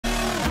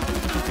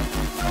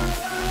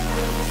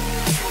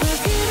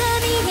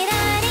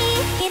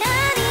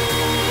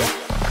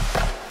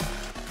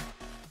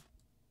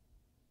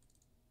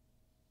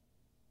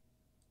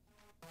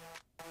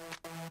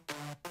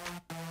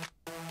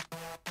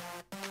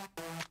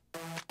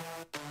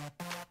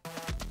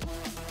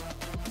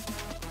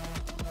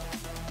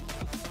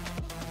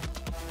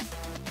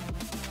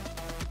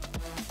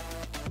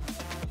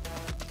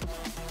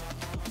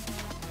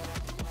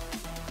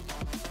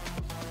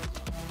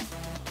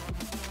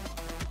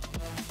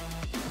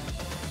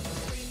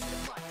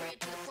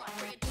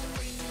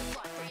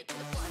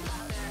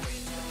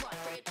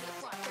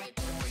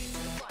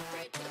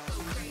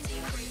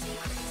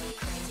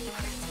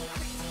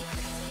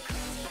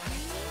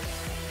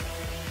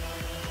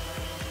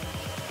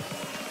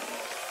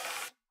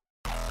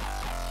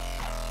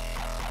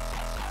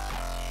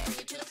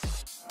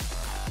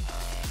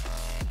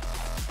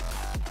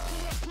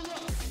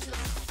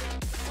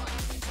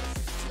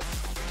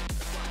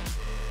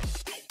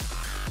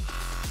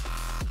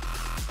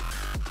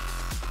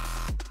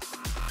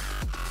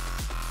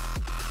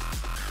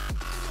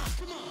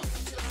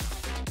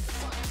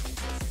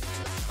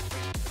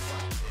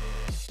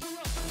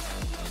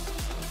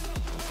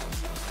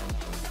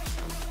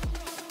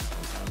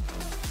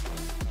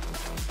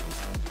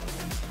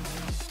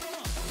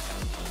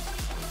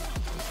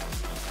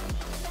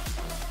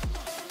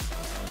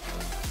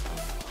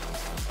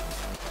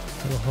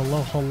Well,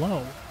 hello,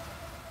 hello.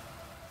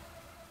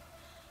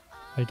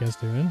 How you guys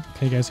doing?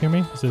 Can you guys hear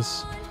me? Is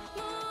this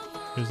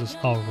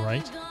all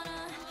right?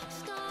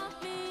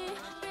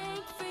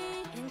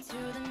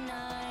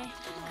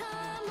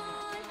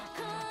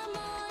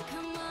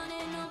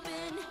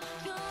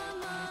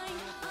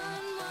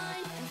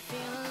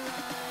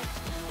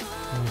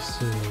 Let me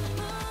see.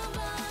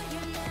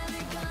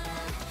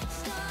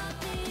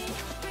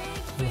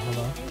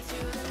 Hello.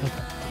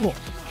 Okay, cool.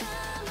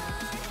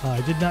 I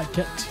did not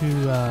get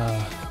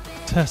to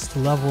test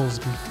levels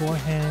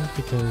beforehand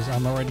because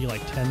I'm already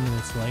like 10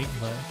 minutes late,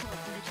 but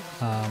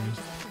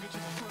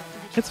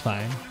it's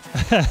fine.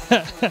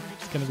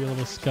 It's gonna be a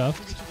little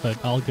scuffed, but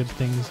all good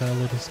things are a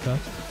little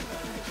scuffed.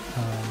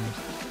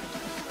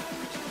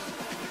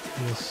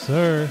 Yes,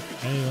 sir.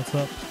 Hey, what's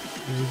up?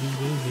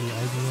 Daisy,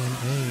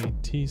 IDNA,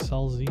 T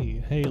Sol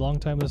Z. Hey, long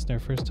time listener,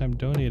 first time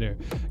donator.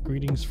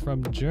 Greetings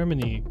from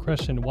Germany.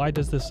 Question: why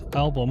does this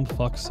album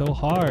fuck so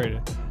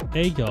hard?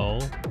 Ego.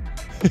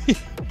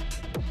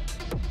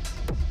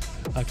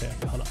 Okay,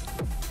 hold on.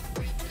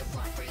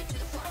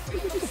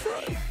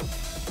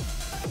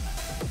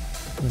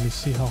 Let me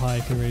see how high I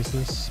can raise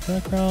this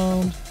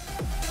background.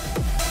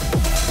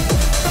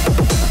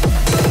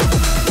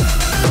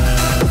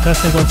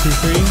 Testing 1, 2,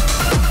 3.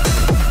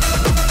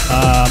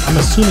 I'm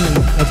assuming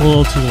that's a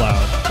little too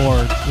loud,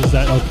 or is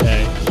that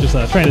okay? Just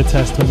trying to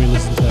test when we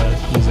listen to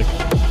music.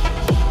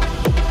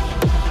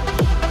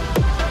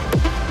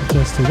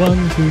 Testing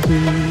 1, 2, 3.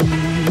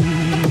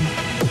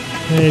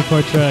 Hey,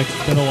 Cortrex,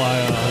 it's been a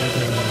while.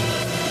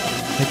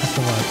 Thank you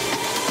so much.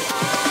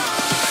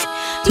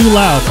 Too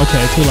loud.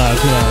 Okay, too loud,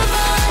 too loud.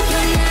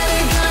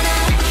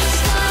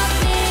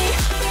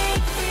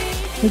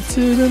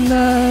 Into the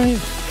night.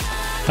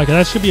 Okay,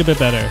 that should be a bit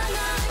better.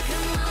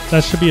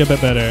 That should be a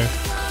bit better.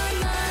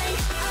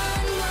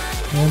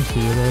 And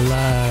feel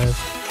alive.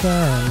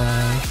 Come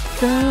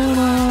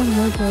on,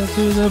 look up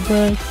to the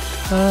break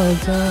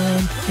of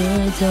time.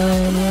 Good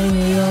time when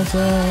we all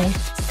die.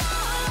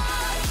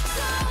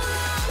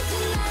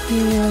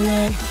 Feel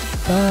alive.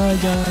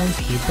 Bygones,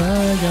 keep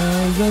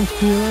bygones, and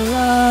feel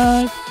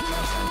alive.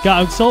 God,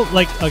 I'm so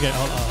like, okay,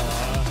 hold on.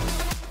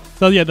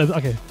 So yeah, that's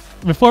okay.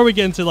 Before we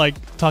get into like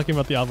talking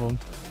about the album,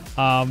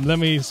 let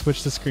me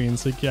switch the screen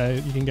so you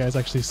can guys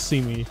actually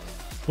see me.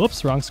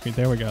 Whoops, wrong screen.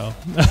 There we go.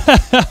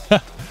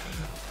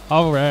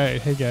 All right,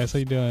 hey guys, how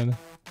you doing?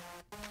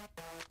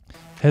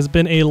 Has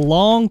been a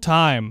long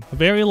time, a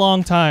very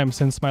long time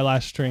since my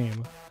last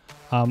stream.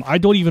 I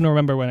don't even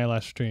remember when I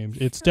last streamed.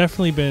 It's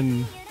definitely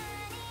been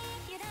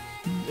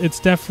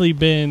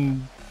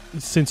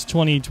since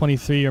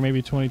 2023 or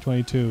maybe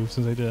 2022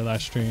 since I did a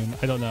last stream.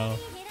 I don't know.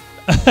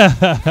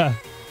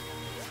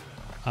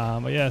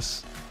 But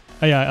yes.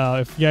 Oh, yeah,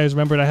 if you guys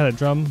remembered, I had a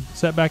drum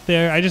set back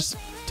there. I just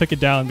took it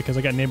down because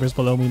I got neighbors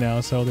below me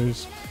now, so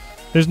there's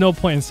no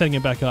point in setting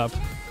it back up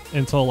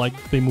until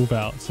like they move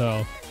out.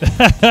 So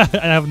I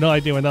have no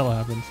idea when that'll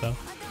happen. So,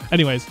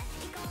 anyways,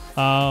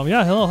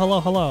 yeah,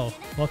 hello,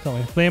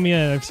 welcome. Flame me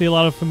in. I see a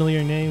lot of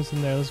familiar names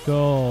in there. Let's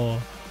go.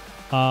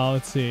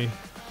 Let's see.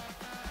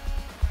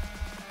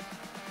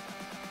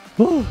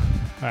 Whew. All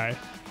right.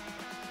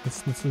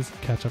 Let's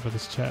catch up with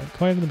this chat.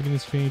 Quiet in the beginning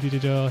of the stream. DJ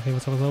Joe. Hey,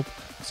 what's up?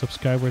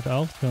 Subscriber to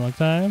Elf. It's been a long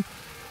time.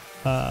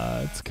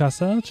 It's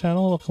Casa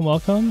channel.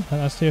 Welcome.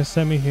 Astia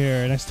Semi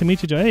here. Nice to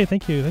meet you, Joe. Hey,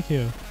 thank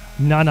you.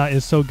 Nana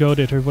is so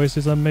goated. Her voice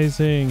is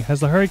amazing. Has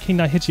the hurricane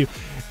not hit you?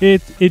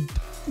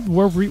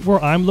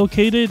 Where I'm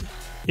located,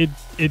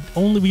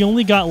 we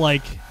only got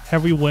like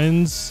heavy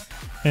winds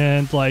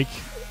and like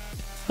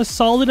a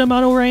solid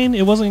amount of rain.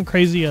 It wasn't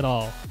crazy at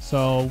all.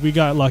 So we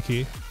got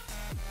lucky.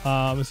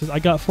 It says, I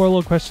got 4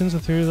 little questions. The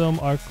 3 of them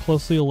are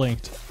closely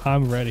linked.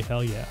 I'm ready.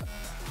 Hell yeah.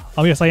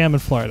 Yes, I am in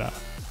Florida.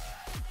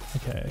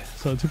 Okay,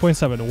 so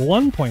 2.7,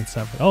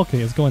 1.7. Okay,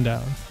 it's going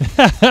down.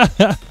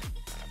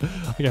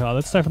 Okay, well,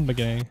 let's start from the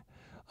beginning.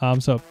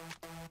 So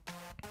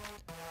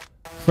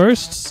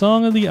first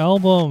song of the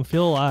album,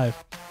 Feel Alive.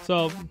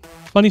 So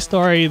funny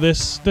story,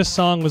 this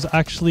song was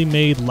actually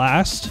made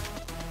last.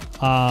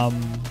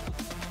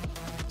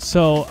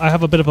 So I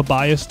have a bit of a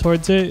bias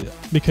towards it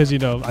because, you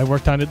know, I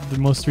worked on it the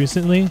most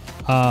recently.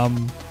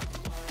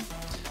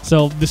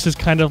 So this is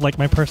kind of like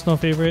my personal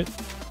favorite.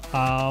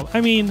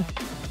 I mean,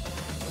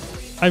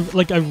 I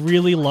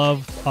really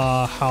love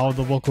how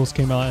the vocals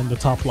came out in the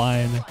top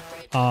line,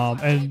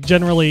 and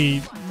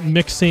generally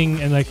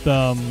mixing and like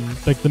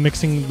the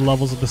mixing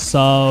levels of the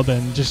sub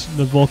and just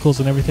the vocals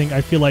and everything.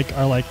 I feel like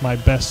are like my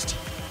best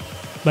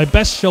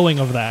showing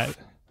of that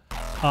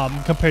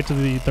compared to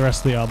the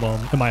rest of the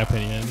album, in my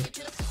opinion.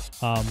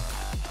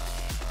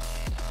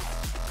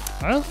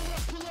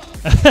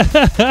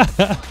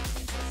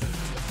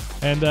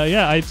 And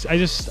yeah,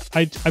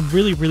 I'm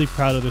really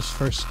proud of this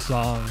first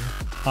song.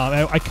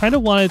 I kind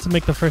of wanted to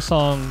make the first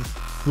song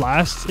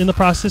last in the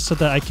process so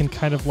that I can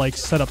kind of like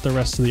set up the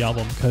rest of the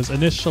album, because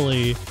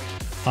initially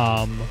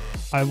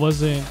I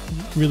wasn't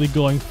really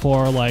going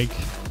for like,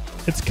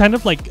 it's kind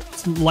of like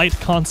light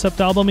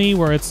concept album-y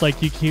where it's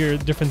like you hear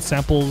different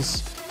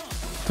samples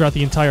throughout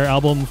the entire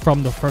album,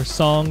 from the first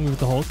song with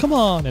the whole "come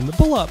on" and the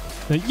 "pull up,"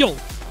 the "yo"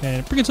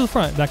 and "bring it to the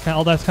front."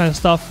 All that kind of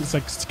stuff is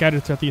like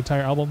scattered throughout the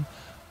entire album.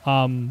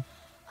 And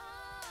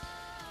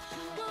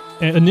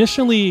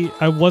initially,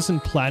 I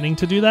wasn't planning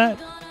to do that,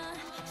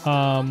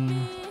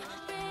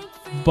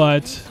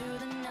 but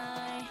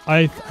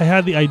I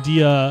had the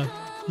idea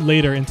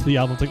later into the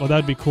album, like, oh,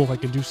 that'd be cool if I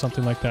could do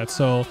something like that.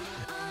 So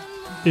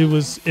it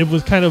was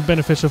kind of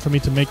beneficial for me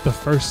to make the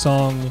first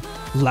song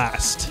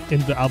last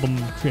in the album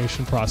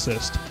creation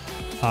process.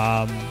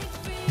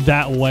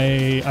 That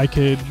way I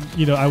could,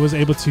 I was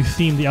able to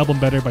theme the album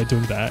better by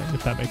doing that,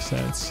 if that makes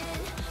sense.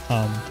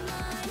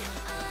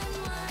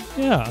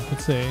 Yeah,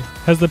 let's see.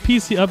 Has the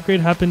PC upgrade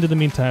happened in the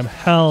meantime?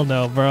 Hell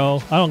no,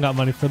 bro. I don't got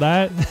money for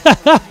that.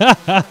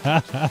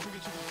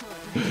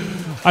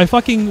 I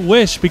fucking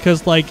wish,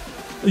 because like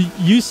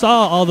you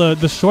saw all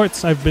the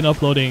shorts I've been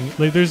uploading.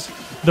 Like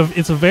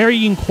it's a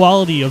varying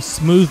quality of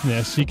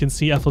smoothness you can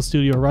see FL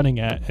Studio running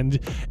at,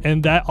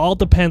 and that all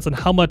depends on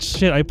how much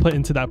shit I put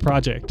into that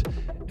project.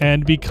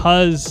 And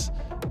because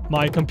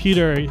my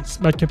computer's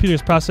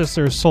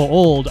processor is so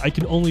old, I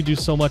can only do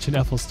so much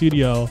in FL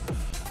Studio,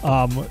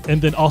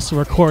 and then also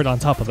record on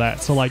top of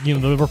that. So like,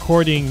 the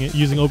recording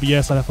using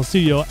OBS on FL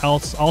Studio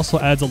also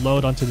adds a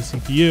load onto the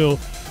CPU.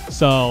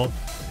 So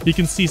you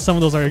can see some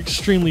of those are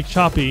extremely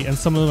choppy and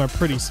some of them are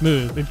pretty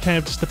smooth. It kind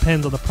of just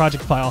depends on the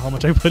project file, how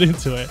much I put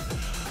into it.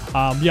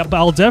 Yeah, but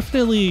I'll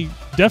definitely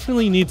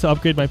need to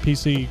upgrade my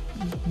PC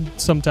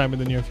sometime in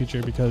the near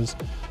future, because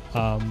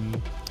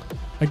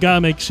I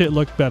gotta make shit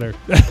look better.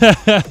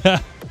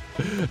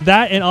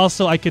 That, and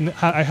also I can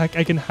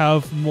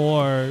have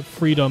more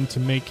freedom to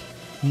make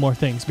more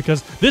things,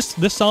 because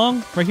this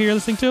song right here you're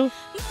listening to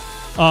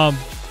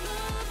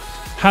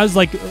has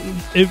like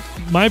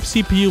my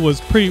CPU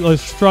was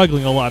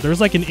struggling a lot. There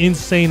was like an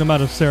insane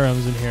amount of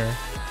serums in here.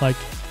 Like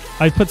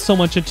I put so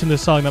much into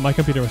this song that my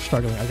computer was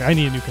struggling. Like, I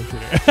need a new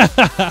computer.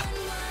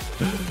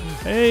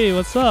 Hey,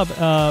 what's up?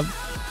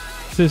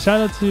 So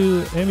shout out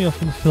to Emil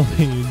from the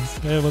Philippines.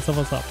 Hey, what's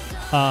up?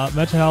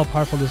 Imagine how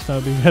powerful this now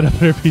would be head up on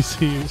your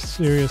PC.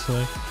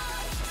 Seriously.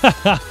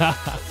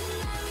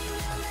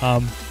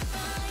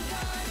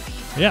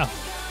 Yeah.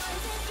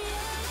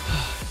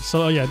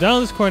 So yeah, down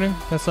in this corner,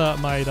 that's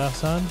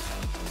Maeda-san.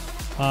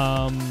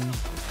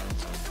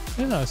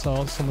 Yeah, I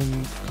saw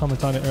someone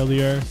comment on it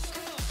earlier.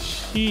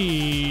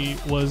 She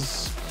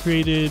was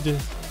created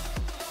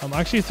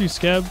actually through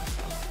Skeb,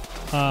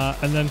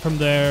 and then from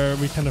there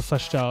we kind of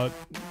fleshed out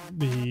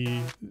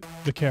the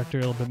character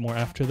a little bit more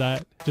after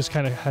that. Just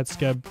kind of had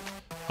Skeb,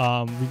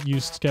 we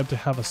used Skeb to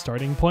have a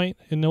starting point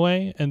in a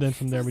way, and then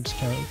from there we just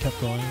kind of kept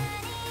going.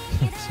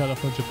 Shout out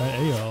from Japan.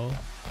 Ayo.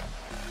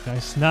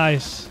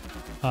 Nice.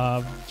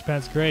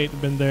 Japan's great.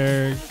 Been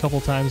there a couple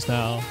times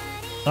now.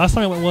 Last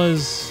time I went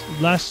was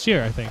last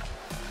year, I think.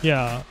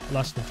 Yeah,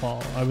 last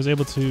fall. I was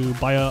able to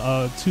buy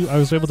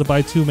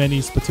too many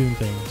Splatoon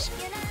things.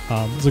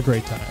 It was a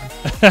great time.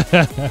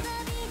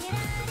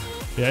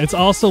 Yeah, it's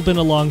also been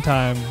a long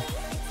time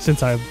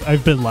since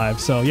I've been live.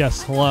 So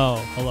yes,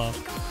 hello.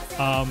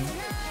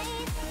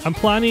 I'm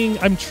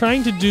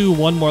trying to do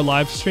one more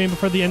live stream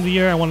before the end of the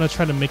year. I want to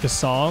try to make a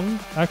song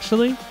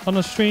actually on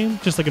a stream,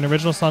 just like an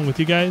original song with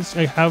you guys.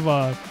 I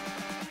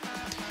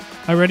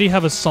already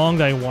have a song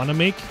that I want to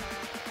make,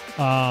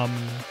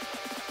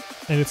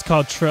 and it's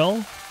called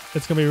Trill.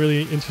 It's gonna be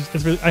really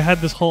interesting. I had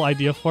this whole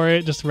idea for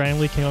it, just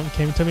randomly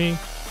came to me,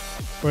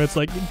 where it's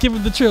like, give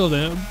it the trill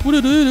then.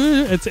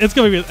 It's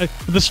gonna be,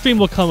 the stream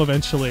will come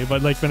eventually,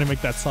 but like when I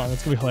make that song,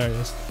 it's gonna be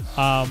hilarious.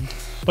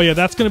 But yeah,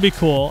 that's gonna be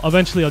cool.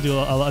 Eventually, I'll do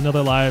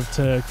another live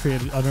to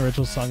create an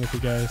original song with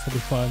you guys. That'll be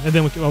fun, and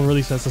then I'll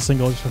release it as a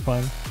single just for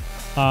fun.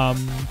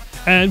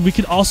 And we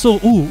could also,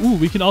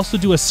 we can also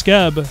do a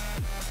Skeb.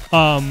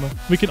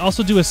 We can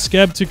also do a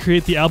Skeb to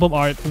create the album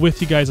art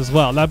with you guys as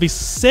well. That'd be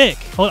sick.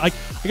 Hold on,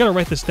 I gotta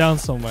write this down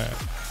somewhere.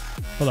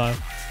 Hold on.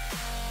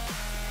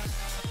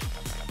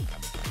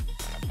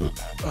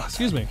 Oh,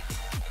 excuse me.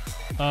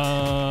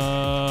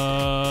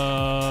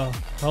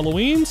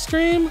 Halloween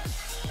stream?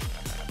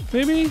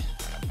 Maybe?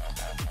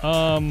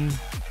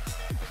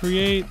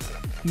 Create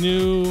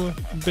new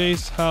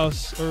bass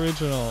house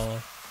original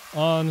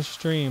on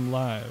stream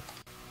live.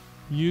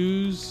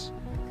 Use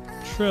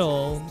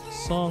Trill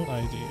song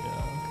idea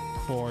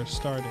for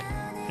starting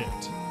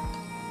it.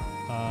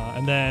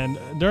 And then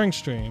during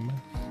stream,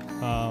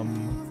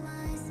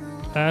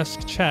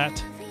 ask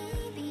chat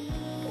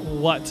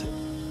what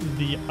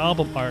the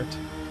album art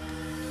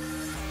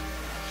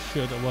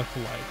should look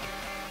like,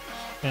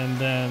 and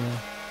then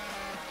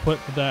put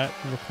that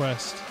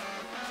request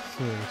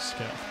through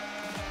Skep.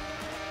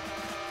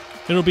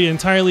 It'll be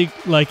entirely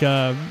like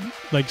a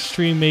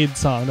stream made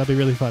song. That'd be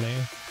really funny.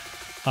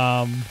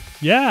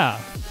 Yeah.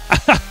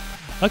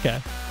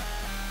 Okay.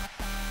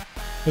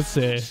 Let's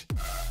see.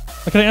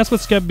 Can I ask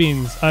what Skep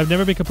means? I've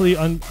never been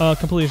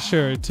completely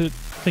sure. To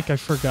think I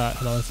forgot.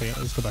 Hold on a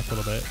second. Let's go back a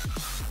little bit.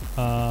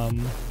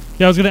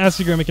 Yeah, I was gonna ask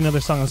you to make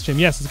another song on stream.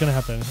 Yes, it's gonna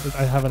happen.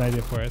 I have an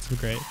idea for it. It's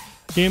gonna be great.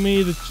 Gave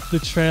me the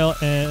trail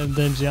and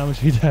then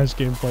Geometry Dash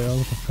gameplay.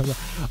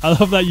 I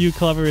love that you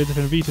collaborate with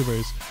different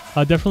VTubers.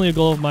 Definitely a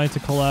goal of mine to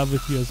collab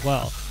with you as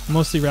well.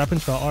 Mostly rap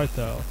and trail art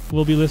though.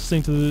 We'll be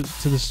listening to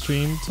the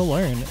stream to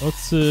learn.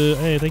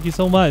 Hey, thank you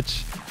so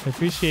much. I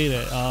appreciate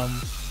it.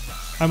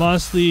 I'm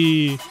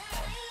honestly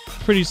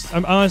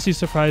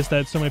surprised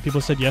that so many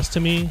people said yes to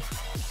me,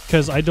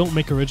 because I don't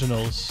make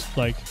originals.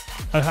 Like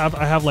I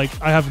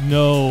have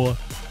no,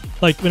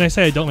 like when I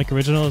say I don't make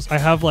originals, I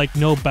have like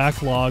no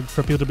backlog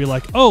for people to be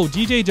like, oh,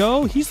 DJ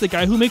Doe, he's the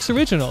guy who makes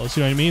originals.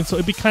 You know what I mean? So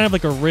it'd be kind of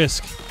like a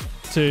risk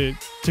to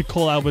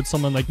collab with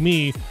someone like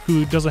me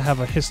who doesn't have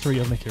a history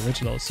of making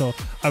originals. So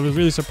I was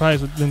really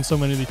surprised when so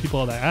many of the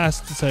people that I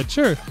asked said,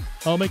 sure,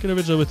 I'll make an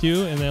original with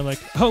you. And then I'm like,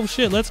 oh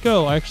shit, let's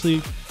go. I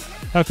actually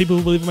have people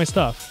who believe in my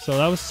stuff. So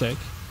that was sick.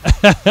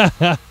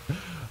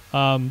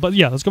 But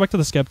yeah, let's go back to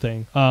the Skeb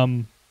thing.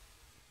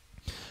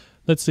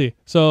 Let's see.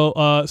 So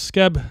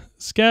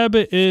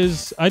Skeb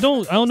is, I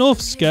don't know if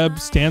Skeb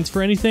stands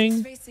for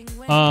anything.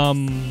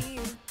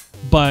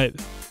 But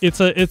it's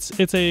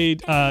a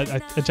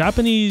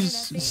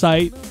Japanese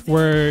site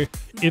where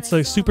it's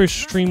a super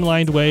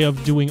streamlined way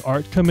of doing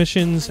art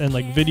commissions and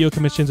like video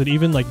commissions and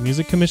even like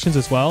music commissions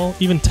as well,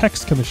 even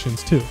text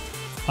commissions too.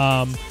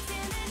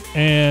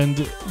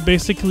 And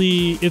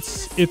basically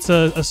it's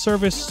a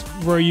service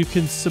where you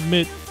can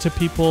submit to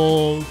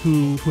people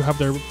who have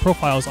their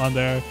profiles on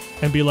there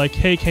and be like,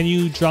 hey, can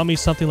you draw me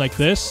something like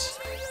this?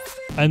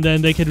 And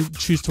then they can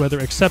choose to either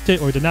accept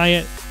it or deny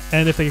it.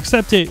 And if they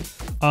accept it,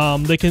 they'll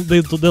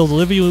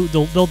deliver you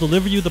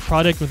the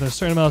product within a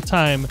certain amount of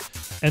time,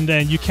 and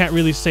then you can't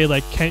really say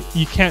like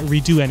you can't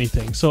redo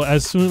anything. So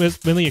as soon as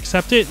when they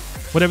accept it,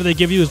 whatever they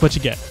give you is what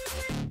you get.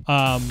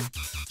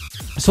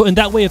 So in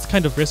that way, it's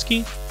kind of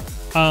risky,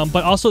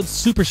 but also it's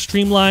super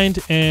streamlined,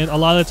 and a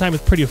lot of the time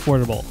it's pretty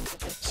affordable.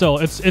 So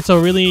it's a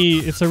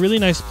really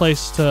nice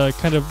place to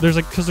kind of,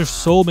 because there's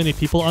so many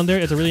people on there,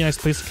 it's a really nice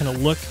place to kind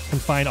of look and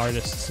find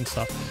artists and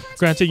stuff.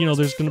 Granted, you know,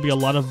 there's going to be a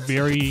lot of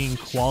varying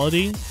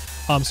quality,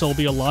 so it'll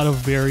be a lot of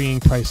varying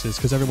prices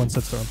because everyone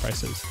sets their own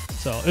prices.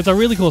 So it's a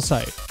really cool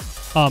site.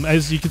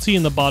 As you can see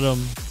in the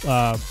bottom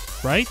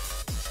right,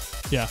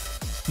 yeah,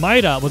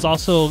 Maida was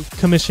also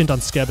commissioned on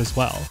Skeb as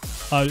well.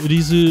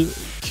 Rizu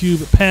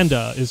Cube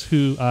Panda is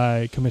who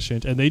I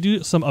commissioned, and they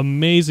do some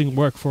amazing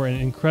work for an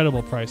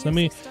incredible price. Let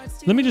me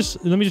just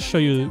show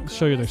you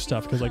their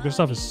stuff, because like their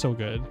stuff is so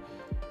good.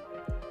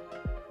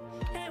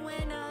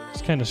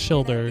 Just kind of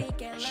show their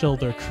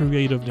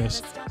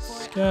creativeness.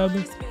 Skeb.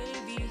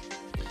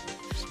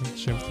 Just make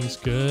sure everything's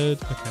good.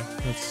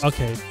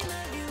 Okay.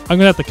 I'm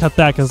gonna have to cut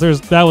that because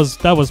that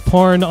was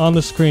porn on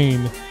the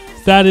screen.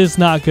 That is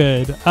not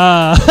good.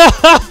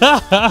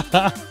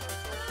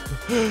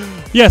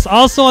 Yes,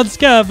 also on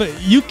Skeb,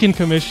 you can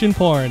commission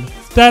porn.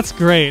 That's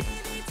great.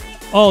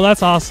 Oh,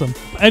 that's awesome.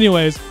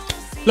 Anyways,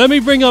 let me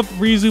bring up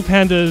Rizu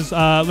Panda's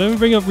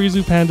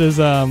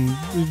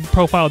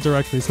profile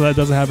directly so that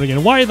doesn't happen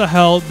again. Why the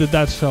hell did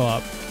that show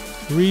up?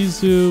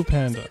 Rizu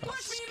Panda,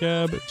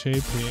 Skeb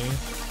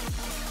JP.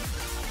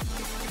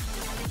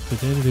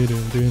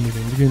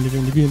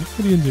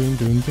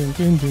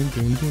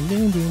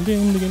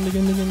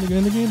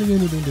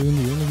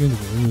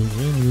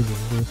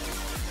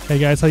 Hey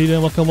guys, how you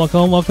doing?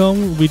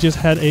 Welcome. We just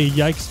had a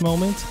yikes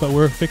moment, but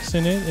we're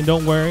fixing it, and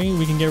don't worry,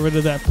 we can get rid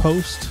of that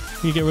post.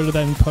 We can get rid of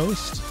that in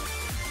post.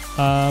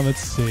 Let's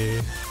see.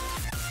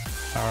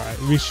 All right,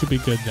 we should be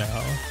good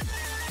now.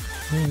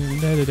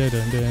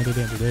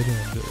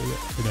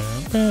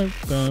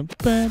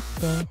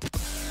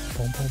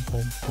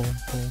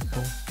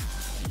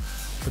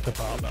 With the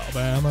Bob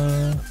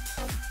Alabama.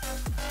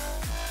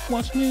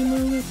 Watch me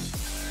move.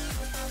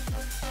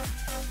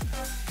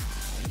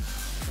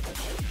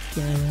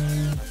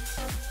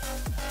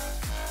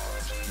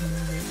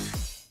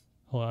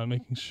 Hold on,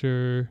 making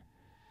sure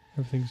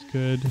everything's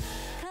good.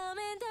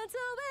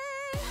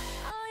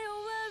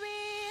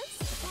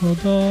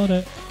 Hold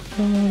on.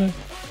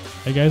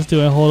 Hey guys,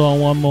 hold on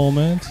one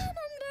moment.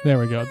 There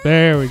we go.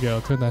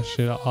 Turn that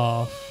shit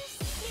off.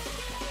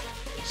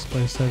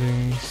 Display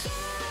settings.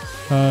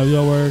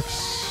 Video works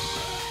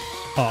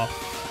off.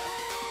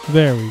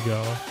 There we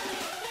go.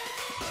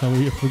 So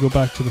if we go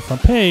back to the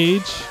front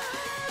page,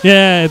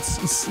 yeah,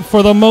 it's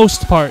for the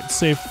most part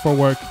safe for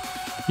work.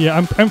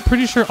 Yeah, I'm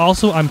pretty sure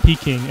also I'm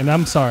peeking, and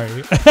I'm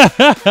sorry.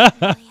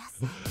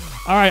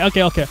 All right,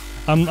 okay.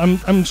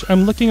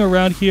 I'm looking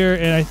around here,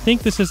 and I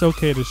think this is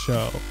okay to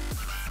show.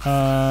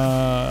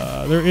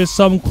 There is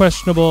some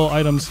questionable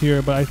items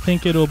here, but I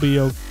think it'll be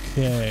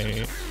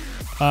okay.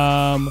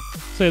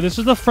 So this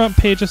is the front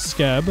page of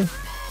Skeb.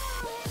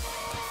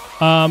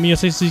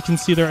 Yes, as you can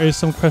see, there is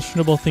some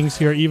questionable things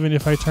here, even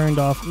if I turned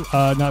off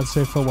not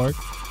safe for work.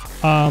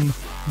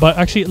 But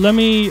actually, let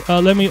me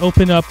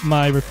open up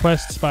my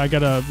requests. But I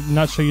gotta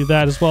not show you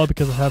that as well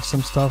because I have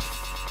some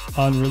stuff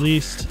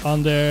unreleased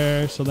on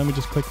there. So let me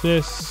just click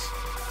this.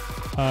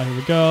 Here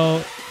we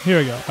go.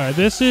 All right,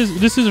 this is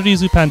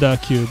Rizu Panda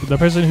Cube, the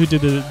person who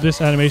did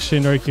this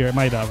animation right here.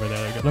 Maida over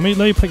there. Let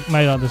me put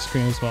Maida on the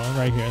screen as well,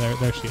 right here.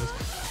 There she is.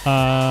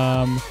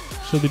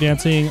 She'll be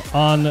dancing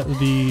on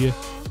the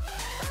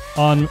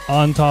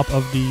on top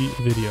of the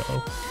video.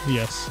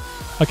 Yes.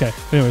 Okay.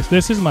 Anyways,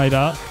 this is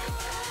Maida.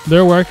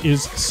 Their work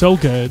is so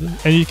good,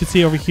 and you can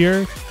see over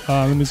here.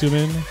 Let me zoom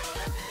in.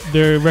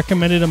 Their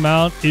recommended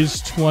amount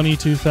is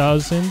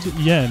 22,000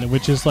 yen,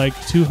 which is like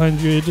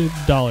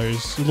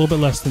 $200, a little bit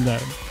less than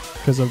that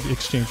because of the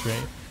exchange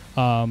rate.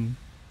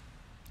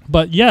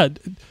 But yeah,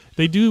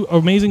 they do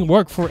amazing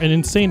work for an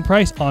insane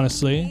price.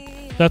 Honestly,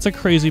 that's a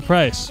crazy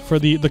price for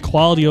the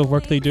quality of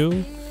work they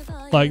do.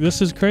 Like,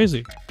 this is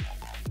crazy.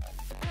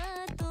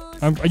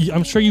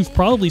 I'm sure you've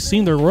probably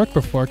seen their work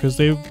before because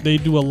they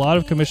do a lot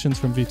of commissions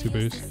from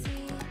VTubers.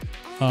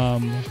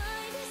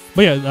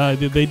 But yeah,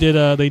 they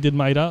did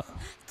Maida,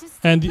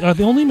 and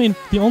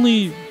the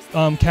only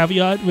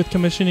caveat with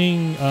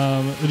commissioning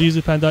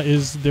Rizu Panda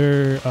is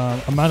their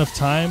amount of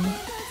time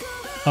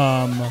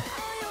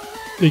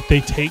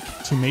they take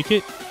to make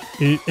it.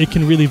 It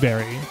can really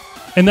vary,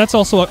 and that's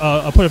also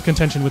a point of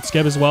contention with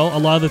Skeb as well. A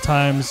lot of the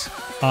times,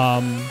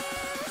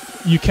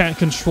 you can't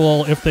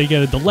control if they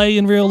get a delay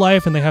in real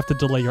life and they have to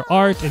delay your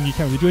art, and you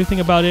can't really do anything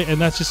about it. And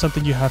that's just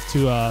something you have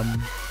to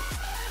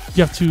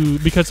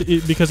because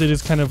it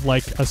is kind of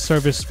like a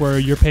service where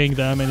you're paying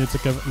them, and it's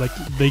like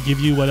they give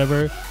you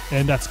whatever,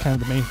 and that's kind of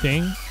the main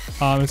thing.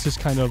 It's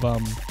just kind of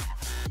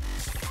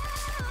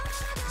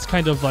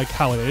like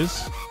how it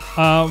is.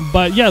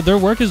 But yeah, their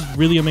work is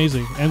really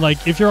amazing, and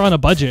like if you're on a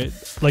budget,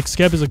 like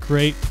Skeb is a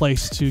great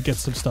place to get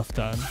some stuff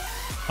done.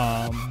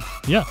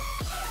 Yeah.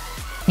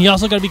 You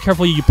also got to be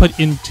careful you put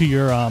into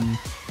your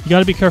you got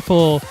to be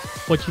careful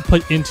what you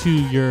put into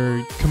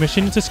your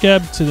commission into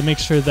Skeb to make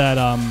sure that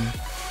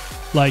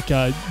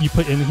you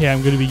put in, hey,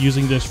 I'm going to be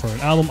using this for an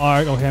album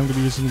art, or hey, I'm going to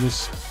be using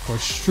this for a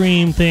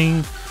stream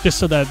thing, just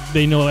so that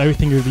they know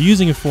everything you're going to be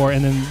using it for,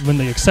 and then when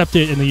they accept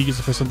it and they use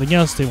it for something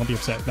else, they won't be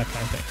upset, that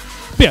kind of thing.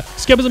 But yeah,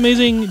 Skeb is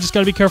amazing. You just got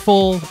to be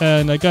careful,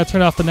 and I got to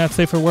turn off the Not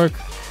Safe for Work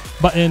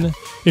button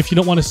if you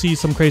don't want to see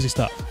some crazy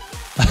stuff.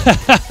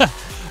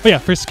 But yeah,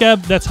 for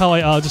Skeb, that's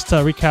how just to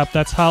recap,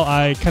 that's how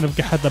I kind of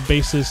had the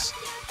basis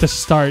to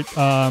start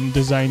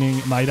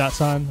designing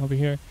Maida-san over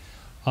here.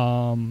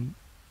 And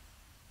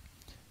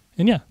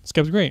yeah,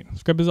 Skeb's great.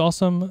 Skeb is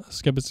awesome.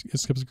 Skeb is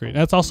great.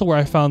 That's also where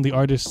I found the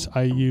artists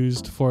I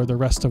used for the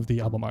rest of the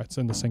album arts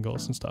and the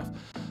singles and stuff.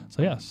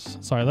 So yes,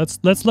 sorry.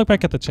 Let's look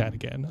back at the chat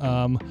again.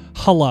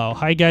 Hello,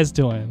 how you guys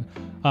doing?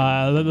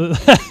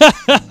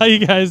 How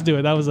you guys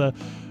doing? That was a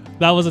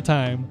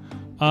time.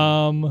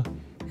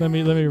 Let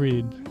me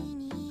read.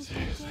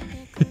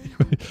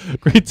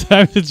 Great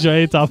time to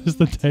join Thomas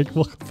the Tank.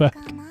 Welcome back.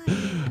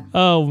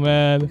 Oh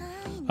man,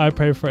 I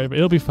pray for it, but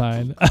it'll be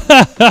fine.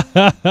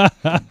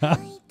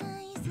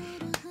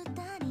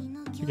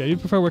 Okay, you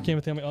prefer working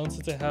with on my own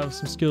since I have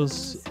some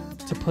skills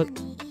to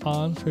put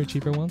on for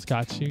cheaper ones.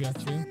 Got you.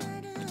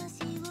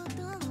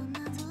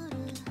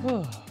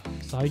 Oh,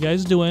 so how you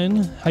guys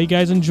doing? How you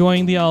guys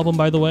enjoying the album,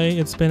 by the way?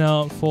 It's been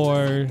out for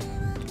a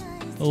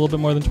little bit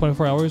more than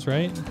 24 hours,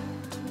 right?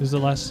 This is the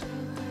last...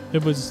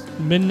 It was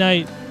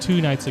midnight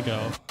 2 nights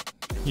ago.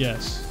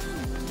 Yes.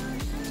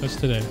 That's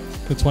today.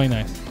 The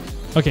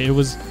 29th. Okay, it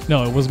was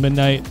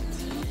midnight.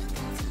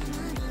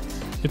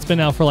 It's been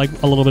out for like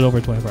a little bit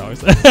over 24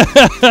 hours.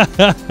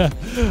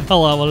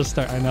 Hello, we'll just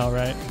start. I know,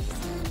 right?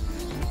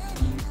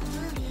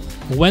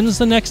 When's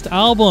the next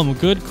album?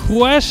 Good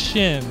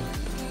question.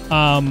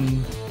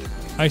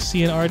 I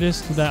see an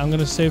artist that I'm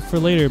going to save for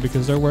later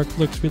because their work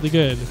looks really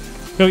good.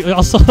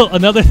 Also,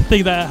 another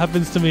thing that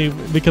happens to me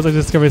because I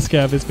discovered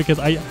Skeb is because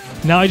I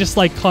just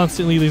like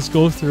constantly just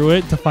go through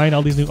it to find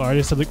all these new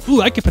artists. I'm like,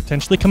 ooh, I could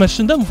potentially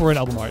commission them for an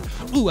album art.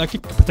 Ooh, I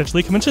could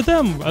potentially commission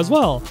them as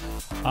well.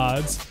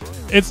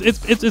 It's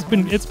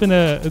been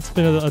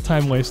a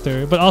time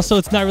waster, but also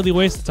it's not really a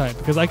waste of time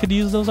because I could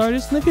use those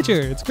artists in the future.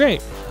 It's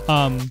great.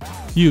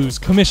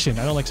 Commission.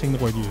 I don't like saying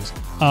the word use.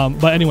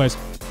 But anyways,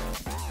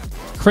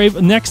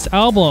 crave next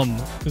album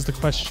is the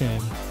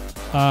question.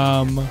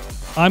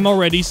 I'm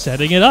already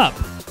setting it up,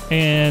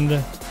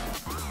 and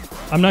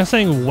I'm not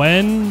saying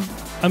when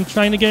I'm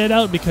trying to get it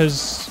out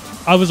because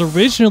I was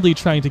originally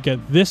trying to get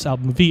this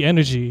album,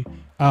 vENERGY,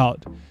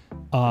 out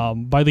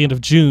by the end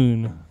of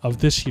June of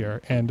this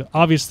year, and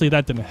obviously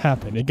that didn't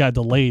happen. It got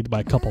delayed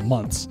by a couple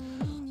months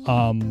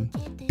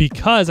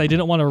because I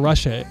didn't want to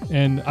rush it,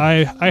 and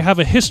I have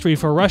a history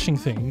for rushing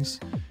things,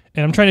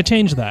 and I'm trying to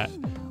change that.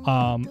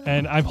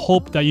 And I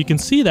hope that you can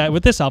see that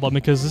with this album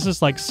because this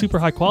is like super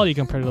high quality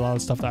compared to a lot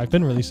of stuff that I've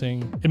been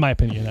releasing, in my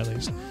opinion at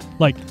least.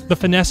 Like the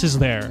finesse is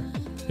there,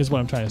 is what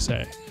I'm trying to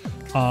say.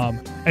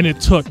 And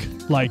it took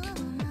like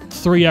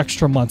 3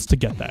 extra months to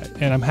get that,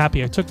 and I'm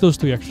happy I took those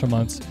 3 extra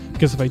months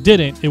because if I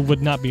didn't, it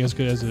would not be as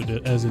good as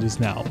it is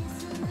now.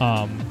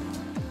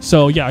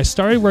 So yeah, I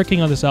started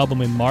working on this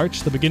album in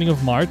March, the beginning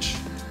of March,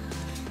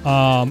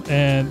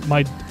 and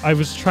I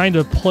was trying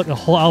to put a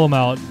whole album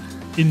out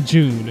in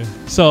June,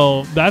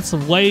 so that's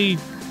way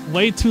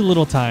too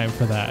little time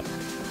for that.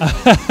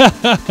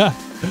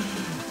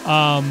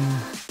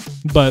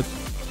 But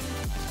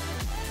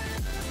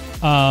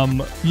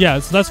Yeah,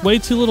 so that's way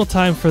too little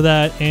time for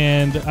that,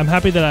 and I'm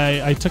happy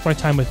that I took my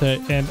time with it,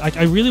 and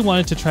I really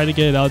wanted to try to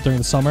get it out during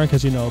the summer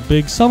because, you know,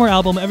 big summer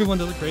album, everyone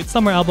does a great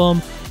summer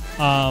album,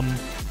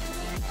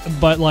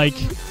 but like,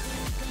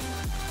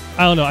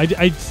 I don't know,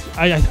 I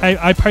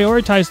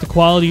prioritized the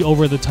quality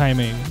over the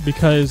timing,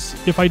 because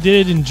if I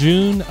did it in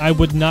June, I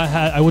would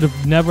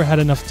have never had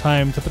enough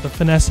time to put the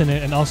finesse in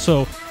it, and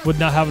also would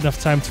not have enough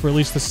time to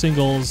release the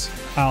singles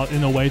out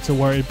in a way to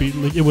where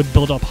it would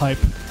build up hype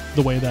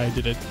the way that I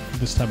did it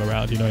this time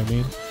around, you know what I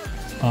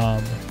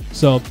mean?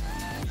 So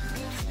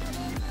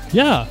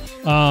yeah,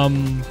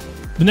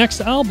 the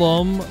next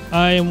album,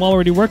 I am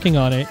already working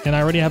on it, and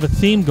I already have a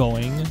theme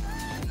going,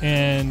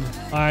 and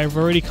I've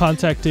already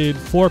contacted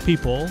 4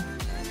 people,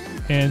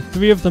 and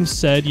 3 of them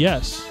said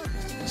yes.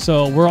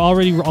 So we're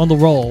already on the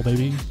roll,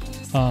 baby.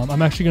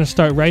 I'm actually going to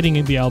start writing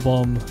in the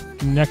album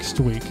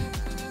next week.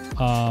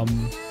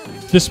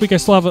 This week I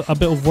still have a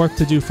bit of work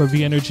to do for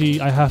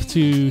vENERGY. I have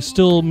to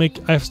still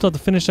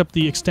finish up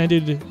the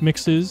extended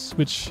mixes,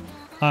 which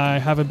I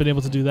haven't been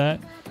able to do that.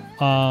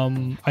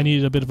 I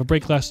needed a bit of a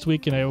break last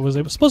week, and I was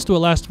supposed to do it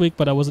last week,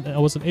 but I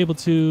wasn't able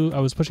to.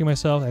 I was pushing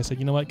myself. I said,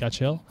 you know what, got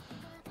chill.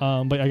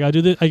 But I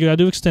gotta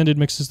do extended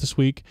mixes this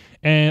week,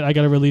 and I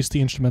gotta release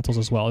the instrumentals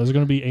as well. There's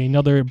gonna be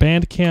another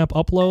Bandcamp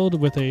upload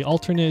with a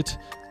alternate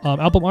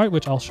album art,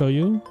 which I'll show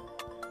you.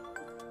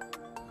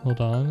 Hold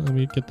on, let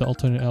me get the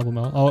alternate album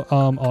out.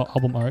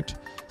 Album art.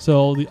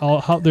 So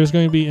there's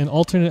going to be an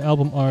alternate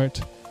album art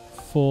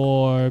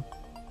for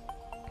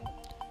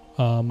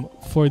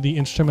the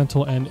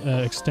instrumental and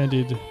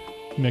extended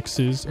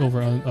mixes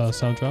over on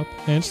Sounddrop,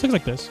 and it just looks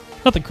like this.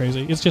 Nothing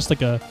crazy. It's just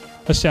like a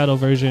shadow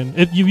version.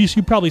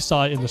 You probably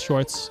saw it in the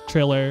shorts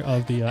trailer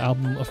of the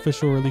album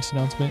official release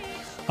announcement.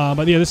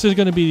 But yeah, this is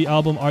going to be the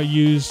album art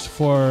used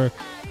for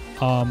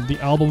the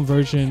album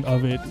version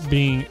of it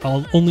being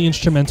only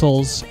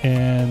instrumentals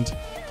and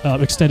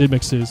extended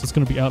mixes. It's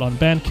going to be out on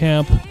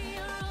Bandcamp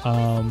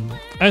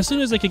as soon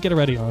as I could get it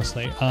ready,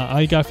 honestly.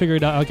 I got to figure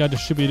it out. I got to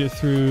distribute it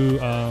through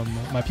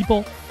my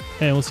people,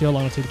 and we'll see how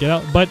long it'll take to get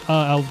out. But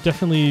I'll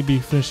definitely be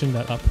finishing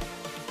that up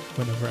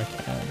whenever I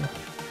can.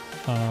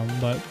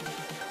 But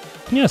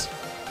yes.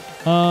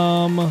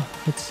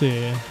 Let's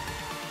see.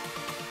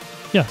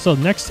 Yeah, so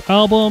next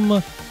album,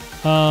 I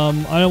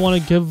don't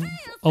want to give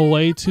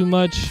away too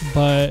much,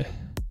 but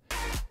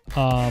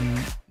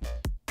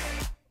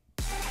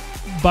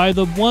by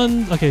the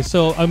one, okay,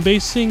 so I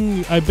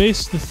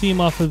based the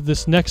theme off of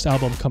this next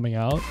album coming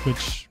out,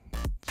 which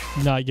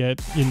not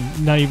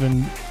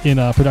even in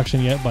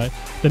production yet, but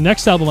the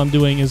next album I'm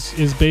doing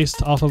is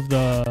based off of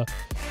the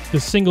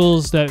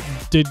singles that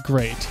did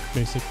great,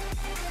 basically.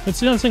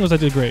 It's not the singles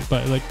that did great,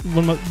 but like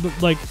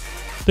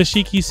the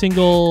Shiki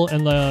single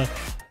and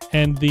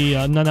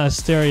the Nana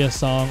Hysteria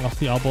song off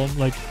the album,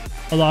 like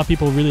a lot of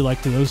people really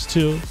liked those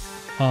two.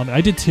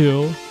 I did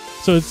too.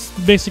 So it's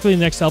basically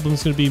the next album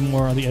is going to be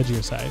more on the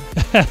edgier side,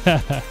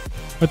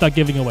 without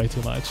giving away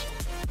too much.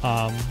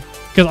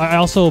 Because I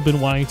also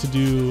been wanting to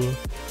do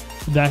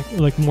that,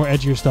 like more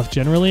edgier stuff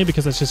generally,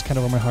 because that's just kind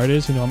of where my heart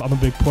is. You know, I'm a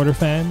big Porter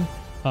fan.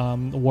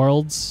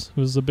 Worlds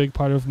was a big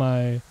part of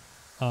my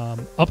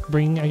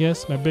upbringing, I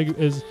guess.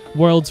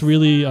 Worlds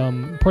really.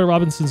 Porter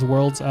Robinson's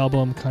Worlds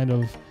album kind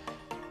of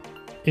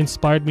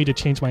inspired me to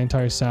change my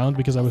entire sound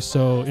because I was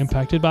so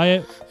impacted by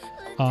it.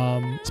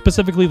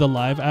 Specifically the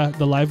live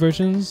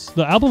versions.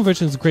 The album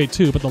version is great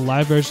too, but the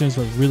live version is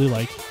what really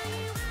like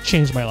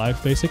changed my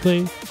life,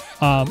 basically.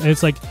 And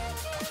it's like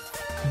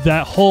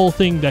that whole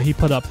thing that he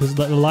put up, his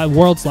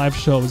World's live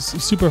show is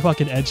super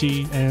fucking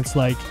edgy, and it's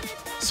like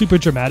super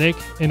dramatic,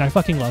 and I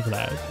fucking love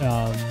that.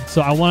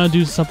 So I want to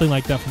do something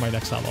like that for my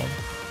next album.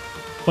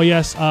 But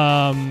yes,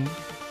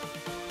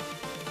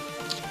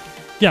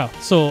 yeah,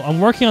 so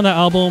I'm working on that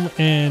album,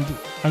 and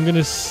I'm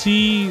gonna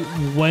see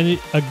when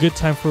a good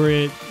time for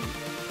it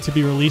to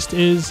be released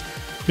is,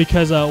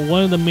 because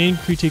one of the main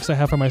critiques I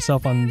have for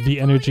myself on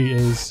vENERGY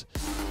is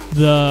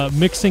the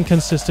mixing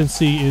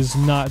consistency is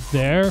not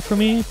there for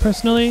me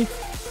personally,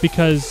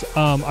 because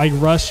I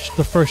rushed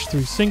the first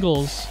 3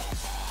 singles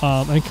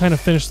and kind of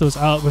finished those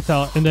out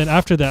and then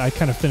after that I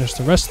kind of finished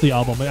the rest of the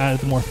album and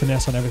added more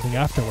finesse on everything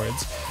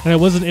afterwards, and I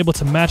wasn't able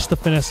to match the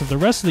finesse of the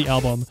rest of the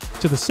album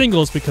to the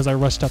singles because I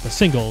rushed out the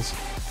singles.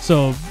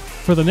 So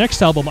for the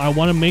next album, I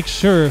want to make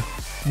sure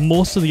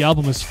most of the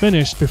album is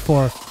finished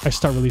before I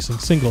start releasing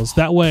singles.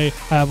 That way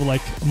I have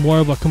like more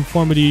of a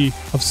conformity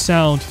of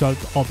sound throughout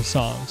all the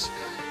songs.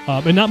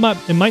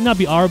 It might not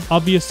be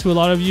obvious to a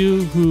lot of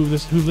you who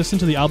listen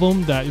to the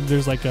album that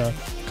there's like a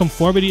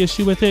conformity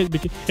issue with it.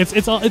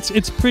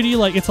 It's pretty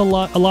like a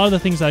lot of the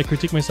things that I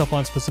critique myself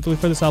on specifically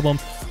for this album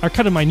are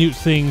kind of minute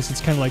things.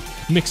 It's kind of like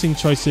mixing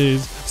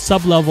choices,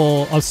 sub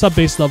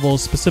bass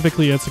levels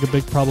specifically. It's like a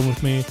big problem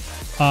with me,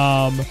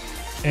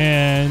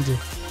 and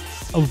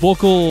a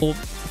vocal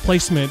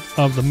placement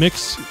of the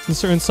mix in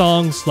certain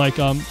songs, like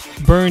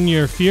Burn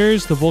Your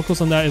Fears. The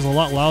vocals on that is a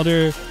lot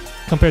louder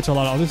compared to a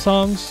lot of other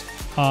songs.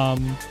 I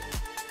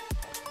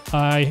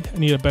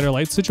need a better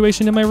light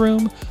situation in my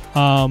room,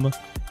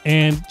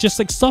 and just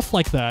like stuff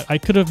like that. I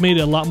could have made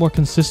it a lot more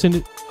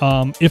consistent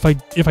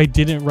if I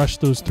didn't rush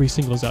those 3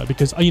 singles out,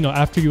 because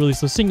after you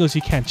release those singles,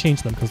 you can't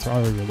change them because they're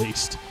already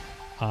released.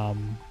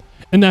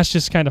 And that's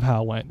just kind of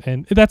how it went,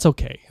 and that's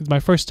okay. It's my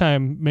first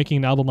time making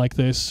an album like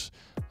this,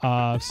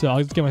 so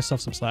I'll give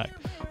myself some slack.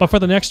 But for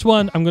the next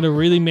one, I'm gonna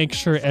really make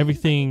sure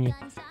everything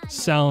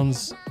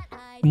sounds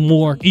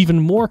even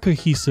more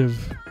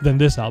cohesive than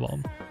this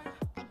album.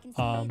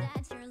 Yeah,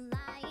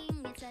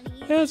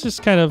 it's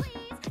just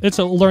it's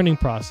a learning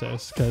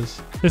process,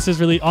 because this is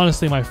really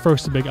honestly my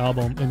first big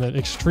album in an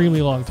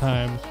extremely long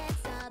time.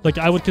 Like,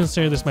 I would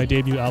consider this my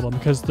debut album,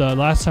 because the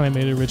last time I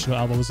made an original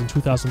album was in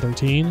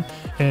 2013,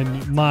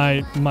 and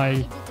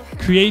my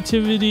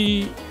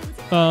creativity,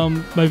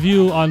 my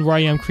view on where I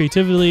am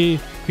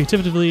creatively,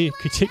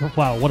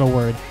 wow, what a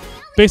word.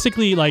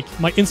 Basically, like,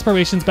 my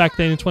inspirations back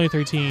then in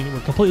 2013 were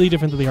completely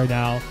different than they are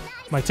now.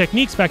 My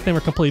techniques back then were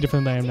completely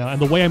different than I am now,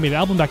 and the way I made an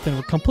album back then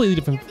were completely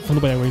different from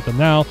the way I write them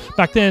now.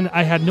 Back then,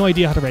 I had no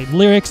idea how to write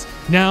lyrics.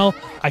 Now,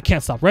 I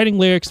can't stop writing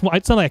lyrics. Well,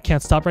 it's not like I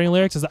can't stop writing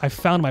lyrics, it's that I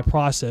found my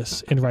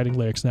process in writing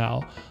lyrics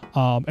now.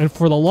 And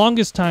for the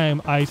longest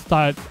time, I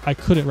thought I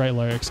couldn't write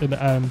lyrics,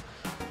 and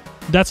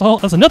that's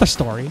another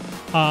story.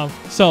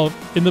 So,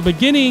 in the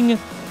beginning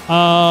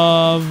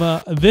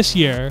of this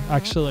year,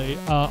 actually,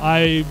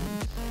 I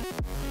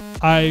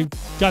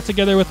got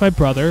together with my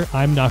brother,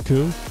 I'm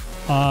Naku,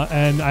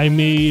 and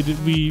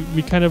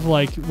we kind of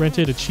like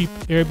rented a cheap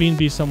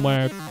Airbnb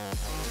somewhere,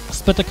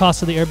 split the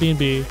cost of the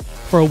Airbnb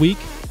for a week,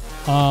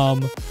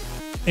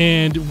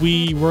 and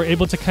we were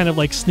able to kind of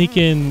like sneak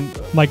in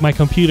like my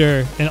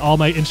computer and all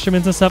my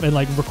instruments and stuff and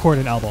like record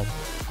an album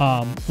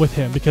with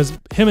him, because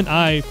him and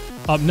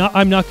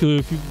I'm Naku,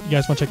 if you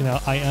guys want to check it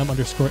out, I am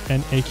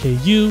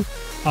 _NAKU.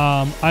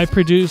 I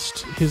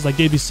produced his like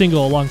debut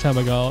single a long time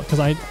ago, because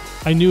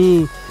I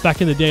knew back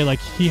in the day, like,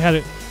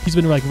 he's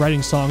been like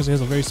writing songs.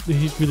 He's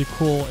really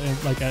cool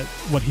and like at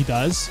what he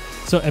does.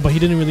 So, but he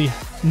didn't really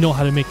know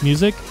how to make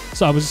music.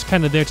 So I was just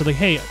kind of there to like,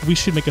 hey, we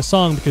should make a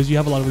song because you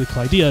have a lot of really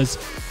cool ideas.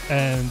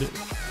 And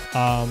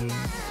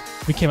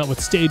we came out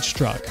with Stage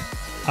Struck,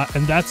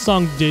 and that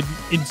song did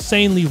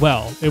insanely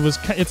well.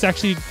 It's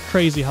actually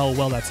crazy how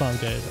well that song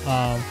did.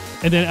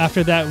 And then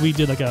after that, we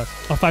did like a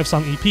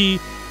 5-song EP.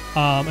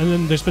 And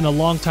then there's been a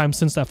long time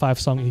since that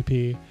 5-song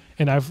EP.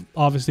 And I've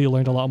obviously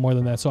learned a lot more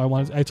than that. So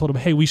I told him,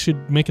 hey, we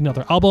should make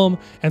another album.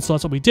 And so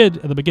that's what we did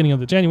at the beginning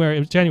of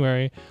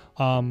January.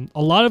 A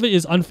lot of it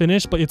is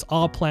unfinished, but it's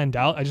all planned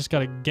out. I just got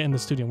to get in the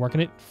studio and work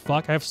on it.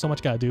 Fuck, I have so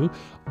much got to do.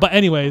 But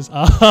anyways,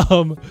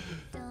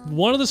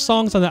 one of the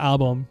songs on the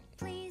album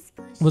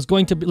was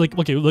going to be like,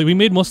 okay, like we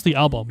made most of the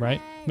album,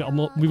 right?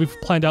 We've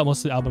planned out most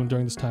of the album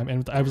during this time,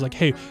 and I was like,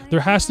 hey, there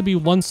has to be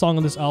one song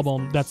on this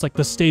album that's like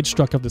the stage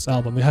struck of this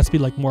album. It has to be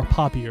like more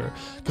poppier,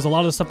 because a lot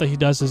of the stuff that he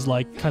does is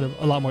like kind of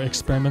a lot more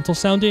experimental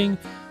sounding,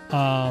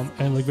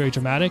 and like very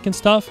dramatic and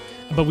stuff.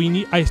 But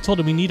I told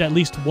him we need at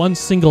least one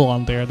single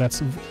on there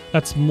that's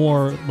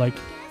more like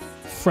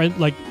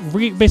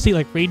basically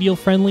like radio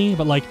friendly,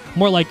 but like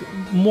more like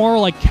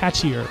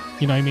catchier,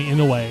 you know what I mean, in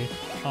a way.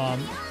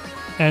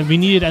 And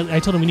I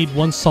told him we need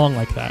one song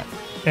like that,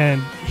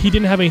 and he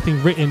didn't have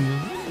anything written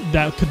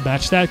that could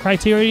match that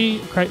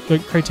criteria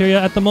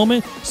at the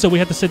moment. So we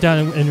had to sit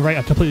down and write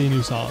a completely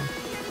new song,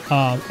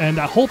 and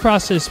that whole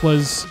process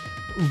was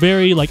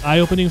very like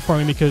eye-opening for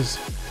me, because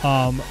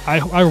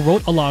I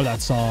wrote a lot of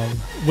that song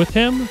with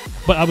him,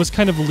 but I was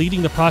kind of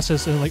leading the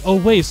process and like, oh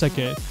wait a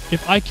second,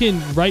 if I can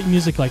write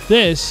music like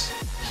this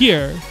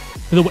here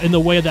in the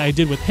way that I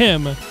did with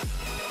him,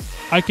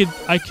 I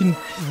can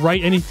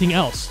write anything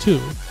else too.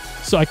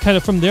 So I kind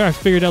of, from there, I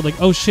figured out like,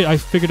 oh shit, I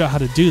figured out how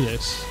to do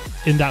this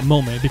in that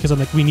moment, because I'm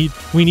like, we need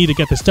to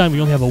get this done.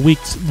 We only have a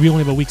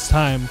week's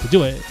time to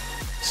do it.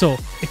 So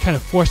it kind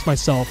of forced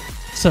myself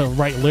to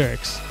write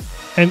lyrics.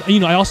 And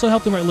I also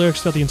helped him write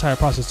lyrics throughout the entire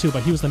process too,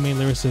 but he was the main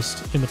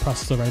lyricist in the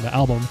process of writing the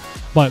album.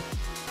 But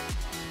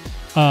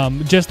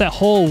just that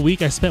whole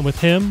week I spent with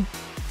him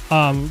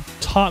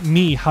taught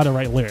me how to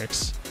write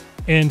lyrics.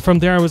 And from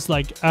there I was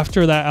like,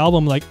 after that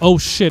album, like, oh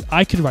shit,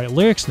 I could write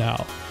lyrics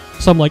now.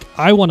 So I'm like,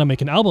 I want to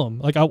make an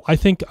album. Like, I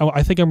think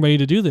I'm ready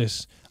to do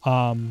this.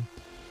 And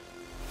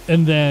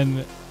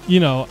then,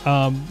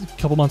 a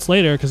couple months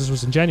later, because this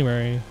was in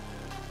January,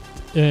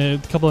 a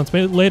couple months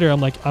later,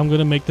 I'm like, I'm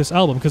gonna make this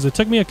album, because it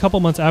took me a couple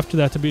months after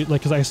that to be like,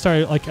 because I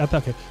started like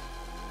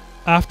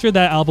after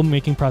that album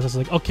making process,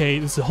 like, okay,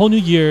 it's a whole new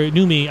year,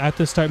 new me. I have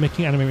to start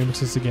making anime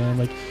remixes again.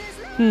 Like,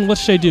 what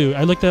should I do?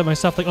 I looked at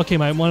myself like, okay,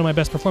 one of my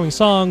best performing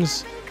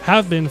songs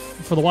have been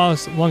for the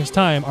longest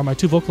time are my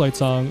two Vocaloid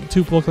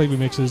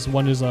remixes.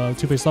 One is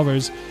Two-Faced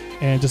Lovers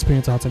and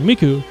Disappearance of Hatsune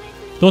Miku.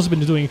 Those have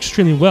been doing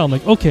extremely well. I'm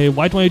like, okay,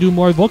 why don't I do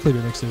more Vocaloid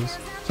remixes? So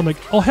I'm like,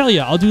 oh hell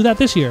yeah, I'll do that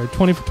this year,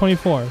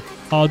 2024.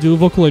 I'll do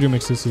Vocaloid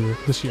remixes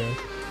this year.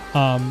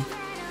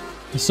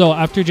 So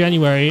after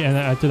January and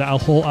after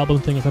that whole album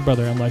thing with my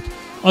brother, I'm like,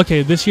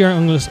 okay, this year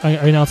I'm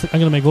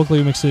gonna make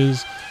Vocaloid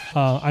remixes.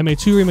 I made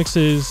 2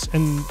 remixes,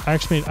 and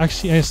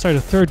I started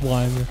a third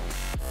one,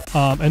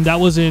 and that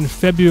was in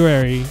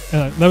February.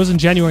 That was in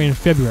January and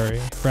February,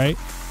 right?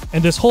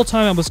 And this whole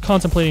time I was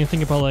contemplating and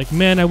thinking about like,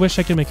 man, I wish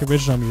I could make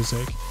original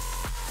music.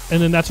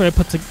 and then that's where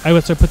I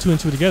would start put two and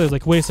two together.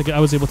 Like, wait a second, I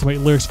was able to write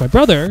lyrics for my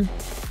brother,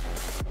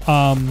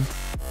 and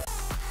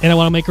I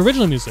want to make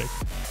original music.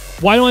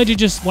 Why don't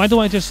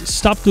I just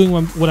stop doing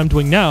what I'm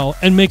doing now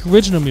and make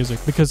original music?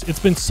 Because it's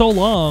been so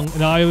long,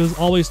 and I was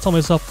always tell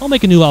myself, I'll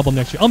make a new album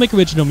next year. I'll make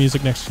original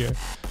music next year.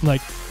 I'm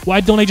like,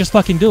 why don't I just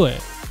fucking do it?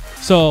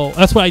 So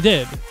that's what I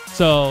did.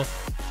 So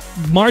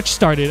March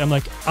started. I'm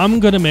like,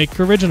 I'm gonna make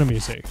original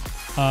music.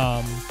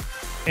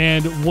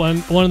 And one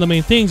of the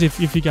main things,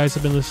 if you guys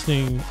have been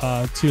listening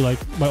to like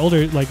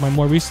my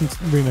more recent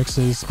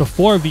remixes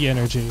before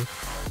vENERGY,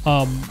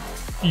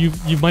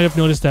 you might have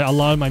noticed that a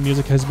lot of my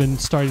music has been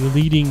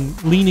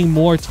leaning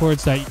more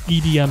towards that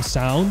EDM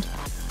sound,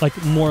 like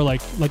more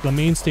like the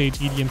main stage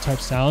EDM type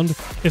sound.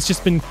 It's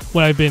just been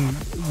what I've been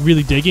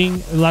really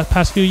digging the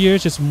past few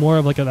years, just more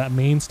of like that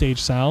main stage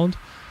sound.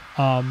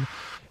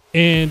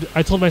 And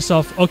I told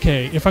myself,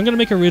 okay, if I'm gonna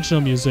make original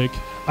music,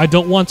 I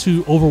don't want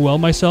to overwhelm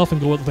myself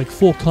and go with like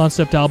full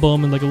concept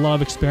album and like a lot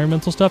of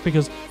experimental stuff,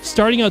 because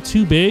starting out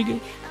too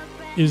big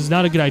is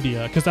not a good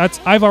idea, because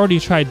I've already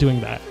tried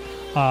doing that.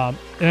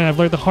 And I've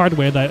learned the hard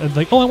way that it's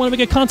like, oh, I want to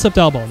make a concept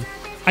album.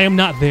 I am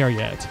not there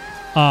yet.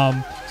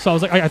 So I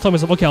was like, I told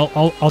myself, okay,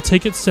 I'll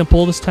take it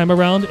simple this time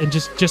around and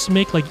just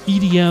make like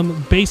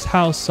EDM bass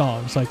house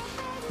songs, like,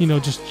 you know,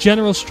 just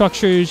general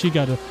structures. You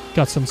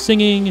got some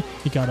singing,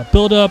 you got a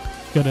build up,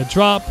 you got a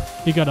drop,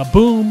 you got a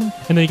boom,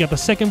 and then you got the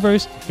second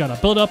verse, you got a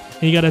build up,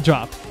 and you got a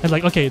drop. And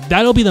like, okay,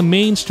 that'll be the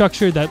main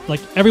structure that like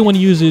everyone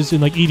uses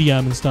in like EDM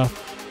and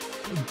stuff.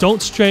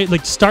 Don't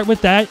start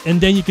with that, and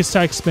then you can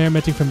start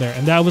experimenting from there.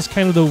 And that was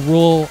kind of the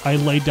rule I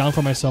laid down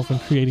for myself when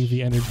creating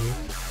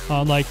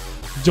vENERGY. Like,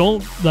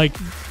 don't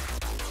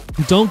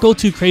go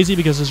too crazy,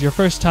 because it's your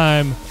first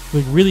time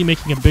like really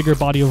making a bigger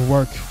body of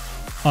work.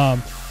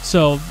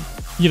 So,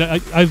 you know,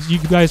 you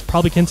guys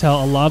probably can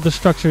tell a lot of the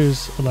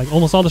structures, like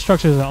almost all the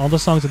structures and all the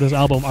songs of this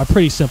album are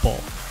pretty simple.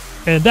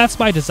 And that's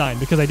by design,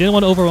 because I didn't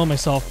want to overwhelm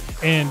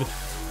myself. And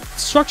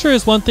structure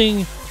is one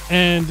thing,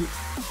 and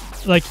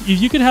like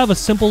you can have a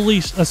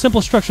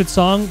simple structured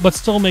song but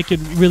still make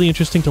it really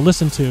interesting to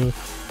listen to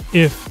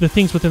if the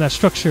things within that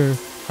structure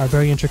are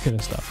very intricate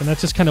and stuff. And that's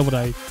just kind of what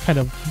I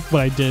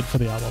did for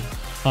the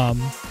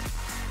album.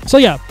 So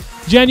yeah,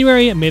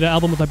 January I made an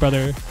album with my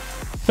brother.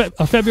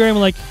 February I'm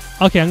like,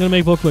 okay, I'm gonna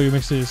make vocal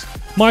remixes.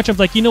 March I'm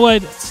like, you know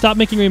what, stop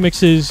making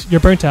remixes, you're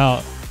burnt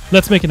out,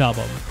 let's make an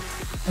album.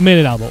 I made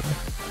an album,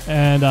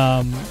 and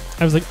I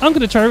was like, I'm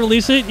gonna try to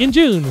release it in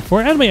June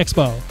for Anime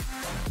Expo.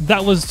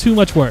 That was too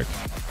much work.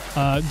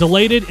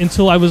 Delayed it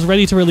until I was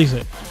ready to release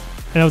it,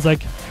 and I was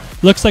like,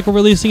 looks like we're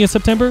releasing in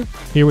September.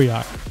 Here we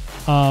are.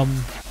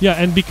 Yeah,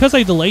 and because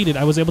I delayed it,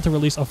 I was able to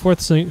release a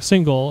fourth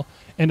single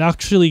and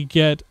actually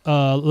get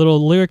a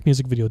little lyric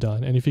music video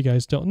done. And if you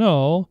guys don't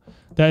know,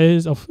 that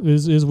is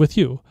With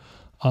You.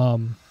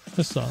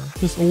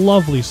 This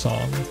lovely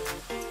song.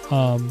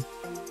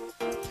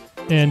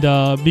 And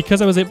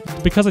because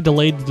I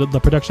delayed the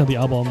production of the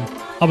album,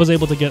 I was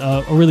able to get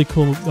a really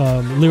cool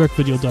lyric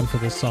video done for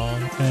this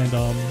song.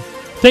 And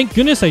thank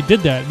goodness I did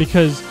that,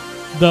 because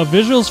the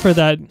visuals for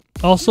that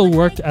also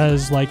worked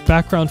as like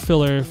background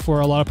filler for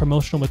a lot of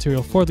promotional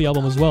material for the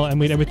album as well, and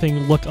made everything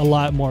look a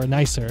lot more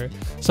nicer.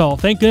 So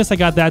thank goodness I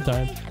got that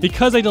done.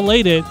 Because I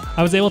delayed it,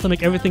 I was able to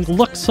make everything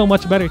look so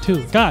much better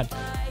too. God.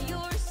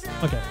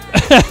 Okay.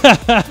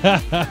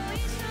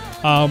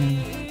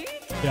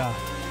 Yeah.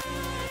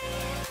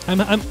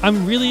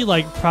 I'm really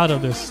like proud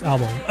of this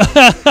album.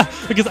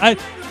 Because I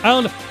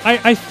don't know,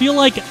 I feel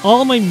like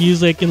all my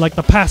music in like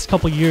the past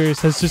couple years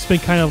has just been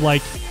kind of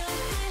like,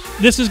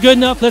 this is good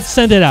enough, let's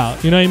send it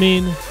out, you know what I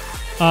mean?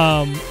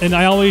 And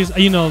I always,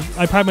 you know,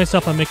 I pride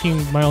myself on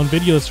making my own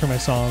videos for my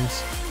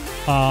songs.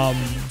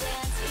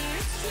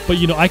 But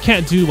you know, I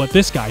can't do what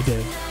this guy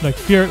did. Like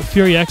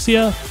Fury, I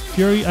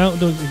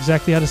don't know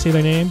exactly how to say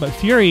their name, but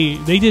Fury,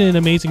 they did an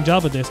amazing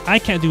job with this. I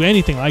can't do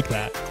anything like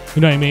that,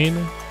 you know what I mean?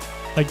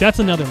 Like, that's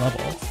another level.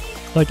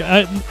 Like,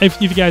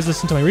 if you guys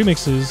listen to my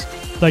remixes,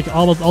 like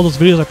all those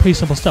videos are pretty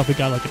simple stuff. We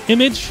got like an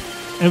image,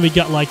 and we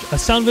got like a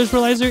sound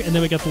visualizer, and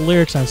then we got the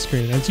lyrics on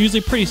screen. And it's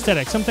usually pretty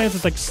static. Sometimes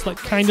it's like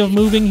kind of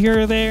moving here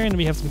or there, and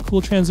we have some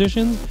cool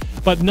transitions,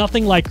 but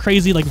nothing like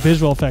crazy like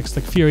visual effects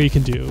like Fury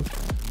can do.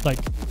 Like,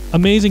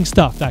 amazing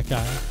stuff, that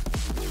guy.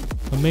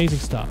 Amazing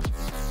stuff.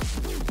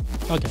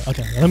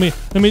 Okay. Let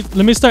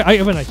me start.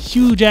 I went a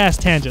huge ass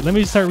tangent. Let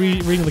me start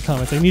reading the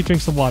comments. I need to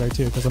drink some water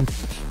too, because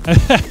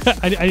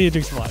I need to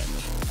drink some water.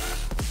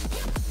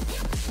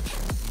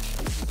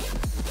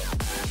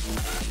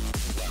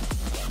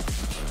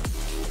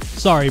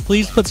 Sorry.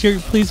 Please put your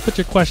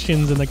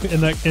questions in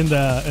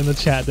the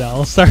chat now.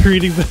 I'll start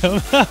reading them.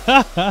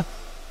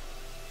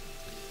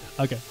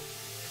 Okay.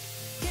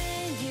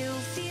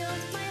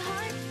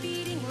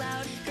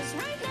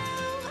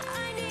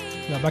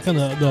 Yeah, back on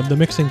the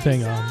mixing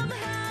thing.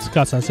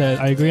 Scott-san said,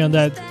 I agree on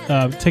that.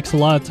 It takes a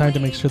lot of time to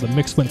make sure the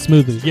mix went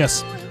smoothly.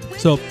 Yes.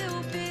 So,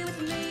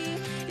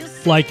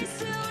 like,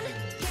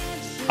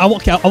 I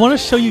want to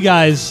show you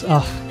guys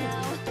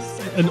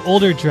an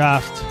older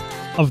draft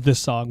of this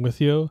song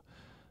With You.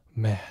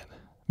 Man.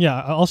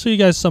 Yeah, I'll show you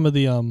guys some of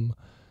the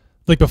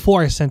like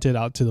before I sent it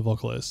out to the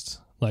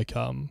vocalist, like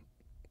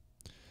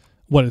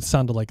what it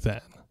sounded like then.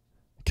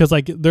 Because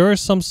like there are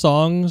some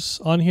songs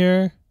on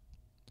here.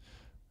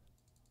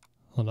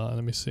 Hold on,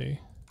 let me see.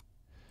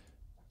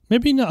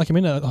 Maybe not. Okay,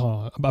 maybe not.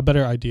 Oh, a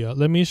better idea.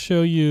 Let me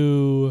show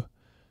you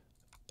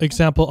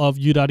example of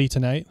Yudari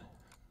Tonight.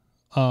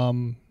 Let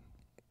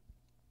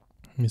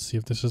me see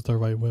if this is the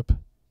right whip,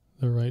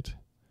 the right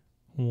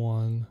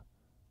one.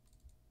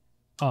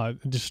 Oh,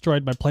 it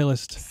destroyed my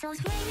playlist.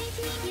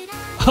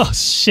 Oh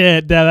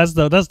shit! Yeah, that's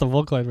the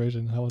vocalized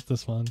version. How was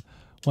this one?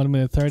 1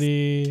 minute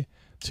 30,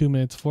 2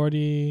 minutes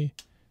 40,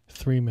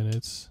 3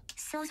 minutes.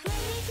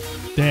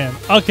 Damn.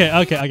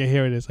 Okay.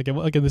 Here it is.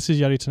 Okay. This is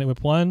Yudari Tonight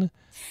whip 1.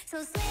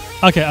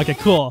 Okay.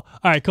 Cool.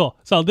 All right. Cool.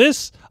 So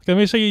this. Okay, let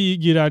me show you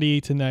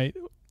Yudari Tonight.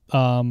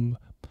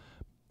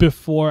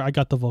 Before I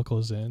got the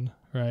vocals in,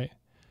 right?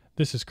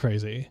 This is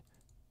crazy.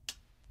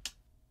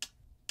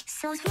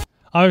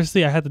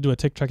 Obviously, I had to do a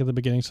tick track at the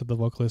beginning so the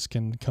vocalist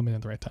can come in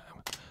at the right time.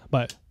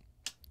 But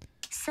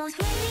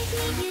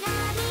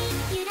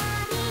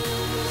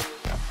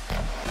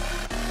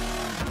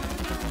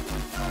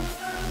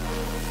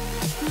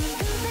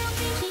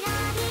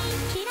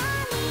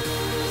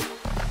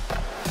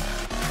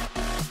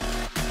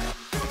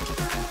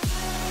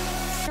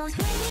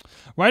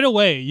right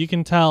away, you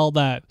can tell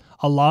that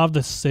a lot of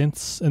the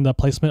synths and the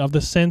placement of the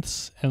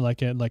synths and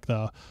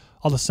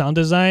all the sound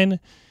design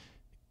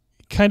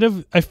kind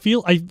of, I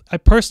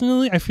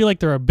personally feel like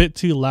they're a bit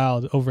too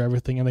loud over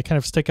everything and they kind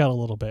of stick out a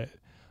little bit.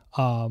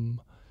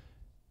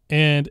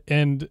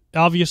 And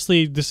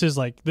obviously this is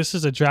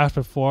a draft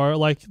before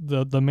like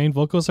the main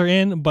vocals are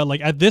in, but like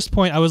at this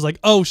point I was like,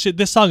 oh shit,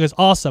 this song is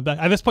awesome.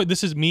 At this point,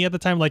 this is me at the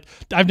time, like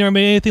I've never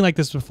made anything like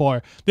this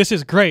before. This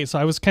is great. So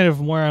I was kind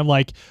of more, I'm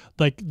like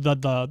I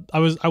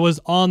was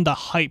on the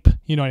hype,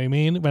 you know what I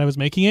mean, when I was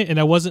making it, and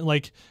I wasn't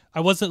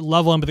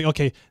level. I'm thinking,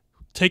 okay,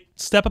 take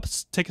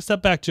a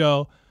step back,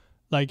 Joe.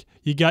 Like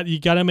you got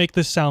to make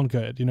this sound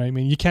good. You know what I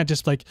mean? You can't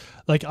just a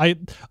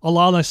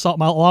lot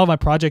of my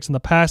projects in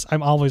the past,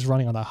 I'm always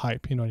running on that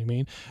hype. You know what I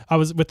mean? I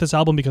was with this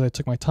album because I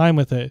took my time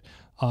with it.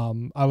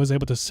 I was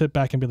able to sit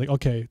back and be like,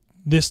 okay,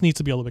 this needs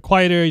to be a little bit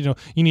quieter. You know,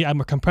 you need to add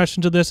more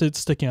compression to this. It's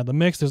sticking out of the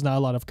mix. There's not a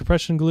lot of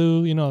compression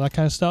glue. You know, that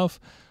kind of stuff.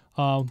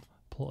 Hold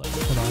on.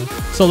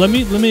 So let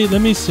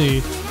me see.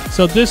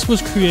 So this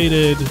was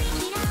created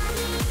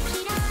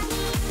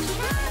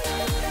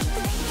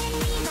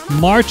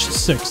March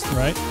 6th,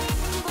 right?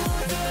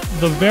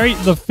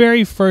 The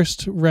very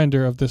first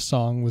render of this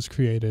song was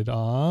created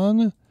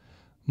on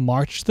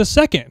March the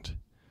 2nd.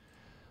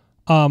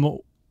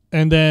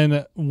 And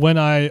then when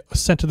I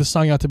sent the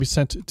song out to be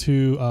sent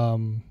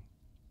to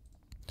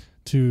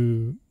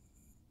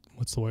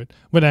what's the word?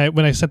 When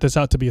I sent this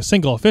out to be a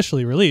single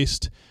officially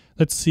released,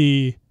 let's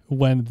see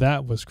when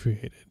that was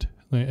created.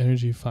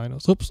 Energy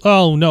Finals. Oops.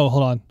 Oh no,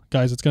 hold on,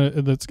 guys.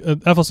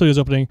 FL Studio is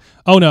opening.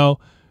 Oh no,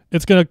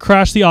 it's gonna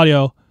crash the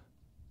audio.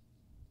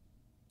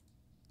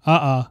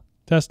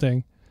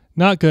 Testing.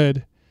 Not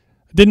good.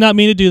 Did not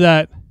mean to do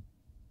that.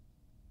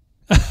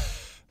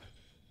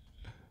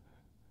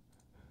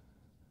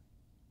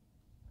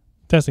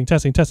 Testing.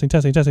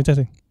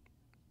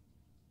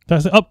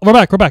 Oh, we're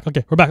back.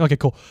 Okay, we're back. Okay,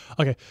 cool.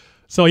 Okay.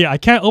 So yeah, I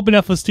can't open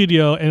FL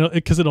Studio and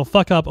because it'll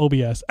fuck up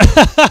OBS. Okay,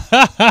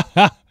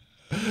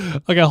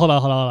 hold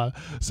on.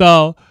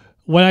 So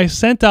when I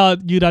sent out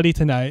Yudari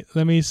Tonight,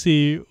 let me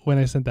see when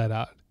I sent that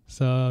out.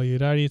 So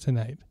Yudari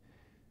Tonight.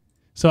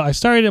 So I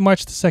started it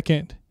March the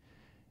 2nd,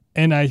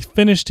 and I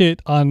finished it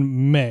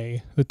on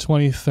May the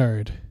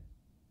 23rd.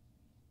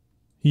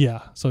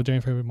 Yeah, so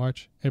January, February,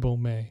 March, April,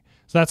 May.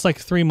 So that's like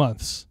 3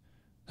 months.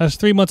 That's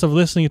 3 months of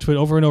listening to it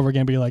over and over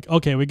again, being like,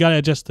 okay, we got to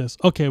adjust this.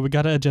 Okay, we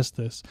got to adjust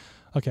this.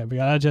 Okay, we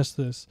got to adjust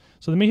this.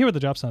 So let me hear what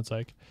the drop sounds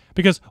like.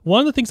 Because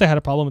one of the things I had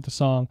a problem with the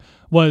song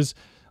was,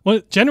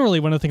 generally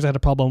one of the things I had a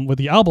problem with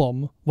the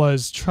album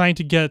was trying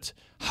to get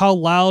how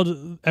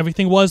loud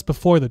everything was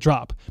before the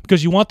drop,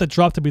 because you want the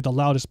drop to be the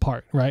loudest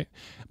part, right?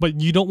 But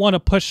you don't want to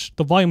push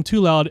the volume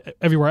too loud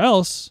everywhere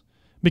else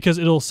because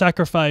it'll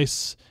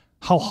sacrifice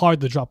how hard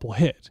the drop will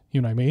hit.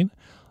 You know what I mean?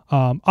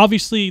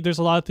 Obviously, there's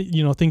a lot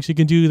of things you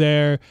can do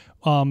there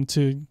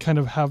to kind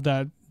of have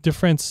that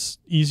difference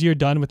easier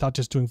done without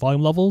just doing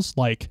volume levels,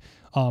 like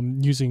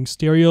using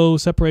stereo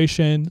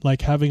separation,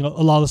 like having a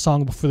lot of the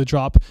song before the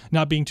drop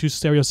not being too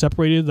stereo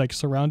separated, like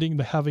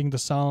having the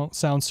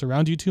sound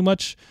surround you too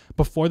much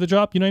before the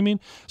drop, you know what I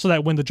mean? So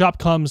that when the drop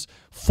comes,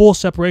 full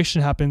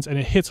separation happens and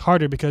it hits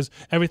harder because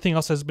everything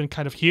else has been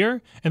kind of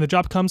here, and the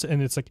drop comes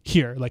and it's like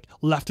here, like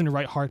left and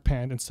right hard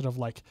pan instead of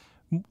like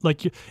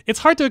it's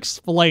hard to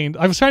explain.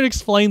 I was trying to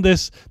explain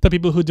this to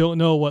people who don't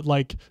know what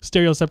like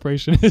stereo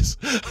separation is.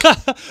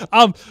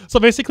 So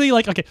basically,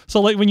 like, okay,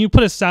 so like when you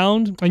put a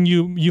sound and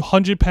you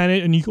 100 pan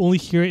it and you only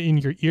hear it in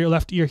your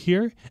left ear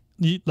here,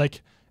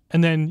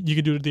 and then you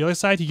can do it to the other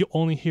side, you can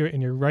only hear it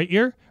in your right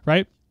ear,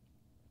 right?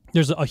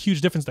 There's a huge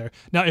difference there.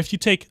 Now, if you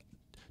take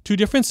two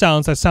different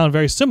sounds that sound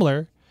very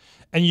similar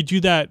and you do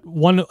that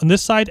one on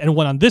this side and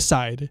one on this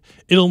side,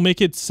 it'll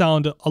make it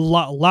sound a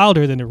lot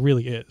louder than it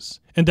really is.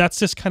 And that's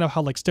just kind of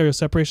how like stereo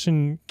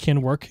separation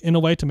can work in a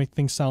way to make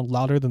things sound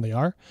louder than they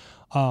are.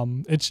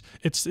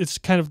 It's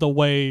kind of the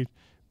way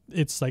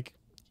it's like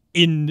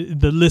in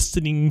the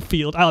listening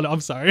field. I don't know. I'm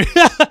sorry.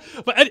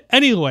 But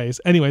anyways,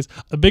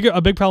 a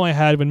big problem I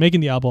had when making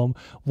the album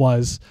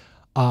was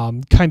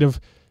kind of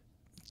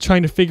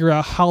trying to figure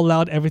out how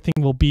loud everything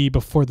will be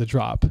before the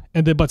drop,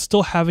 and then but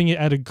still having it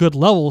at a good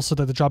level so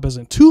that the drop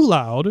isn't too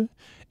loud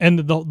and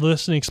the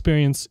listening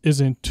experience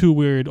isn't too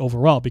weird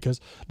overall, because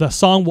the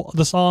song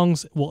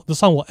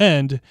will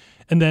end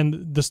and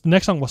then this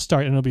next song will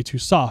start and it'll be too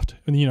soft,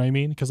 and you know what I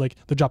mean, because like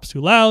the drop's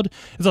too loud.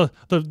 And so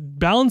the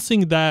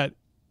balancing that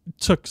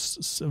took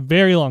a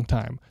very long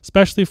time,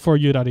 especially for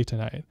Yurari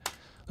Tonight.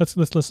 Let's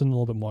listen a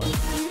little bit more.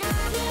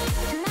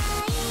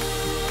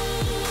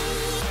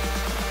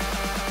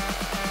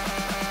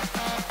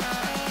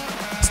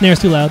 Snare's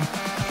too loud.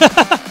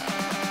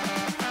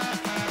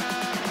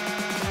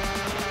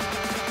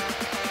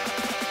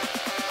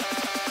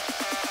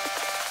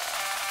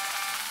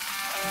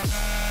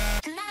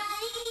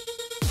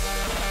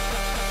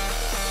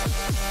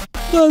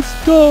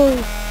 Let's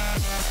go.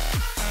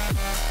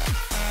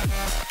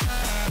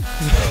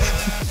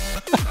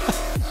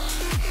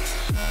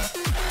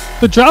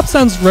 The drop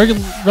sounds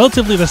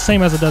relatively the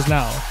same as it does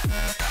now.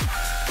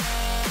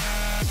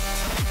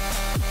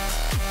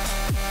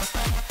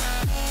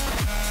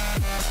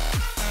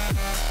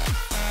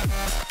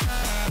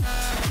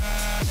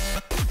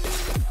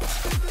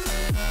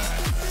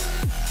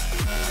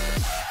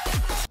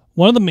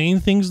 One of the main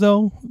things,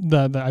 though,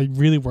 that I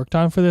really worked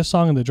on for this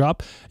song and the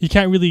drop, you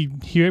can't really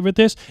hear it with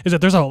this, is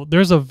that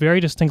there's a very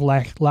distinct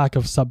lack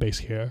of sub bass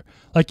here.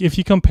 Like if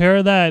you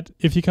compare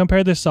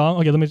this song,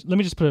 okay, let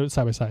me just put it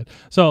side by side.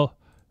 So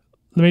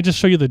let me just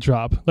show you the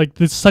drop. Like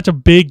there's such a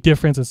big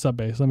difference in sub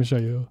bass. Let me show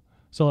you.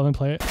 So let me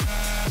play it,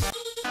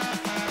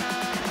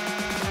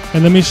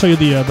 and let me show you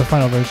the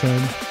final version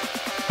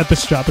at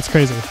this drop. It's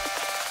crazy.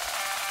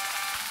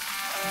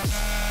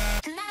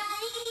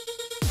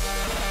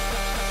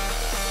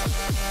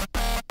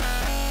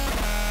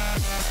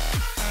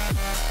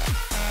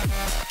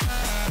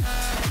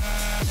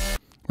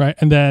 Right,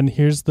 and then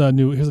here's the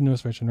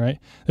newest version, right?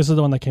 This is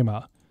the one that came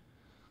out.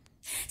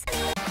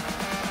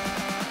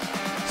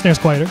 Snare's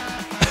quieter.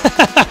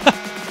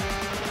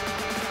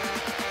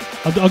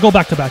 I'll go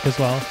back to back as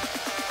well.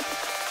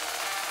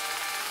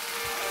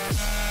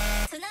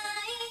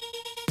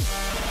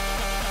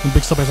 And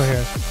big sub bass right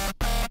here.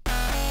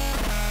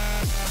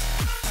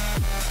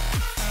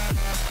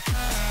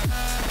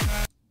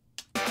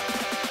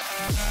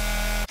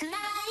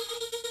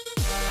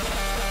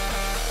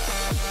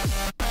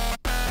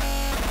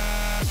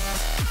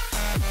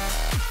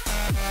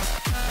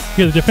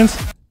 You hear the difference?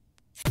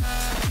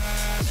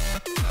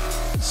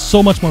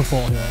 So much more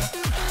full here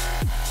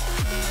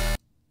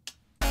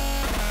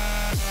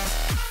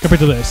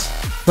compared to this,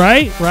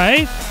 right?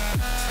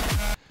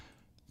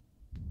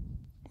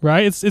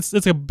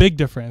 It's a big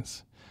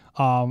difference.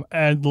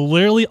 And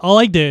literally all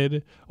I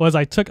did was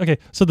I took, okay,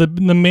 so the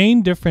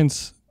main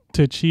difference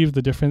to achieve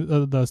the difference,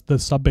 the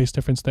sub bass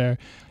difference there,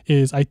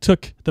 is I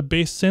took the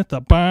bass synth,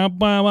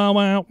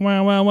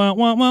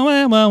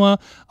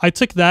 I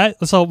took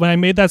that. So when I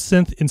made that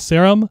synth in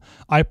Serum,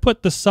 I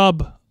put the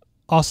sub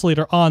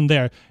oscillator on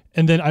there,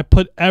 and then I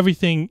put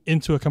everything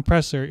into a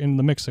compressor in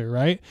the mixer,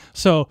 right?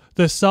 So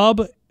the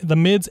sub, the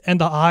mids,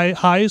 and the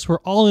highs were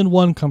all in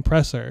one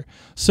compressor.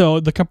 So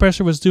the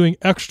compressor was doing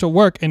extra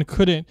work and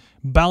couldn't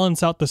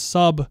balance out the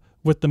sub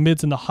with the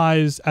mids and the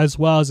highs as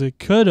well as it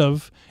could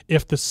have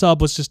if the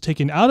sub was just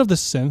taken out of the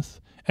synth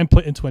and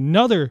put into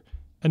another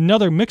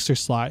mixer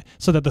slot,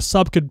 so that the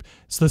sub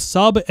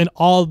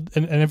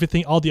and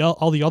everything, all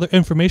the other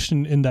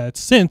information in that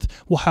synth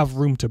will have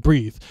room to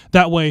breathe.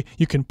 That way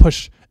you can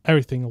push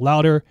everything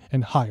louder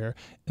and higher,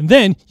 and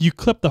then you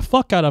clip the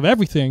fuck out of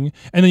everything,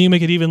 and then you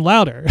make it even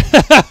louder.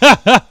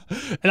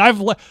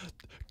 And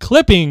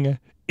clipping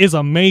is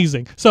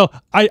amazing. So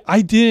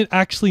I didn't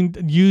actually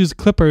use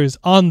clippers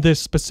on this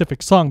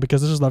specific song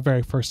because this was the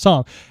very first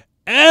song.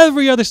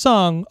 Every other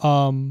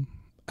song,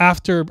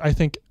 after I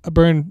think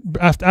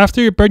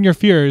after Burn Your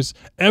Fears,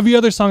 every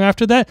other song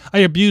after that, I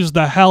abused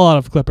the hell out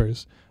of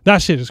clippers.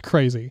 That shit is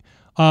crazy.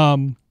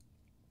 And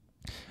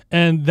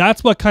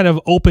that's what kind of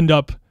opened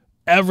up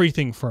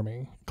everything for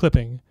me,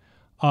 clipping.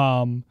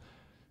 It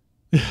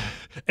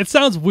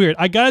sounds weird.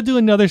 I gotta do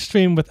another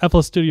stream with FL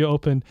Studio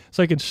open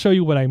so I can show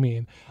you what I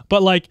mean.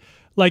 But like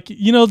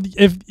you know,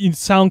 if in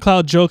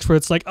SoundCloud jokes where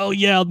it's like, oh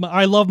yeah,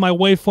 I love my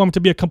waveform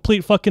to be a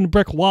complete fucking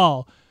brick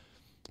wall.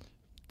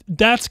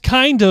 That's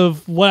kind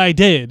of what I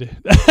did,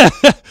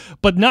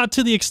 but not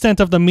to the extent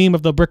of the meme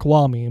of the brick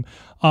wall meme.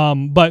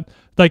 But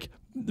like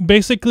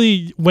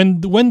basically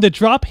when the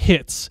drop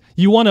hits,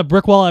 you want to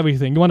brick wall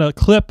everything. You want to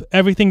clip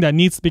everything that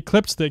needs to be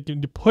clipped so that you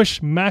can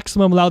push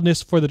maximum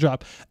loudness for the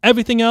drop.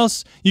 Everything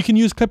else, you can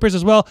use clippers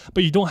as well,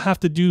 but you don't have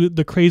to do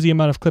the crazy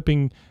amount of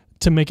clipping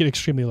to make it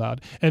extremely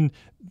loud. And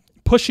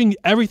pushing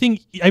everything.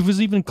 I was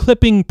even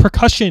clipping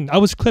percussion. I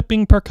was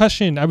clipping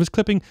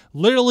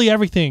literally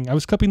everything. I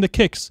was clipping the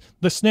kicks,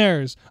 the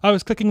snares. I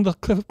was clipping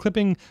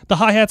the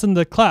hi-hats and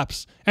the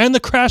claps and the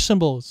crash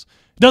cymbals.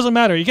 It doesn't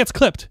matter. It gets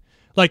clipped.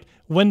 Like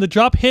when the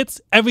drop hits,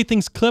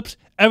 everything's clipped.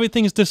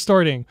 Everything's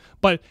distorting,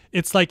 but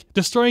it's like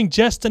distorting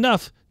just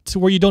enough to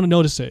where you don't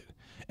notice it.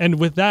 And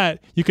with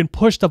that, you can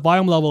push the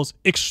volume levels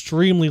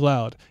extremely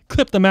loud.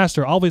 Clip the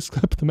master. Always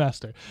clip the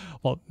master.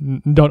 Well,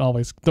 don't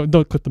always.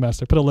 Don't clip the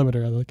master. Put a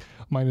limiter at like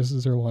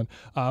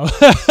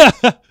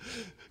 -0.1.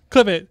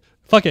 Clip it.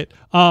 Fuck it.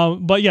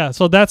 But yeah,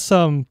 so that's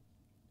an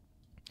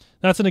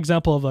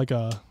example of like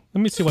a.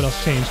 Let me see what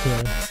else changed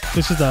here.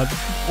 This is the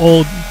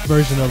old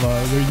version of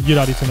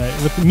Yurari tonight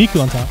with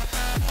Miku on top.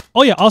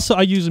 Oh yeah. Also,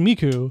 I use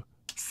Miku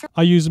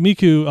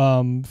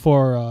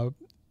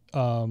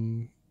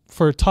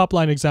for top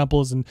line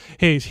examples, and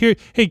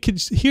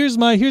here's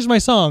my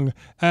song,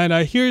 and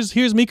here's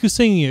Miku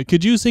singing it.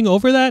 Could you sing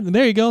over that? And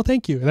there you go,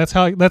 thank you. And that's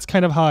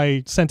kind of how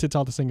I sent it to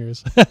all the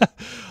singers.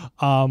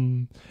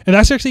 And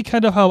that's actually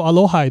kind of how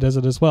Aloha does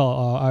it as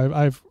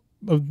well.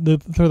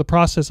 Through the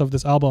process of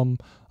this album,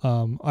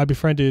 I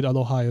befriended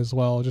Aloha as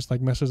well, just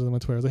like messaged them on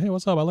Twitter. I was like, hey,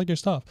 what's up? I like your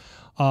stuff.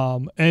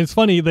 And it's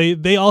funny,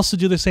 they also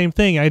do the same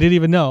thing. I didn't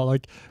even know.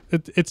 Like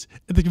it's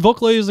the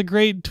Vocaloid is a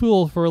great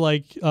tool for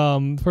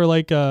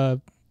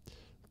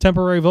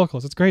temporary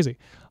vocals. It's crazy.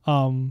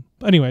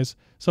 Anyways,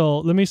 so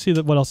let me see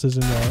what else is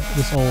in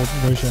this old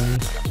version.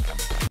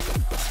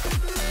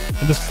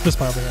 And this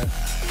part over here.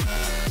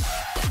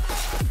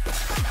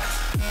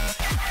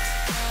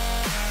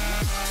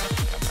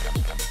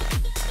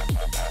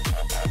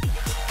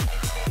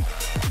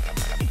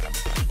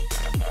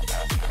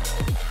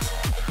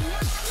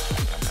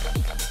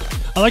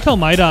 I like how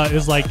Maida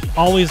is like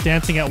always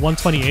dancing at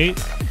 128.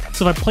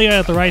 So if I play it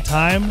at the right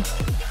time,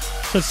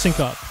 let's sync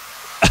up.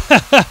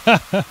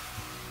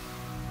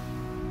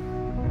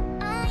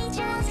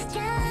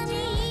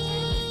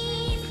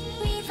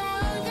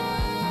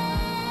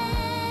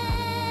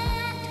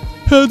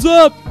 Heads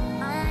up!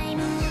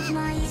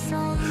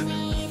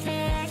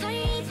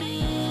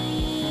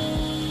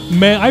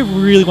 Man, I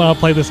really want to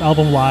play this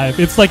album live.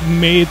 It's like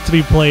made to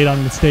be played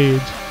on the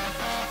stage.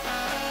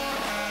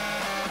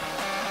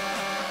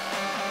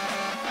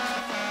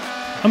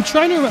 I'm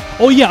trying to remember.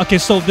 Oh yeah, okay,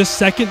 so this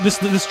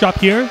drop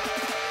here,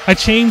 I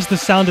changed the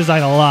sound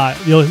design a lot.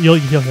 You'll hear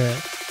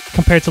it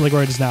compared to like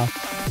where it is now.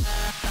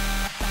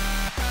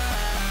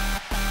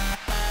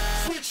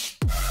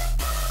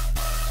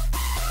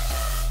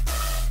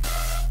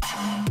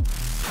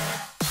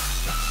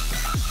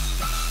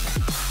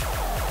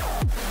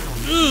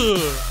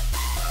 Ugh,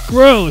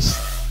 gross.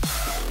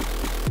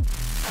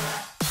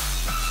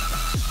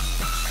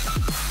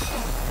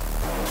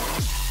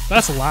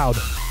 That's loud.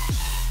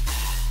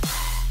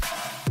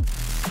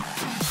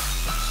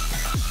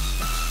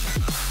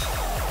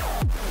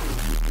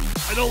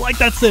 I don't like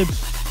that synth.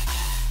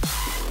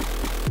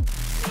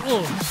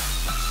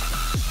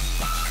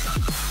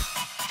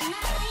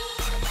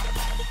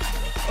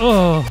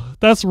 Oh,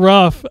 that's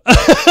rough.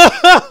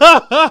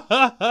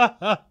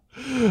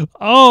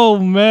 Oh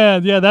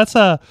man, yeah,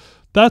 that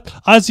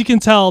as you can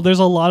tell, there's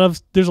a lot of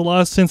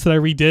synths that I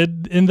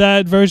redid in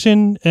that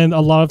version, and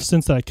a lot of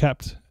synths that I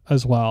kept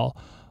as well.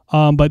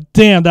 But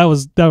damn, that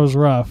was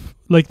rough.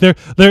 Like they're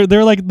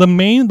like the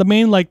main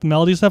like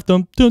melody stuff,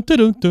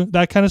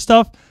 that kind of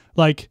stuff.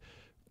 Like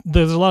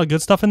there's a lot of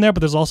good stuff in there, but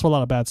there's also a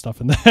lot of bad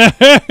stuff in there.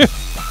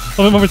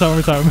 One more time.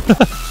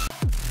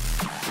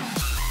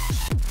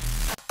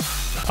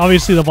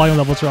 Obviously, the volume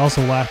levels are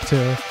also whack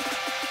too.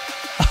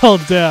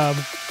 Oh damn!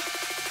 One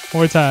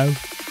more time.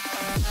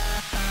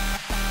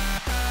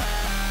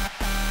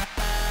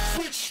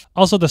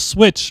 Also, the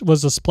switch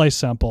was a splice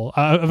sample.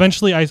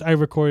 Eventually, I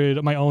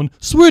recorded my own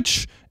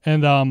switch,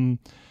 and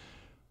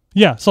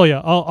yeah. So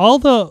yeah, all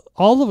the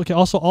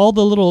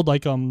little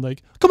like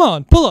come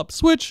on, pull up,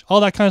 switch, all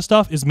that kind of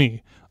stuff is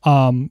me.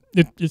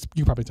 It's you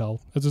can probably tell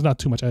there's not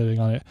too much editing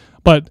on it,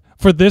 but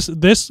for this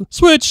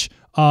switch,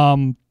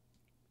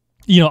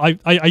 you know,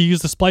 I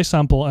use the splice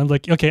sample, and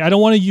like, okay,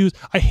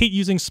 I hate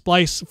using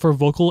splice for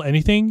vocal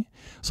anything,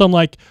 so I'm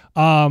like,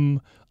 I'm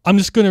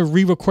just gonna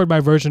re-record my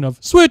version of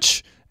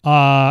switch.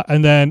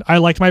 And then I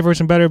liked my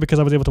version better because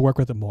I was able to work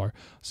with it more.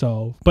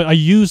 So, but I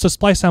used the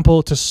splice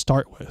sample to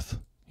start with.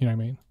 You know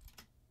what I mean?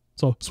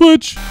 So,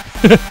 switch!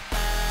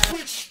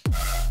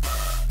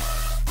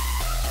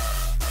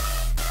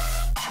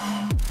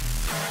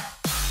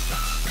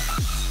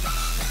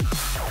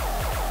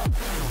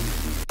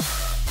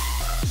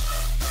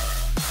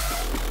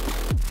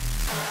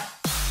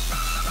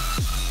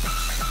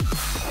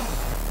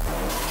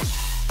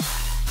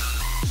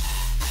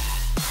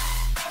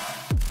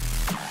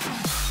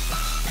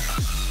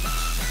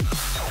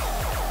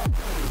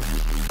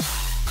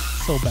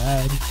 So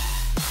bad.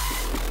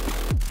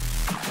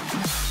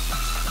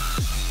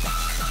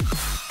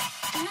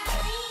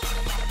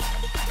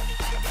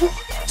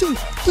 Dude,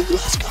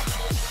 let's go.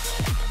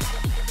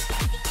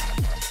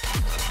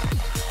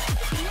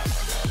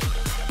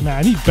 Man,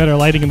 I need better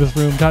lighting in this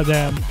room.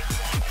 Goddamn.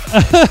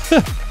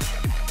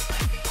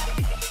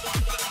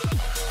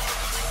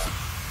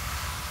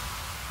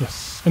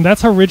 And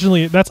that's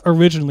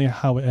originally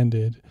how it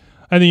ended.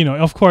 And then, you know,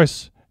 of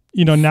course,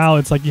 you know, now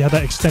it's like you have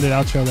that extended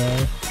outro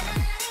there.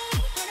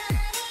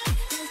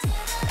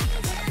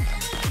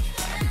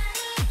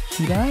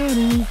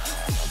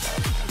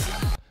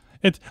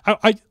 It's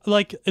I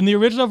like in the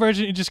original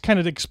version it just kind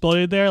of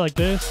exploded there like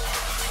this.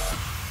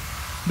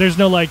 There's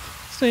no like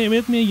stay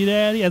with me, you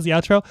daddy as the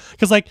outro,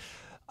 because like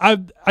I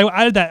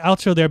added that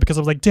outro there because I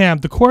was like, damn,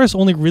 the chorus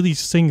only really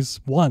sings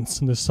once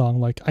in this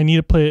song. Like I need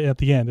to put it at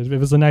the end. It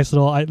was a nice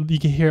little. You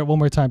can hear it one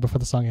more time before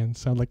the song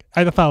ends. So like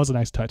I thought it was a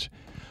nice touch.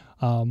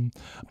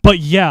 But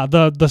yeah,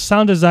 the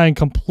sound design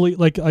complete.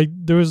 Like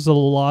there was a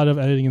lot of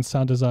editing and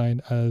sound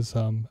design as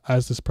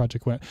this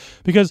project went,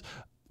 because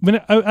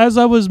as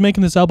I was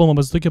making this album, I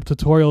was looking up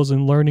tutorials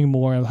and learning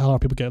more on how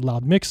people get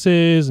loud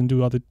mixes and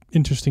do other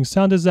interesting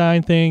sound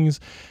design things.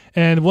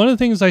 And one of the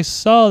things I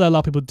saw that a lot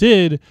of people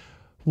did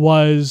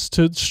was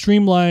to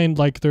streamline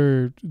like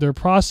their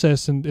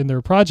process in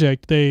their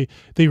project. They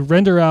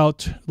render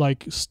out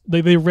like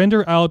they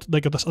render out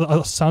like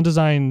a sound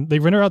design. They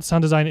render out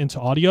sound design into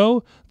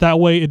audio. That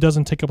way it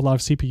doesn't take up a lot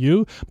of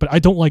CPU. But I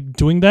don't like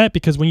doing that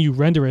because when you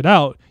render it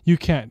out, you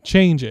can't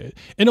change it.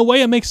 In a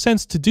way, it makes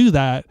sense to do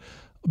that.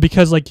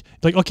 Because like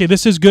okay,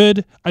 this is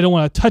good. I don't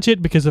want to touch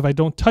it because if I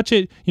don't touch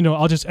it, you know,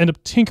 I'll just end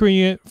up tinkering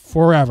it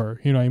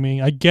forever. You know what I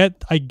mean? I get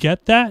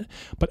that,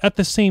 but at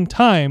the same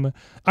time,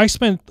 I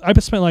spent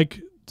like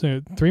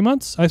 3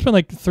 months. I spent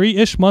like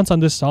 3-ish months on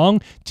this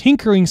song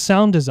tinkering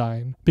sound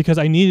design because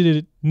I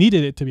needed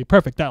it to be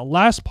perfect. That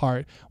last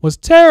part was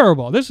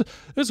terrible. This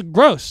is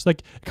gross.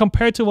 Like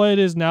compared to what it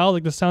is now,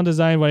 like the sound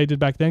design what I did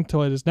back then to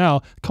what it is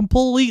now,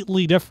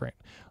 completely different.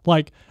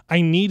 Like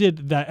I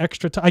needed that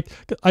extra time.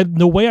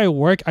 The way I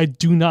work, I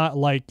do not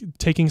like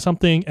taking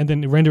something and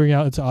then rendering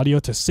out into audio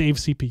to save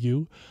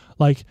CPU,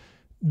 like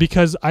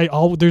because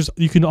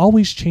you can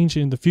always change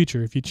it in the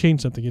future if you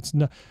change something. It's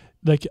not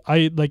like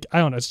I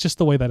don't know. It's just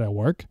the way that I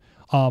work.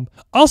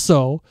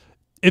 Also,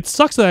 it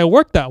sucks that I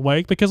work that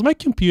way because my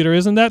computer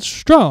isn't that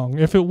strong.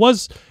 If it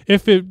was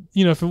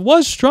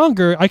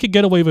stronger, I could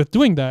get away with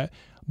doing that.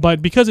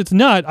 But because it's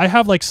not, I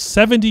have like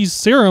 70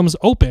 serums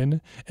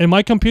open, and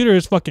my computer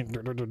is fucking,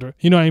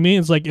 you know what I mean?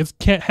 It's like it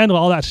can't handle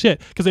all that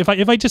shit. Because if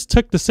I just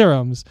took the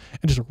serums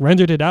and just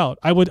rendered it out,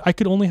 I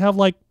could only have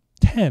like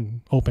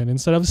 10 open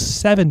instead of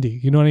 70.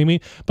 You know what I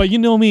mean? But you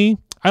know me,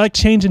 I like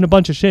changing a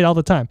bunch of shit all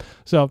the time,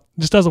 so it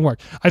just doesn't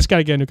work. I just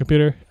gotta get a new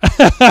computer.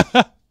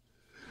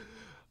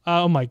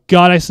 Oh my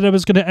god! I said I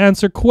was gonna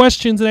answer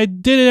questions, and I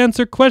didn't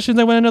answer questions.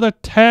 I went another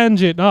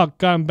tangent. Oh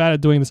god, I'm bad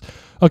at doing this.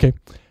 Okay.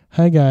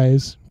 Hi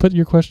guys, put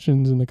your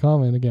questions in the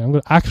comment again. I'm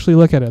going to actually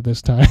look at it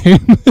this time.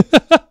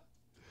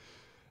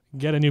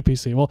 Get a new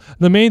PC. Well,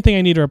 the main thing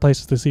I need to replace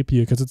is the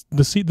CPU because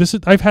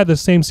I've had the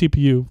same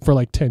CPU for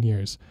like 10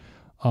 years.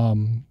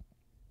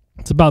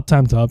 It's about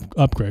time to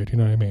upgrade, you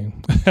know what I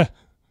mean?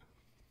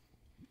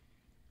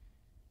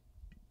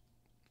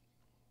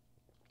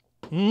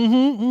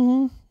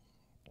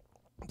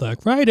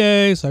 Black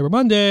Friday, Cyber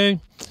Monday.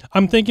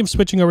 I'm thinking of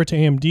switching over to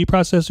AMD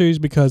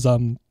processors because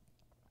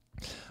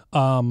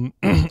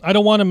I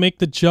don't want to make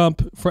the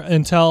jump for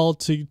Intel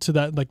to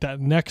that like that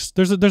next.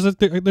 There's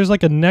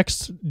like a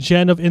next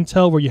gen of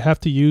Intel where you have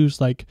to use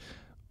like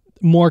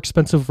more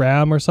expensive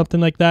RAM or something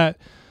like that,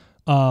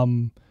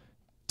 to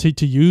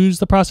use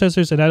the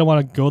processors, and I don't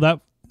want to go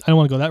that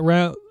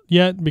route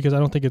yet because I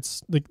don't think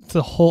it's like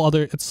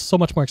it's so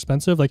much more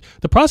expensive. Like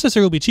the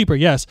processor will be cheaper,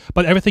 yes,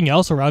 but everything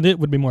else around it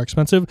would be more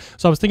expensive.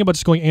 So I was thinking about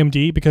just going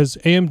AMD because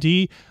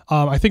AMD,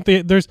 I think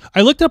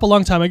I looked it up a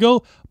long time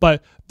ago,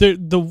 but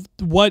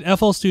what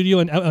FL Studio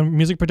and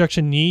music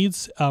production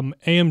needs,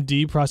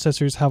 AMD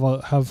processors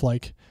have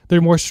like they're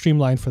more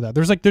streamlined for that.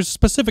 There's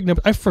specific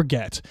numbers I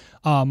forget,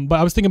 but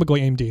I was thinking about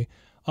going AMD.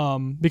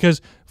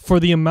 Because for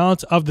the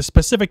amount of the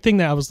specific thing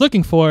that I was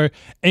looking for,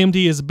 AMD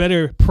is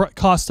better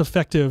cost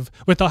effective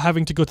without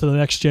having to go to the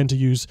next gen to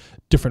use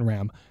different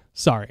RAM.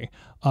 Sorry.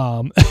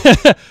 But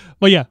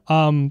yeah,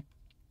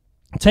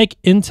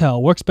 take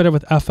Intel, works better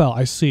with FL.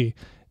 I see.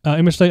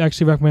 ImageLight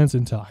actually recommends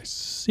Intel. I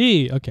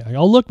see. Okay,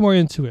 I'll look more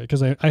into it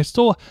because I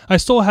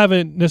still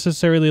haven't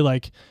necessarily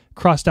like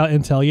crossed out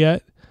Intel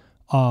yet.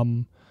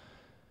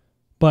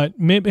 But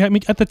maybe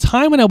at the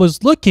time when I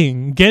was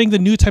looking, getting the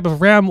new type of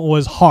RAM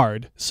was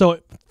hard. So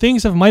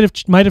things might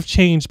have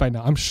changed by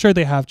now. I'm sure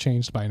they have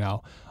changed by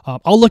now.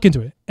 I'll look into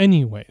it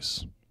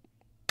anyways.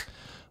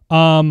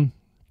 But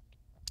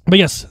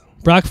yes,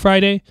 Black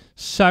Friday,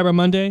 Cyber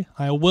Monday.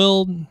 I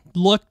will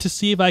look to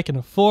see if I can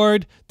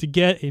afford to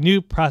get a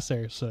new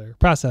processor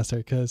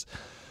because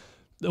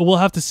we'll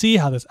have to see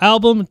how this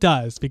album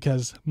does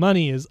because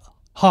money is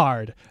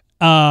hard.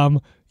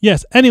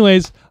 Yes.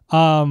 Anyways.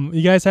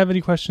 You guys have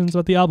any questions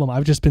about the album?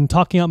 I've just been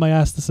talking out my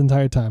ass this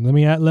entire time. Let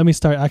me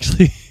start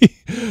actually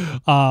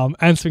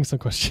answering some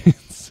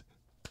questions.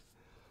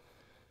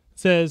 It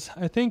says,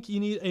 I think you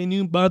need a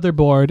new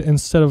motherboard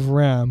instead of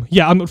RAM.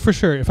 Yeah, for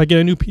sure. If I get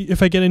a new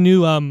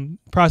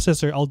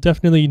processor, I'll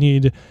definitely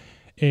need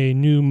a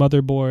new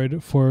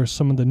motherboard for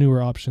some of the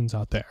newer options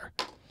out there.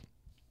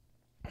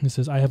 It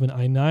says, I have an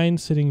i9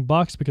 sitting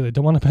box because I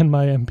don't want to bend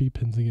my MP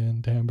pins again.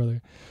 Damn,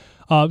 brother.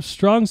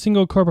 Strong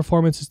single core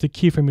performance is the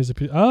key for music.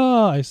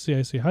 Oh, I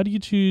see. How do you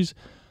choose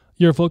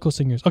your vocal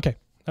singers? Okay,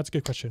 that's a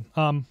good question.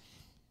 How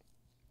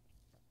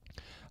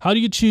do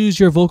you choose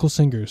your vocal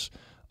singers?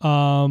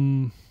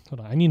 Hold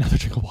on, I need another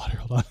drink of water.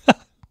 Hold on.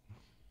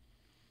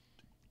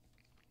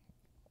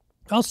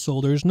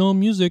 Also, there's no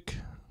music.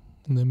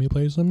 Let me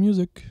play some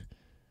music.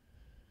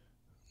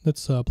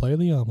 Let's play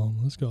the album.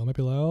 Let's go. I might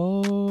be like,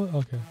 oh,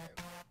 okay.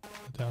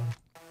 Put it down.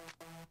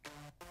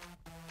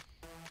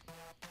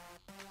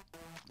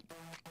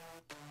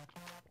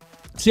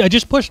 See, I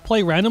just pushed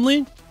play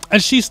randomly,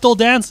 and she's still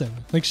dancing.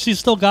 Like, she's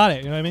still got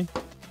it. You know what I mean?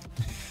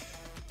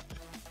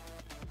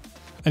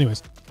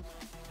 Anyways.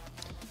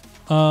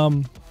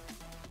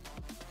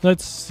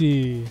 Let's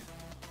see.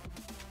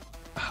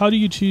 How do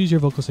you choose your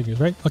vocal singers,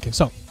 right? Okay,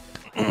 so.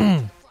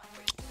 How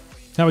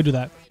do I do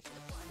that?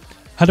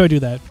 How do I do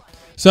that?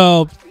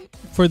 So,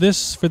 for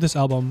this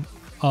album,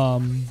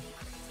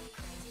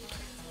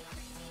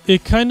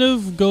 it kind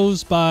of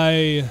goes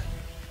by,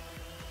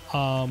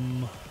 let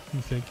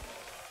me think.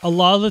 A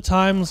lot of the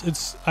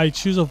times, I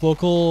choose a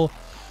vocal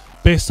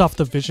based off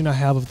the vision I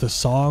have of the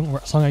song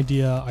or song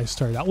idea I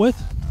started out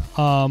with.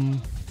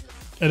 And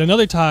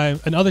other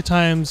times,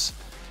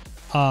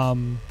 I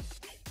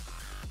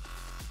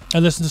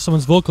listen to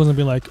someone's vocals and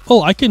be like,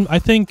 oh, I think,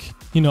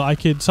 I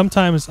could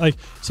sometimes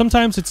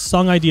it's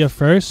song idea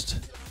first,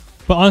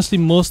 but honestly,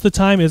 most of the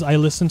time is I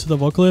listen to the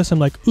vocalist. I'm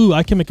like, ooh,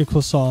 I can make a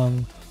cool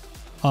song,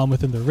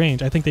 within the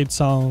range. I think they'd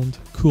sound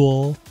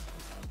cool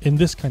in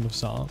this kind of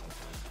song.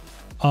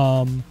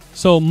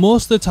 So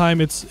most of the time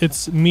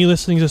it's me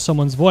listening to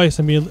someone's voice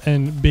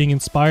and being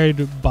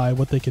inspired by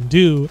what they can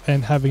do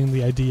and having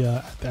the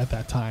idea at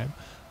that time.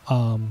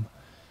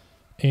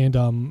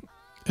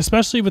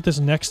 Especially with this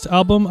next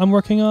album I'm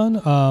working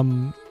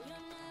on,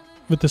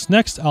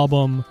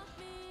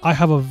 I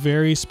have a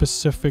very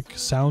specific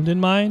sound in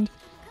mind.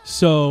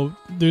 So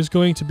there's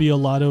going to be a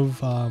lot of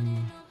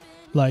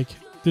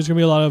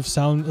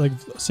sound, like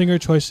singer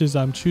choices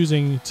I'm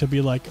choosing to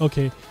be like,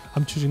 okay,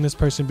 I'm choosing this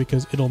person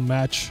because it'll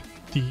match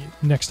the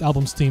next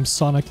album's theme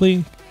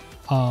sonically.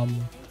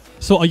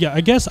 So yeah,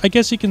 I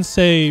guess you can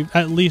say,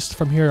 at least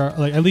from here,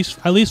 like at least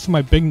for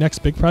my next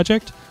big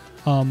project,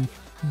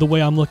 the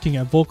way I'm looking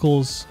at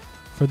vocals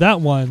for that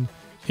one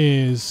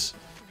is,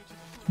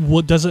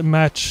 what does it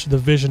match the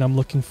vision I'm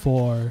looking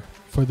for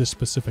this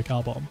specific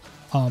album.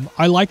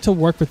 I like to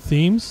work with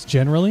themes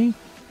generally.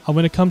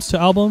 When it comes to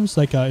albums,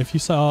 like if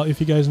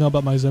you guys know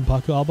about my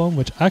Zenpaku album,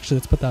 which actually,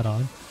 let's put that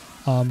on.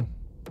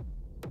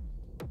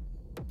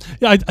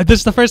 Yeah, this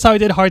is the first time I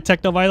did hard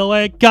techno, by the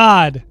way.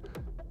 God,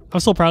 I'm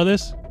so proud of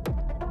this.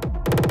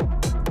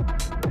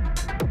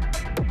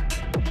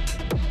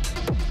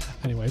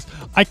 Anyways,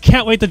 I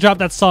can't wait to drop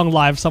that song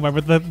live somewhere.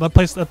 But the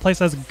place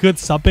has good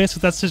sub bass.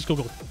 That's just go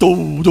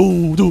do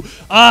do do.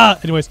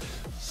 Anyways,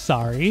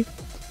 sorry,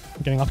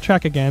 I'm getting off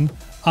track again.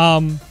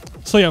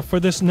 So yeah, for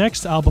this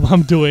next album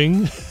I'm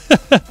doing,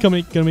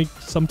 gonna be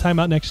sometime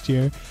out next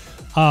year.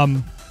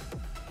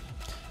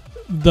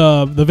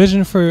 The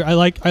vision for I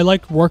like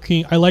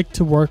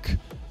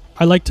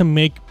to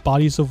make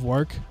bodies of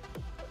work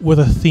with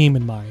a theme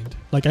in mind.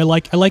 Like I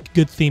like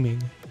good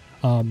theming.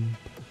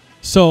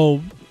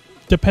 So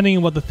depending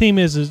on what the theme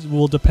is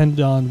will depend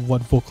on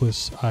what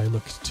vocalists I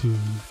look to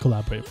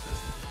collaborate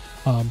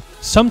with.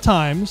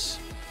 Sometimes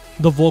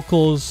the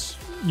vocals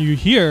you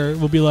hear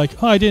will be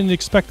like, oh, I didn't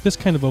expect this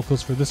kind of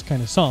vocals for this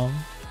kind of song.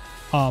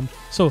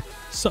 So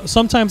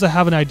sometimes I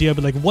have an idea,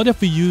 but like, what if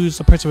we use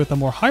a person with a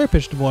more higher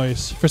pitched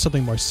voice for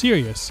something more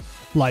serious,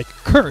 like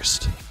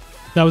Cursed?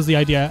 That was the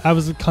idea. That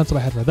was the concept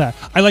I had for that.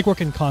 I like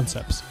working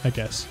concepts, I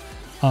guess.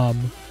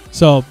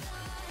 So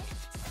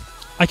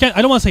I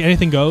don't want to say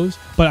anything goes,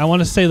 but I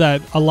want to say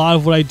that a lot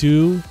of what I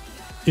do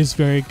is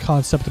very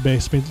concept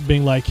based,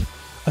 being like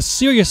a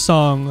serious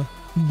song,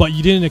 but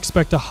you didn't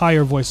expect a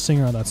higher voice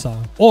singer on that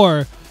song,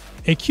 or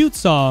a cute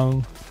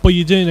song, but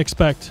you didn't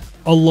expect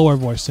a lower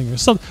voice singer,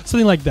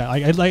 something like that.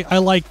 I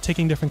like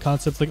taking different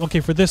concepts. Like,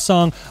 okay, for this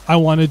song, I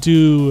want to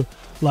do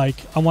like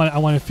I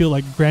want to feel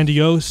like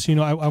grandiose.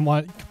 I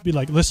want to be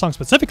like this song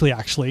specifically.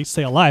 Actually,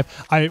 Stay Alive.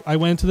 I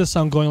went into this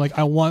song going like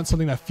I want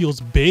something that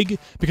feels big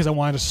because I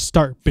wanted to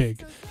start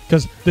big,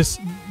 because this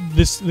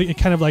it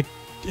kind of like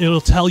it'll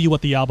tell you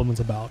what the album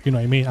is about. You know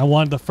what I mean? I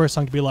wanted the first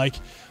song to be like,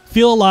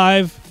 feel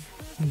alive,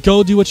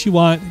 go do what you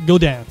want, go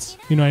dance.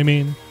 You know what I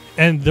mean?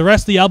 And the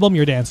rest of the album,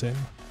 you're dancing.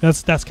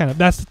 That's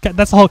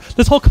the whole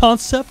this whole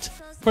concept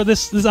for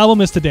this album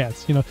is to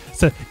dance.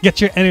 To get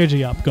your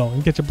energy up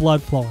going, get your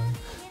blood flowing,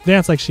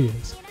 dance like she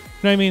is. You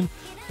know what I mean?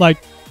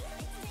 Like,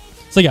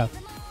 so yeah.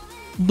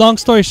 Long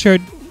story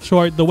short,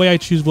 the way I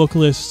choose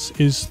vocalists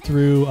is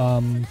through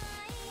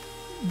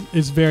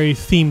is very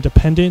theme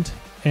dependent,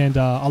 and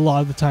a lot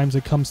of the times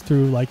it comes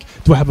through like,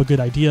 do I have a good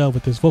idea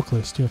with this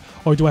vocalist,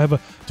 or do I have a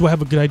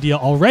good idea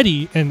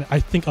already, and I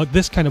think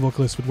this kind of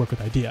vocalist would work with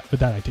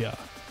that idea.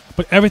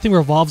 But everything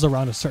revolves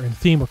around a certain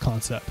theme or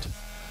concept.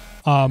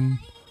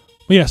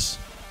 Yes,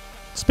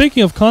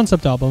 Speaking of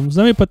concept albums,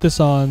 let me put this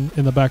on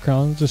in the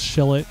background. Just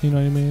chill it, you know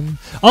what I mean?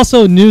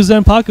 Also, new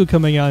Zenpaku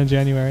coming out in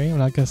January. I'm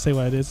not going to say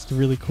what it is. It's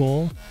really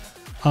cool.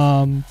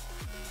 Let's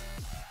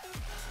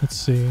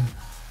see.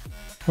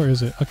 Where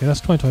is it? Okay, that's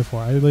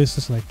 2024. I released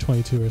this in like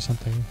 22 or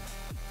something.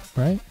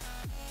 Right?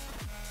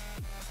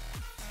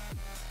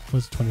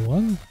 Was it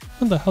 21?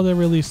 When the hell did I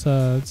release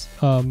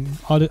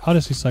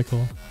Odyssey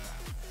Cycle?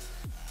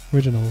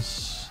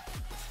 Originals.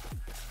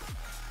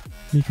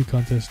 Miku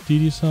Contest.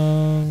 DD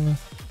Song.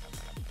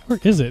 Where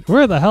is it?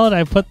 Where the hell did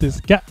I put this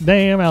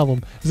goddamn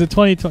album? Is it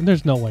 2020?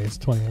 There's no way it's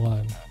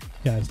 21.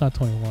 Yeah, it's not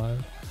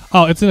 21.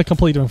 Oh, it's in a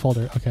completely different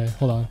folder. Okay,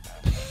 hold on.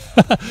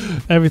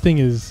 Everything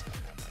is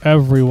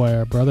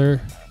everywhere, brother.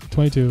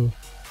 22.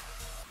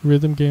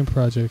 Rhythm Game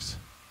Projects.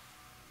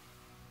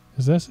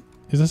 Is this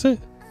it?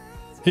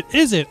 It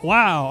is it.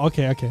 Wow.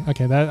 Okay.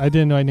 That I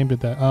didn't know I named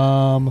it that.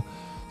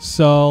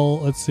 So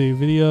let's see.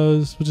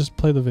 Videos. We'll just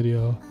play the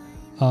video.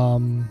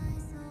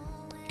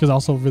 Because I'm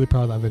also really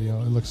proud of that video.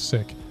 It looks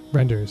sick.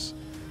 Renders.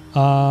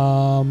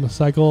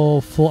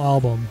 Cycle full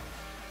album.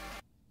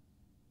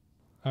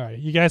 All right,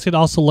 you guys could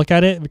also look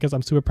at it because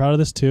I'm super proud of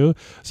this too.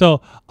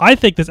 So I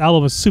think this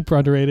album is super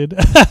underrated.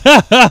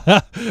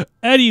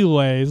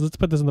 Anyways, let's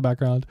put this in the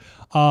background.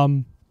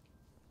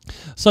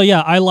 So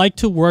yeah, I like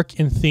to work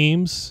in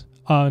themes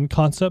and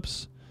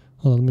concepts.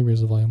 Hold on, let me raise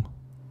the volume.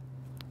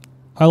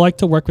 I like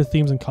to work with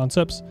themes and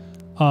concepts,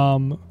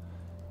 and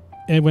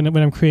when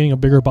I'm creating a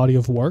bigger body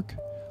of work.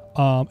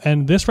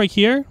 And this right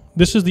here,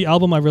 this is the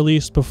album I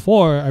released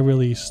before I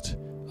released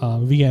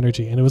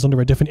vENERGY, and it was under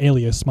a different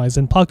alias, my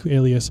Zenpaku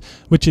alias,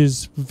 which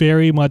is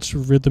very much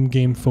rhythm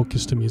game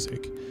focused to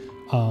music.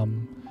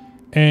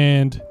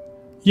 And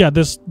yeah,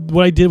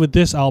 what I did with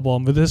this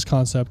album, with this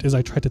concept, is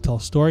I tried to tell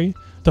a story.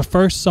 The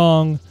first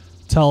song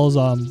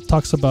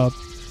talks about,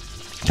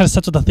 kind of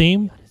sets with the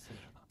theme,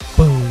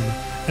 boom,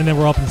 and then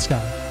we're up in the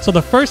sky. So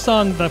the first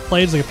song that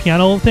played is like a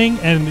piano thing,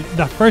 and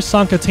that first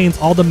song contains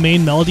all the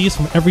main melodies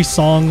from every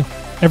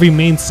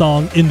main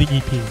song in the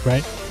EP,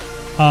 right?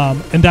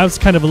 And that was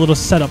kind of a little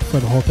setup for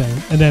the whole thing.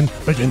 And then,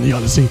 like in the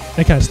Odyssey,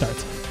 it kind of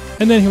starts.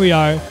 And then here we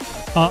are.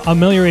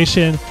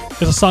 Amelioration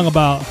is a song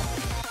about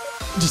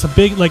just a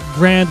big, like,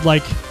 grand,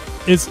 like,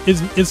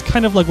 it's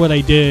kind of like what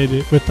I did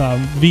with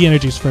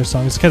vENERGY's first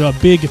song. It's kind of a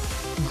big,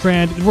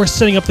 grand, we're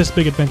setting up this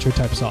big adventure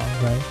type song,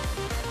 right?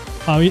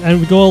 And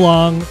we go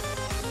along.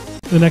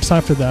 The next song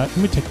after that, let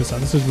me take this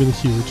out. This is really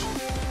huge.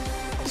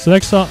 So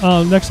next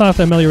song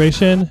after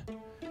Amelioration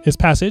is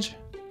Passage,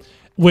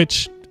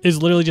 which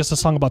is literally just a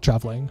song about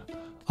traveling.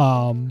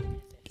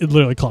 It's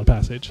literally called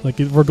Passage. Like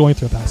we're going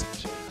through a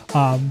passage.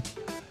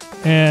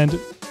 And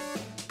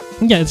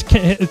yeah,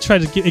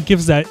 it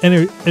gives that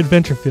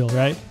adventure feel,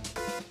 right?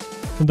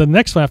 And the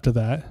next one after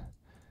that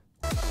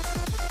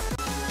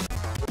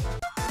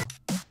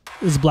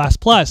is Blast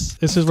Plus.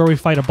 This is where we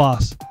fight a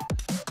boss.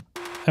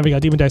 And we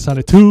got Demon Dice on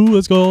it too.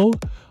 Let's go.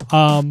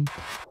 And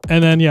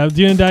then yeah,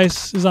 Demon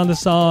Dice is on the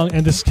song,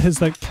 and this is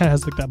like kind of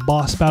has like that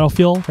boss battle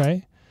feel,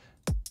 right?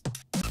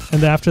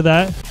 And then after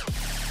that,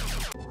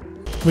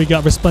 we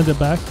got Resplendent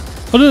back.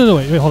 Oh no,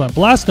 wait, hold on.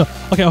 Blast, no.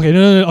 Okay,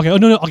 no, okay, oh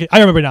no, okay, I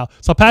remember now.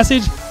 So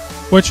Passage,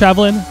 we're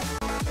traveling.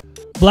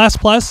 Blast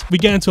Plus, we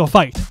get into a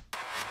fight,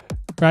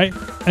 right?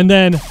 And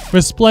then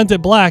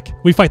Resplendent Black,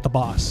 we fight the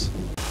boss.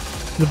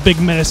 The big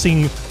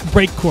menacing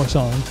breakcore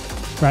song,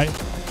 right?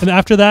 And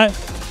after that,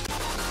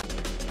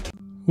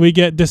 we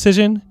get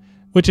Decision,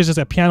 which is just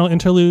a piano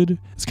interlude.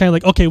 It's kind of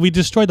like, okay, we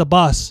destroyed the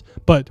boss,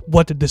 but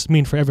what did this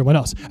mean for everyone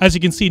else? As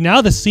you can see,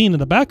 now the scene in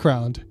the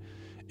background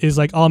is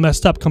like all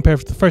messed up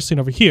compared to the first scene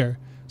over here.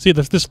 See,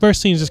 this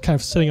first scene is just kind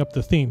of setting up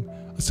the theme,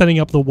 setting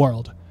up the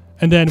world.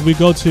 And then we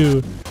go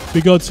to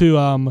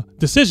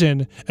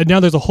Decision, and now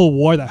there's a whole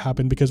war that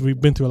happened because we've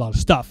been through a lot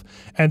of stuff.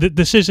 And the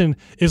Decision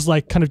is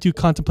like kind of you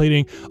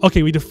contemplating,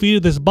 okay, we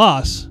defeated this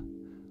boss.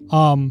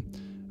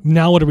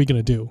 Now what are we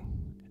gonna do?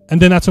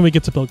 And then that's when we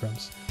get to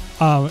Pilgrims.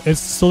 It's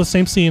still the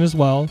same scene as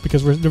well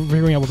because we're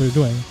figuring out what we're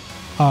doing.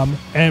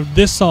 And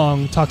this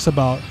song talks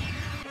about,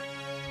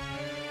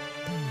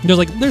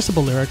 there's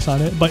some lyrics on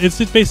it, but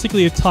it's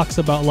basically, it talks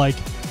about like,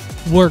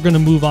 we're gonna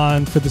move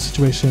on for the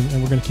situation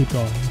and we're gonna keep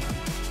going.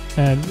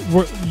 And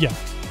yeah.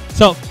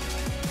 So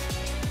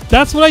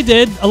that's what I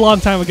did a long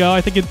time ago.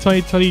 I think in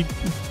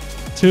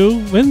 2022.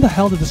 When the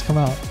hell did this come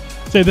out?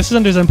 So this is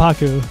under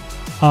Zenpaku.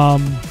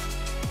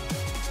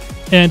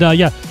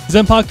 Yeah,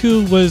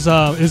 Zenpaku was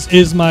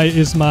is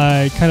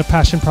my kind of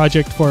passion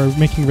project for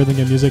making rhythm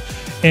game music,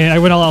 and I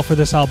went all out for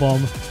this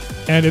album,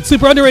 and it's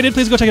super underrated.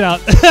 Please go check it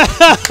out.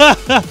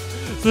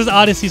 So this is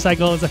Odyssey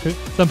Cycle.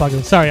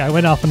 Zenpaku. Sorry, I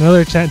went off on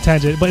another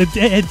tangent, but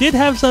it did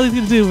have something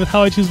to do with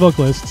how I choose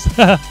vocalists.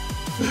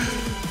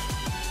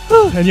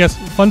 And yes,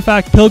 fun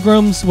fact: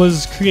 Pilgrims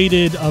was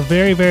created a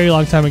very, very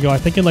long time ago. I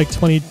think in like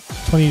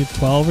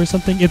 2012 or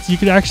something. You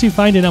could actually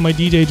find it on my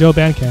DJ Joe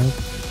Bandcamp.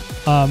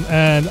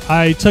 And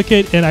I took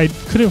it and I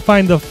couldn't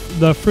find the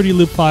Fruity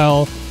Loop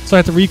file, so I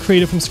had to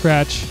recreate it from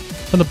scratch,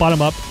 from the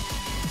bottom up,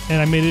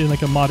 and I made it in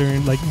like a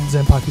modern, like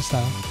Zenpaku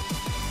style.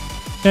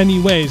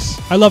 Anyways,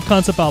 I love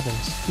concept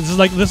albums.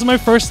 This is my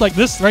first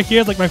this right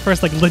here is like my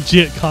first like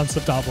legit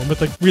concept album with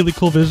like really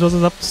cool visuals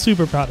and stuff.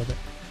 Super proud of it.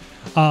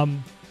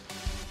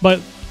 But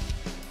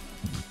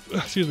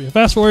excuse me.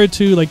 Fast forward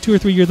to like 2 or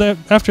 3 years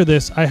after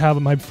this, I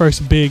have my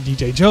first big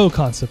DJ Joe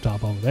concept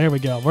album. There we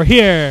go. We're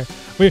here.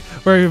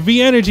 We're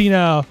vENERGY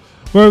now.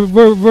 We're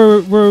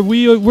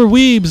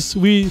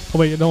weebs. Oh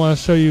wait, I don't want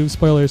to show you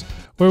spoilers.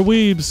 We're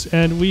weebs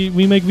and we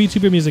make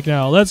VTuber music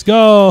now. Let's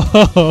go.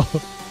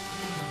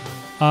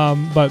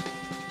 But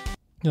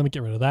let me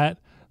get rid of that.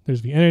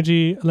 There's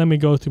vENERGY. Let me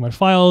go through my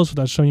files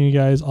without showing you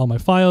guys all my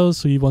files,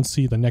 so you won't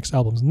see the next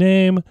album's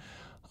name.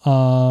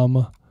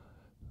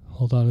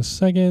 Hold on a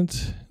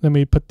second. Let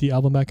me put the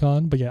album back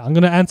on. But yeah, I'm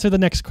gonna answer the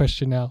next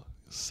question now.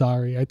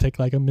 Sorry, I take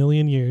like a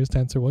million years to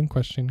answer one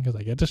question because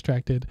I get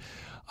distracted.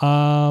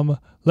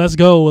 Let's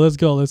go.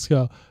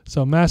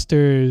 So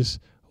Masters,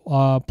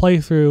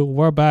 playthrough.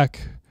 We're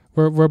back.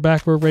 We're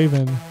back. We're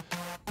Raven.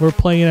 We're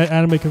playing at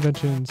anime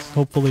conventions.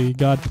 Hopefully,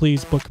 God,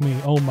 please book me.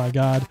 Oh my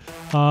God.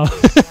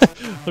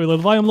 Let me lower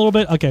the volume a little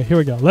bit. Okay, here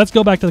we go. Let's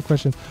go back to the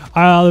question.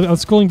 I'm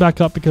scrolling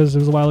back up because it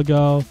was a while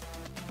ago.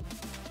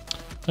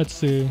 Let's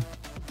see.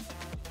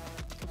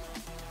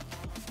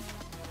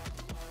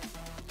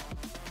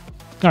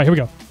 All right, here we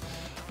go.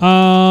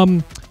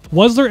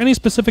 Was there any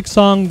specific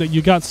song that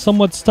you got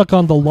somewhat stuck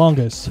on the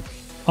longest?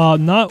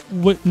 Not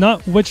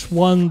which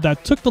one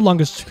that took the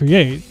longest to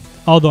create,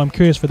 although I'm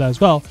curious for that as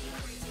well.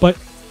 But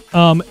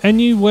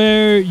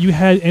anywhere you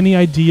had any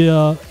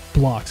idea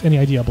blocks.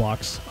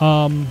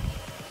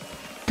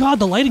 God,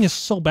 the lighting is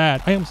so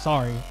bad. I am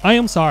sorry.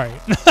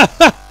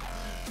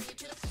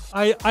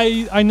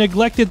 I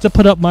neglected to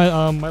put up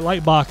my my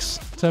light box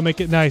to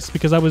make it nice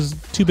because I was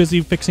too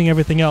busy fixing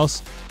everything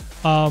else.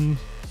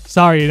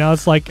 Sorry, now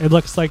it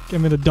looks like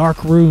I'm in a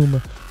dark room.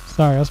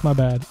 Sorry, that's my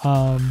bad.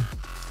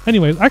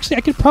 Anyways, actually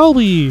I could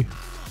probably,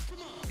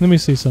 let me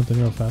see something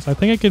real fast. I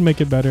think I could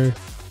make it better,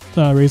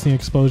 raising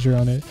exposure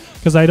on it,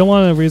 because I don't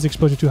want to raise the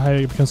exposure too high.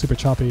 It becomes super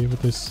choppy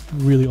with this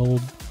really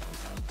old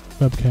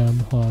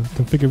webcam.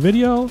 Configure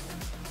video.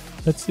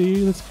 Let's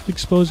see. Let's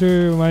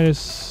exposure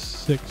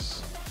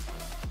 -6.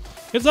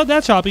 It's not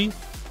that choppy.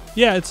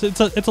 Yeah, it's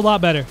a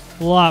lot better.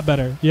 A lot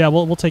better. Yeah,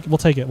 we'll take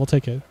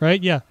it.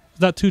 Right? Yeah. It's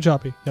not too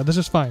choppy. Yeah, this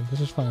is fine.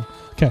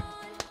 Okay.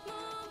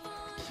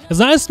 It's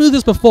not as smooth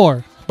as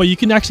before, but you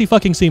can actually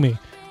fucking see me.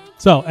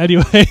 So,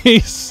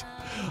 anyways,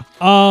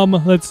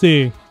 let's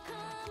see.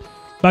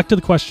 Back to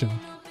the question.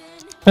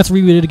 Let's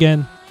reread it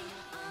again.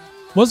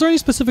 Was there any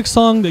specific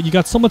song that you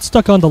got somewhat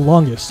stuck on the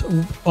longest?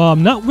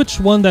 Not which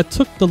one that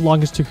took the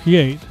longest to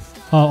create,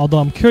 although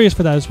I'm curious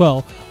for that as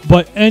well,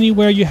 but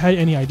anywhere you had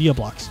any idea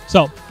blocks.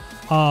 So,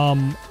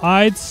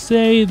 I'd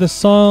say the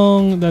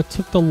song that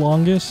took the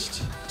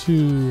longest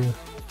to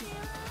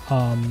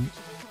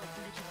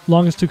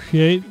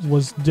create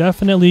was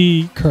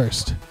definitely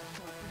Cursed.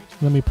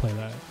 Let me play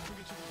that.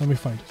 Let me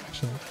find it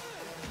actually.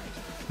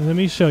 And let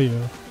me show you.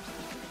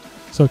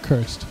 So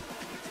Cursed.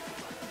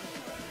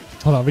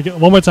 Hold on, we get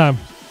one more time.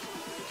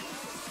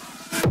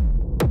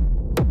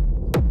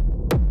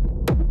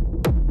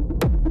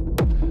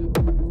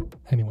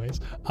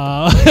 Anyways,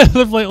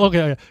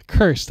 okay,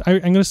 Cursed.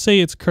 I'm gonna say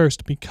it's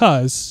Cursed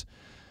because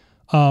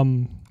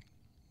I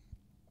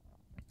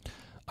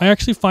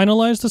actually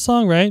finalized the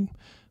song, right?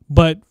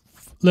 But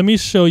let me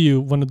show you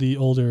one of the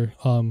older,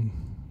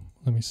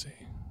 let me see.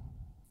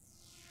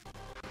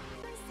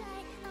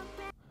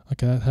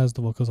 Okay, that has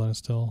the vocals on it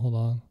still. Hold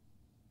on.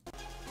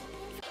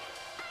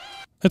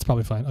 It's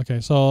probably fine.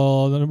 Okay,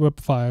 so number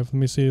 5. Let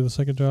me see the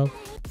second drop.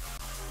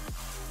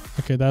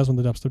 Okay, that was when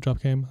the dubstep drop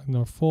came.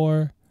 Number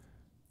 4.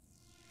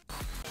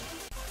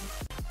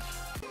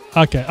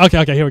 Okay,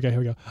 here we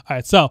go. All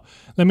right, so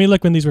let me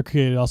look when these were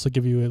created. Also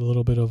give you a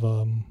little bit of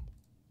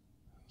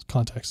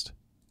context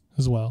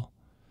as well.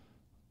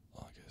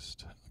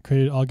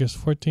 Created August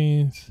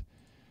 14th,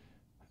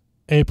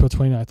 April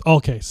 29th.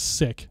 Okay,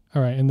 sick.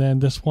 All right, and then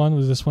this one,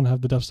 does this one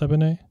have the dubstep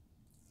in it?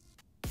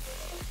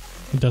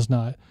 It does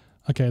not.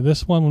 Okay,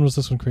 this one, when was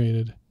this one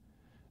created?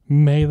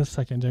 May the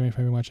 2nd, January,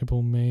 February, March,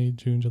 April, May,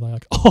 June, July.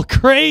 Okay. Oh,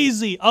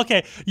 crazy.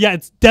 Okay, yeah,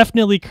 it's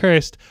definitely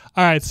Cursed.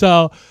 All right,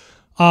 so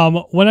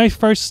when I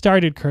first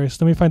started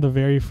Cursed, let me find the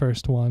very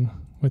first one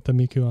with the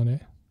Miku on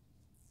it.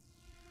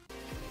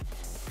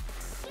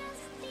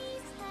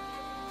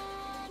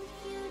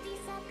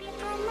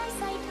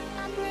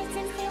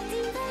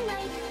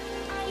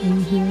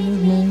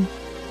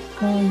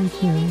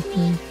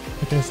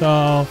 Okay,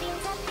 so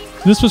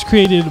this was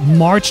created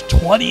March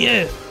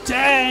 20th.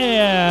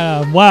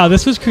 Damn! Wow,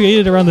 this was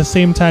created around the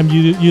same time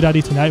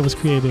Yudari Tonight was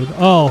created.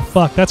 Oh,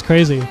 fuck, that's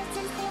crazy.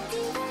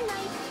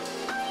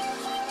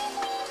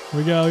 Here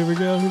we go.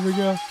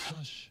 Gosh.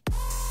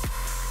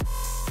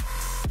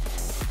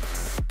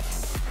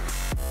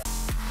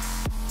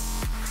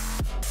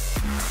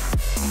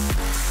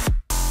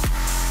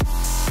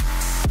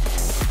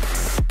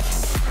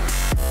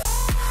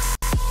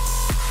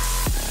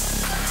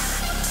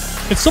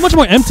 It's so much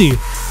more empty.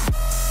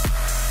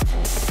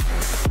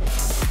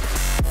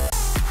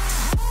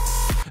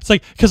 It's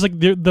like because like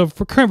the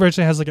current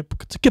version has like a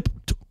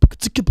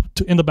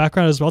in the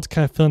background as well to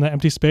kind of fill in that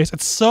empty space.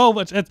 It's so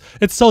much.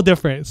 It's so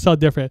different. It's so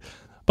different.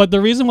 But the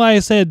reason why I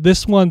said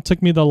this one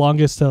took me the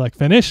longest to like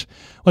finish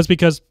was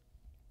because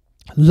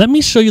let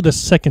me show you the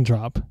second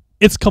drop.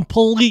 It's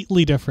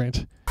completely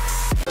different.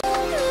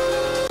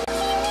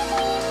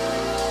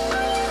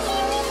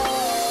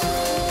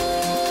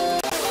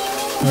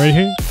 Right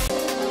here?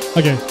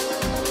 Okay.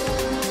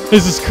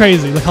 This is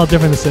crazy. Look how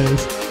different this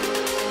is.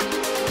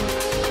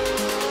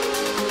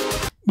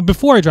 But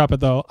before I drop it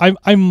though,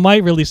 I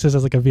might release this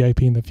as like a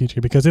VIP in the future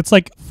because it's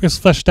like it's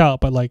fleshed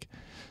out, but like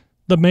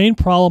the main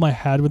problem I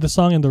had with the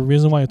song and the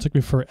reason why it took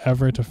me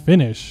forever to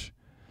finish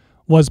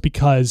was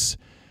because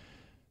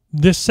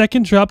this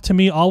second drop to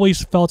me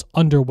always felt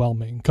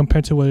underwhelming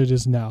compared to what it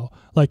is now.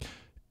 Like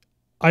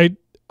I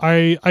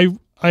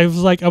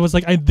was like,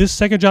 this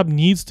second drop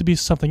needs to be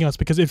something else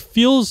because it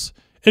feels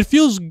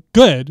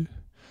good,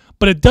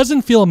 but it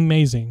doesn't feel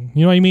amazing.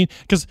 You know what I mean?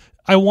 Because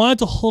I wanted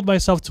to hold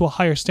myself to a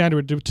higher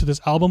standard to this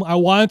album. I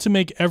wanted to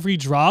make every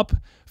drop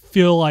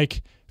feel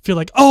like,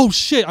 oh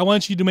shit, I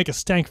wanted you to make a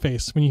stank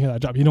face when you hear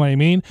that drop. You know what I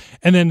mean?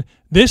 And then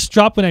this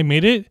drop, when I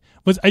made it,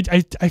 was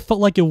I felt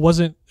like it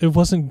wasn't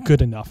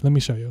good enough. Let me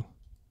show you.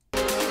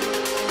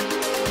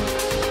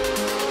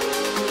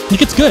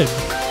 Like it's good,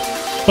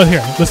 but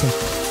here, listen.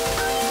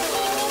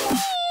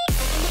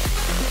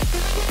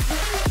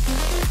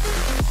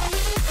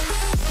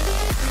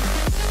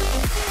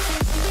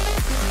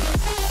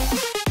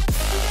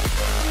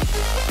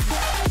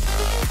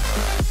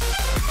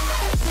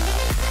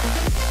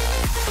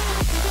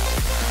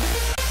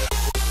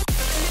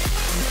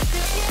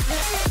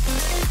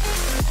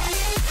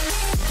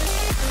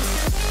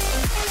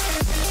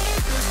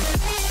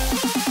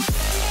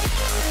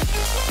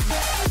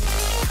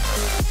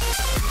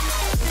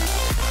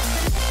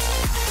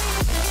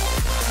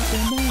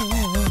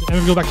 And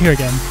we go back here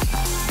again.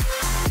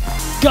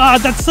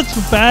 God, that's such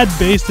bad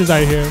bass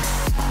design here.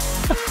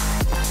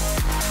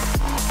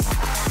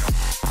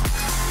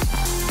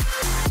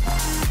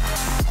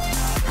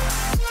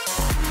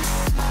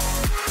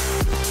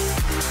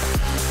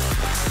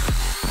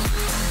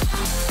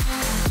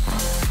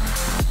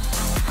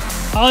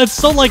 Oh, it's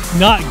so like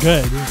not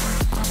good.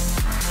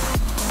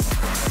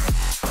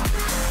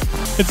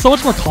 It's so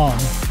much more calm.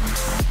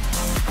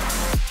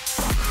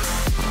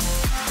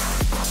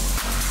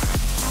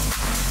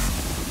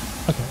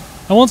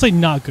 I won't say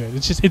not good.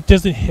 It's just it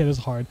doesn't hit as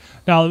hard.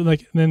 Now,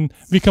 like then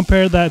we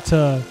compare that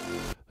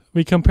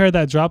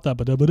drop that.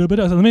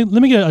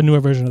 Let me get a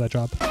newer version of that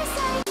drop.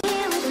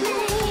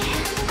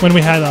 When we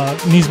had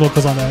Knees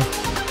vocals on there.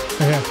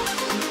 Right here.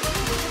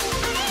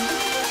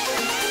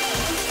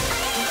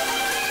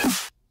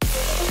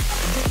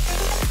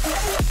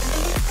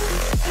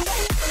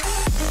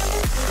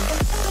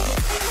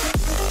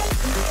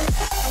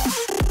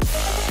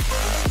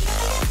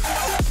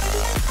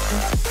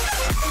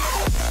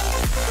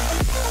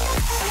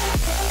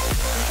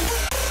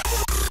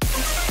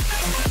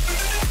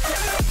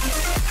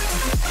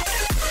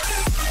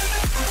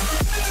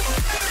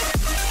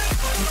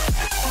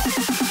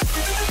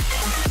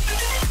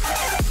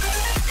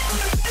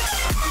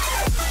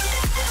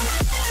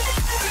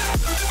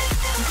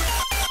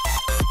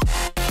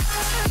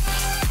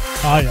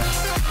 Oh yeah,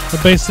 the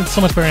bass is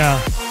so much better now.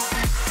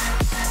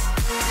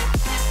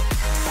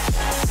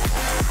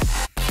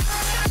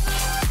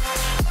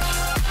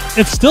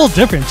 It's still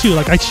different too.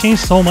 Like I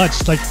changed so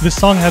much. Like this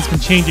song has been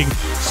changing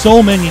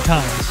so many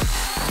times.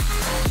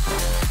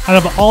 Out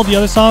of all the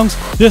other songs,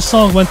 this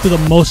song went through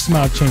the most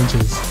amount of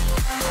changes.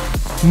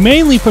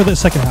 Mainly for the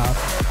second half.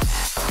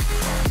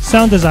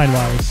 Sound design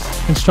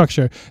wise and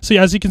structure. So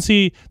as you can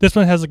see, this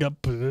one has like a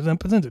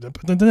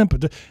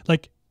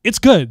like it's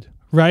good,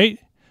 right?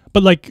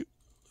 But like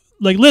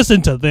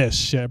listen to this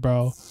shit,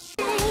 bro.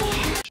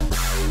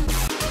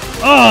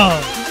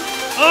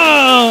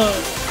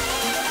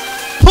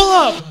 Pull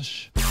up.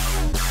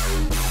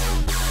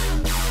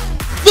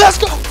 Let's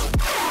go.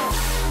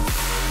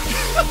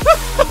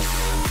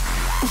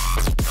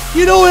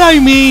 You know what I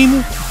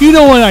mean? You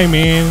know what I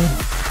mean?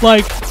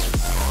 Like,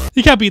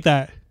 you can't beat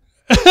that.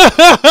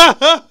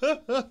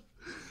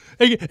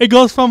 It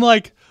goes from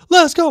like,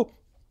 let's go,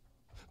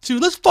 to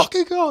let's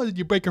fucking go, and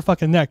you break your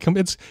fucking neck.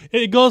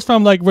 It goes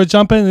from like we're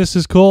jumping, this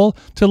is cool,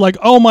 to like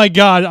oh my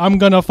god, I'm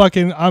gonna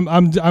fucking I'm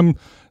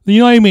you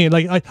know what I mean?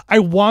 Like I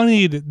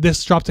wanted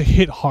this drop to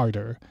hit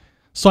harder,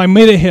 so I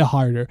made it hit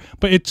harder.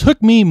 But it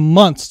took me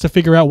months to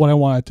figure out what I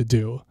wanted to do.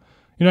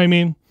 You know what I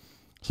mean?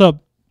 So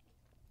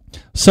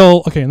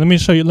okay, let me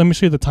show you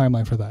the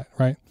timeline for that.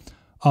 Right,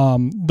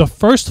 the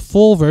first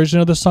full version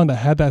of the song that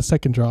had that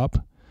second drop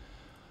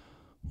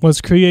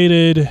was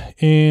created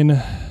in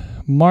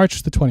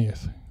March the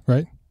 20th.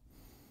 Right,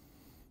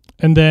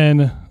 and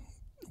then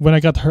when I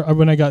got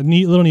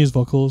Little Knees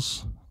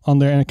vocals on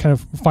there and I kind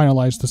of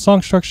finalized the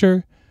song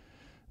structure,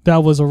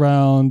 that was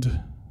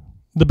around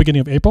the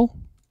beginning of April,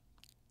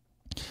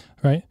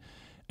 right?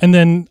 And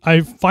then I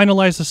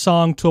finalized the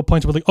song to a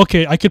point where like,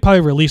 okay, I could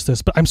probably release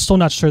this, but I'm still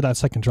not sure that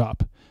second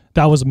drop.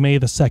 That was May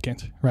the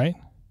 2nd, right?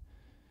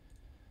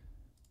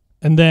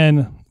 And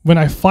then when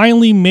I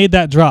finally made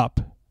that drop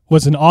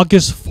was in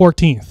August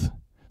 14th.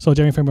 So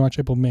January, February, March,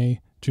 April,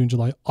 May, June,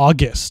 July,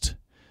 August.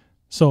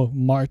 So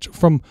March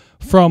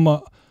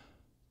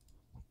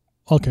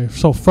okay,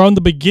 so from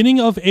the beginning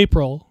of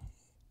April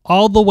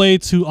all the way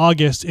to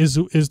August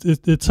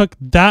it took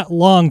that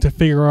long to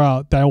figure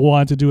out that I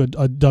wanted to do a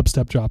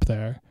dubstep drop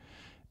there.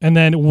 And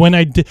then when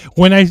I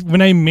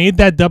made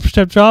that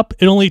dubstep drop,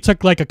 it only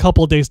took like a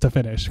couple of days to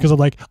finish because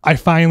I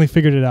finally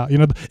figured it out. You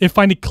know, it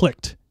finally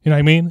clicked. You know what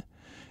I mean?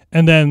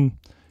 And then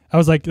I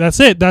was like,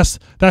 that's it. That's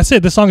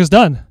it. This song is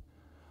done.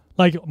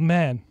 Like,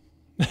 man.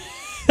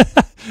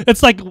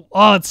 It's like,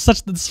 oh, it's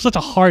such a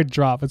hard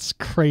drop. It's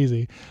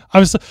crazy.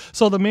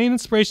 So the main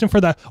inspiration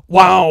for that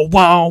wow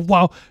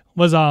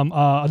was a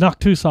Knock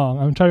 2 song.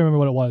 I'm trying to remember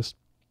what it was.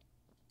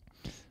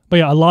 But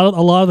yeah, a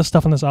lot of the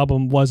stuff on this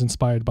album was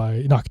inspired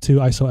by Knock 2,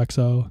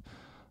 ISO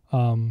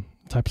XO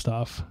type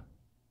stuff.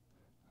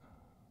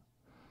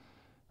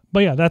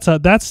 But yeah,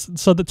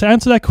 to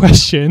answer that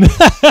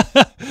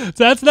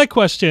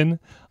question,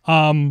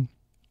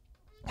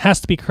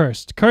 has to be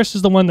Cursed. Cursed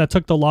is the one that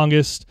took the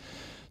longest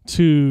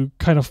to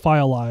kind of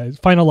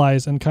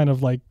finalize and kind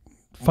of like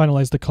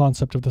finalize the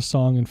concept of the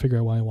song and figure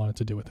out what I wanted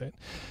to do with it.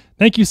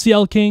 Thank you,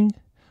 CL King,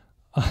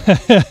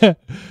 for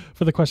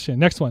the question.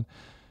 Next one.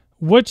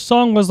 Which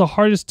song was the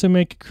hardest to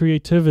make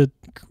creatively?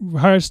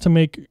 Which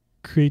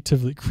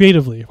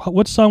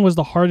song was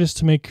the hardest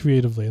to make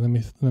creatively? Let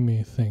me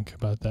think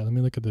about that. Let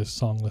me look at this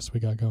song list we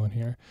got going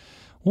here.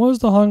 What was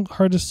the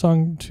hardest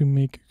song to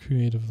make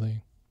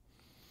creatively?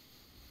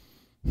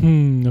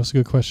 That's a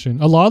good question.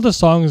 A lot of the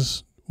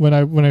songs when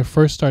I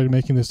first started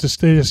making this,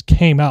 they just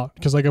came out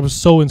because like I was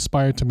so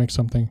inspired to make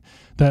something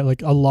that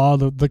like a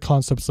lot of the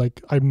concepts,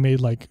 like I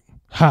made like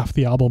half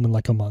the album in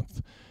like a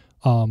month.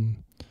 The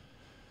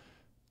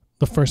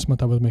first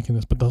month I was making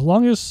this, but the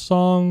longest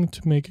song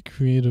to make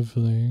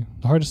creatively,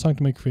 the hardest song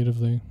to make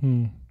creatively.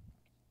 I'm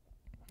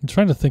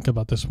trying to think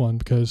about this one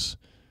because,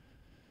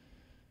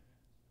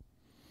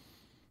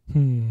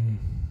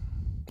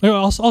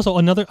 Also,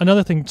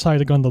 another thing. Sorry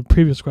to go on the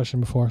previous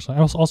question before. So I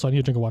need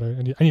a drink of water.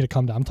 I need to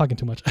calm down. I'm talking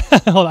too much.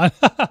 Hold on.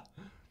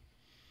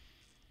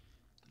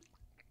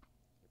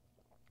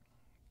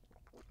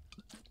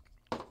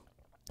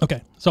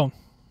 Okay, so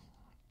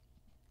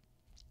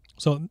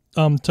to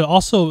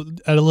also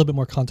add a little bit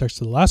more context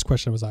to the last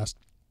question I was asked,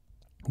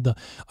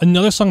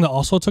 another song that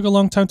also took a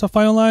long time to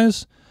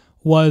finalize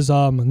was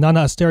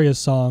Nana Asteria's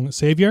song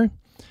Savior.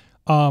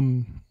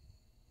 That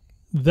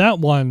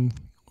one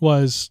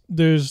was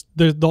the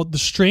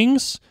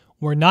strings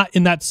were not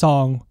in that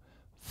song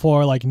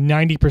for like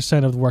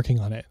 90% of working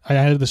on it. I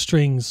added the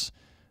strings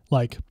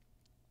like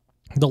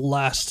the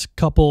last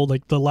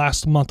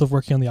month of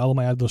working on the album.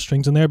 I added those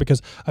strings in there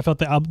because I felt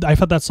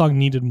that song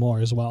needed more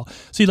as well.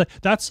 See, like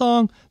that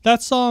song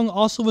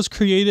also was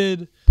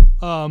created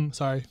around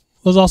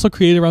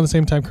the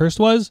same time Cursed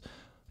was,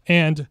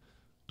 and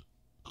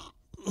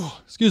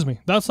excuse me,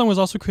 that song was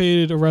also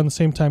created around the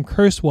same time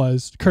Cursed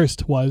was,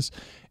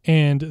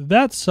 and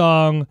that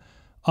song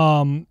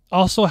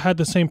also had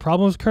the same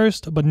problem as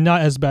Cursed, but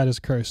not as bad as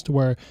Cursed,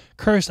 where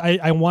Cursed,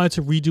 I wanted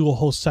to redo a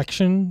whole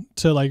section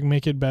to like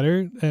make it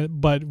better,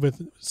 but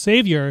with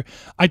Savior,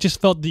 I just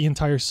felt the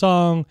entire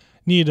song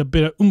needed a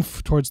bit of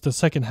oomph towards the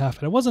second half,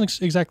 and I wasn't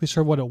exactly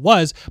sure what it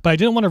was, but I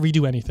didn't want to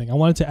redo anything. I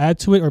wanted to add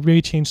to it or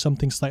maybe change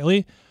something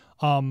slightly.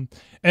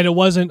 And it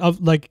wasn't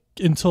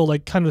until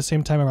like kind of the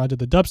same time around I did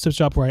the dubstep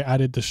drop where I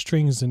added the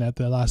strings in at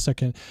the last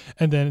second.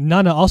 And then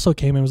Nana also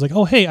came and was like,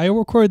 oh, hey, I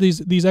recorded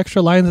these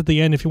extra lines at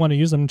the end. If you want to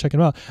use them, check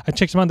them out. I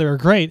checked them out. They were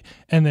great.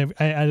 And then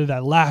I added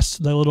the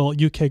little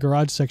UK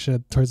garage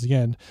section towards the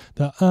end.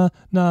 The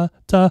na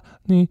ta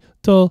ni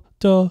to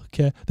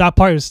ke. That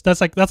part that's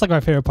like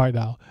my favorite part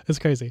now. It's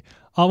crazy.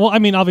 Well, I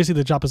mean, obviously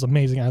the drop is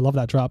amazing. I love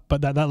that drop,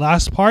 but that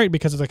last part,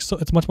 because it's like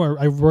it's much more.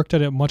 I worked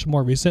at it much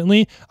more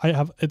recently.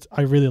 I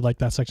really like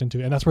that section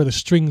too, and that's where the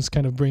strings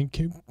kind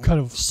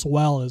of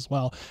swell as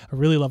well. I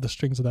really love the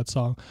strings of that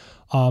song.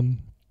 And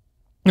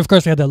of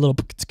course, we had that little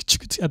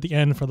at the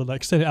end for the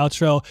extended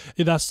outro.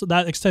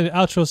 That extended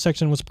outro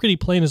section was pretty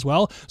plain as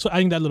well. So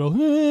adding that little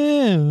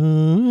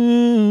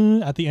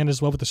at the end as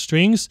well with the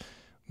strings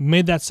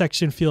made that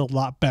section feel a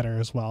lot better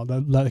as well.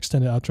 That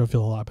extended outro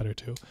feel a lot better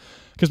too.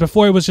 Because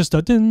before it was just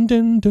a dun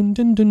dun dun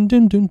dun dun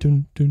dun dun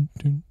dun dun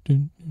dun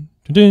dun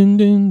dun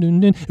dun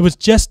dun. It was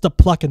just the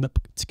pluck and the.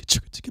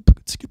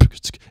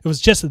 It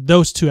was just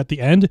those two at the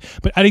end,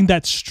 but adding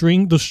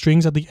those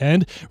strings at the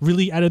end,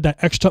 really added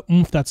that extra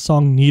oomph that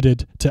song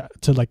needed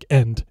to like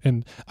end.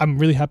 And I'm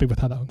really happy with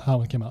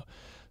how it came out.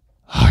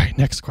 All right,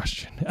 next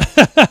question.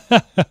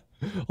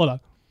 Hold on.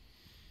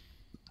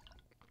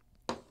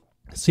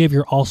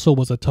 Savior also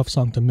was a tough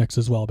song to mix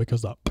as well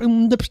because that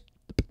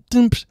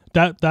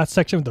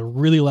section with the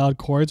really loud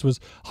chords was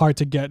hard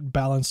to get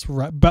balance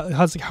right.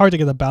 Hard to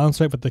get the balance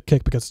right with the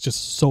kick because it's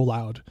just so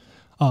loud.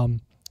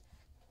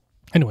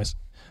 Anyways,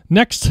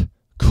 next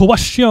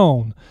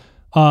question.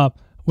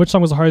 Which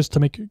song was the hardest to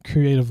make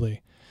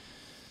creatively?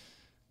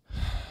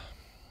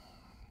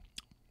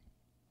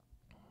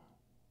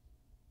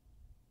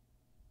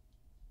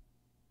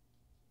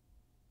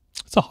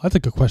 That's a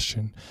good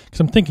question, because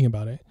I'm thinking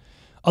about it.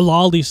 A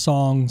lot of these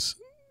songs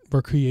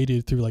were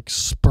created through like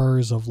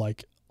spurs of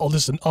like, oh,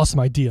 this is an awesome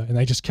idea, and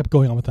I just kept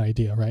going on with the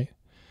idea, right?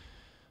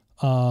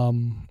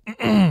 I'm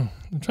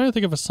trying to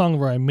think of a song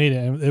where I made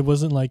it and it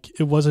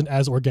wasn't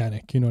as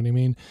organic, you know what I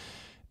mean?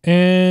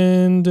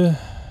 And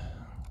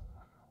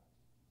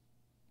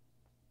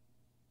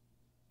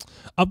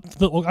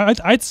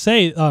I'd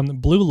say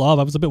Blue Love,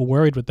 I was a bit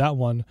worried with that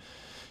one,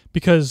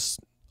 because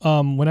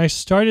when I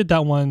started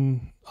that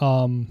one,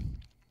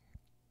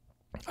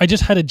 I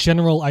just had a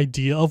general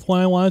idea of what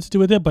I wanted to do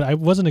with it, but I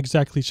wasn't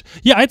exactly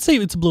yeah, I'd say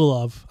it's Blue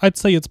Love.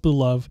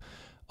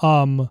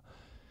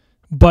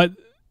 But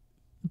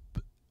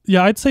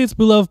yeah, I'd say it's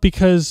Blue Love,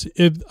 because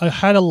I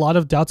had a lot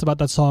of doubts about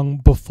that song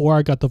before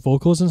I got the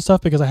vocals and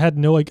stuff, because I had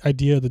no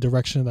idea the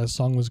direction that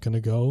song was going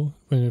to go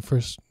when it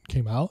first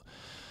came out.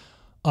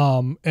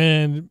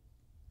 And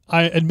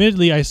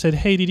I said,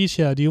 hey,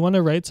 Didisha, do you want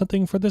to write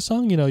something for this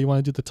song? You know, you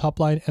want to do the top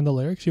line and the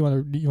lyrics? You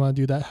want to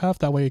do that half?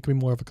 That way it can be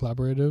more of a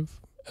collaborative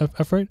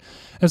effort.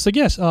 And so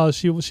yes,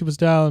 she was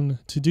down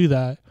to do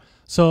that.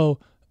 So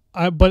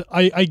I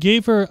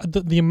gave her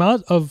the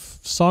amount of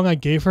song I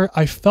gave her,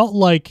 I felt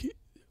like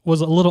was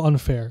a little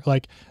unfair.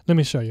 Like, let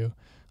me show you.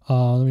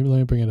 Let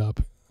me bring it up.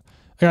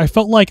 I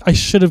felt like I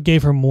should have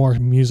gave her more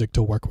music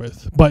to work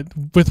with, but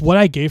with what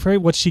I gave her,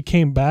 what she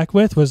came back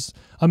with was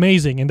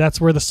amazing. And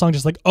that's where the song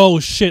just like, oh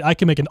shit, I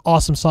can make an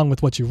awesome song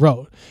with what you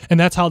wrote. And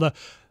that's how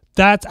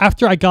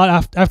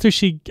after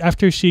she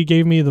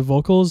gave me the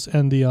vocals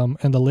and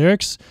the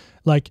lyrics,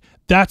 like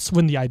that's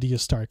when the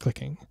ideas started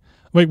clicking.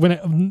 Like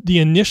the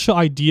initial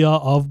idea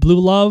of Blue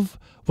Love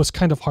was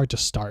kind of hard to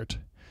start.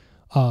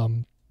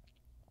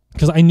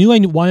 Because I knew I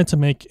wanted to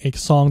make a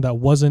song that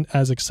wasn't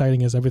as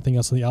exciting as everything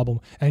else on the album.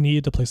 I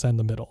needed to place that in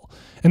the middle,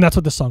 and that's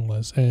what the song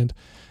was. And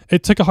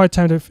it took a hard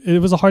time it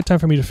was a hard time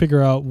for me to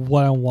figure out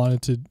what I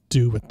wanted to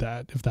do with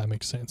that, if that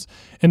makes sense.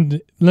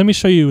 And let me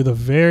show you the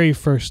very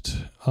first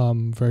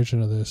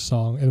version of this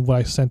song and what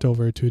I sent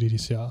over to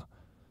Didisha.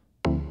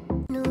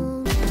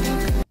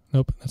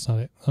 Nope, that's not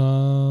it.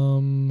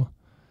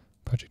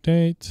 Project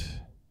date.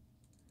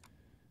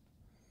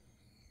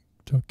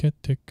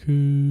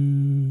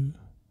 Toketeku.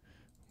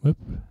 Whip.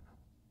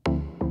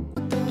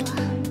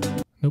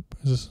 Nope.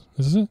 Is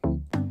this it?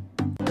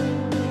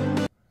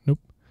 Nope.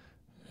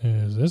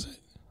 Is this it?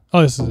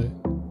 Oh, this is it.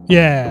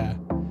 Yeah.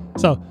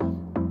 So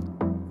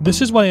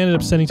this is what I ended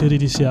up sending to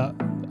Didisha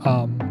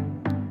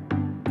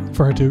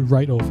for her to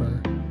write over.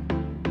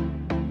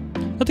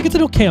 I think it's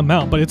an okay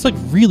amount, but it's like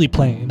really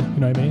plain. You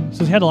know what I mean?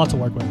 So he had a lot to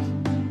work with.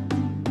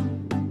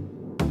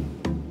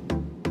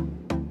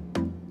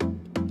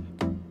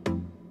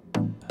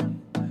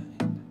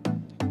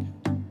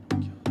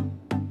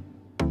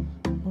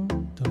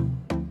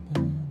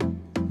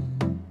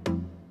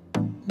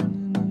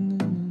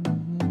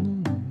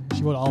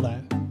 She wrote all that.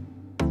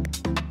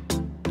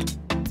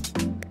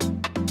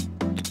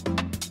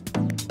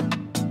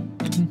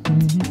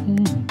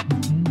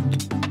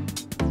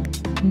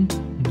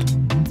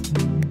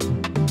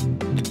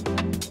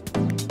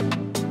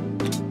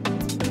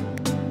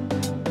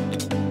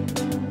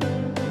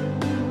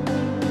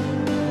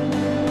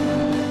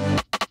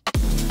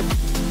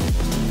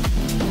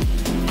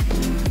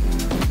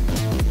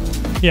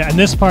 Yeah, and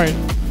this part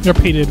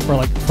repeated for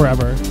like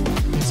forever.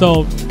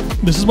 So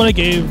this is what I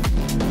gave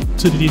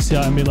to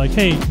Didisha and be like,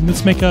 hey,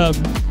 let's make can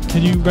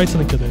you write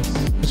something to this?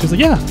 And she was like,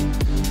 yeah.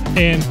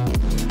 And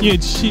yeah,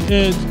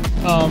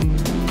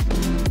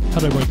 how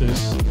do I word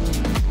this?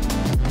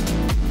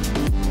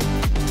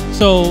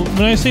 So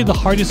when I say the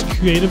hardest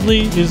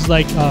creatively is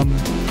like,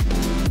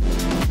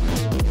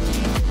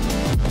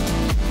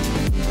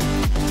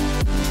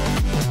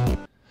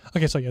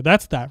 okay, so yeah,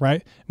 that's that,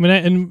 right?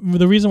 And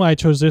the reason why I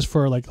chose this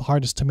for like the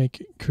hardest to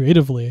make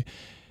creatively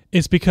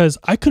is because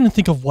I couldn't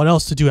think of what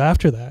else to do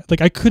after that. Like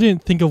I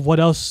couldn't think of what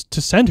else to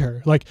send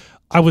her. Like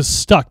I was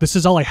stuck. This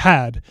is all I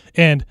had.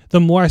 And the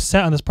more I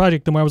sat on this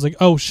project, the more I was like,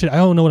 oh shit, I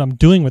don't know what I'm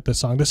doing with this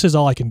song. This is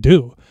all I can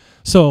do.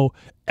 So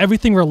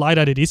everything relied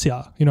on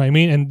Didisha, you know what I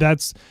mean? And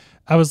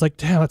I was like,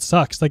 damn, that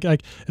sucks. Like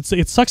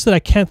it sucks that I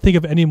can't think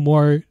of any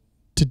more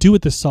to do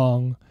with this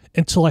song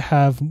until I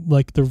have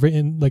like the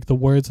written, like the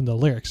words and the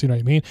lyrics, you know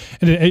what I mean?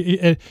 And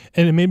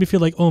it made me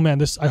feel like, oh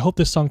man, I hope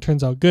this song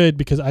turns out good,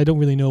 because I don't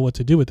really know what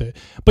to do with it.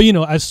 But you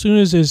know, as soon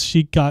as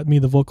she got me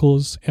the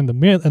vocals and the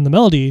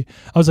melody,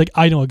 I was like,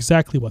 I know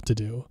exactly what to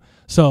do.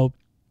 So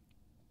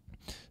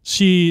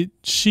she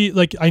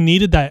like I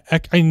needed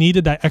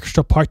that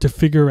extra part to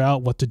figure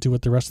out what to do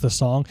with the rest of the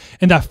song.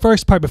 And that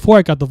first part before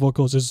I got the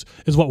vocals is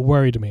what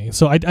worried me.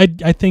 So I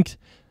think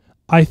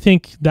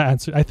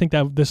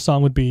that this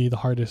song would be the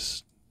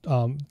hardest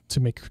to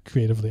make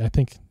creatively. I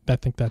think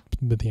that'd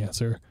be the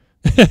answer.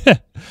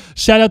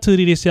 Shout out to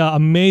Didisha,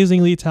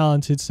 amazingly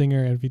talented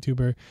singer and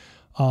VTuber.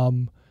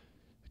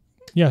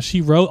 Yeah,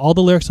 she wrote all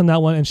the lyrics on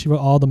that one, and she wrote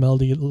all the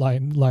melody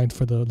lines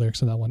for the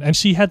lyrics on that one. And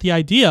she had the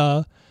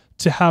idea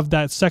to have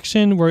that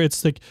section where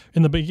it's like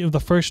in the beginning of the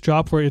first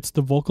drop where it's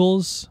the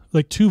vocals,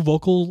 like 2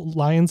 vocal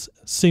lines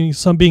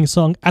being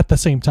sung at the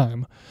same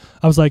time.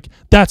 I was like,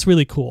 that's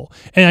really cool.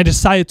 And I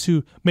decided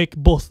to make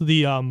both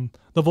the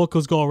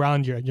vocals go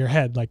around your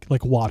head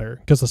like water,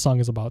 because the song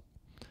is about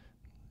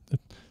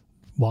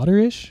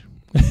water-ish.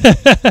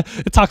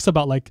 It talks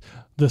about like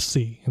the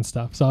sea and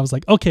stuff. So I was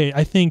like, okay,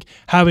 I think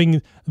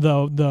having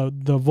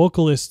the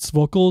vocalist's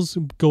vocals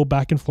go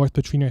back and forth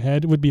between your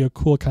head would be a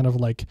cool kind of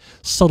like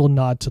subtle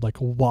nod to like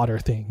water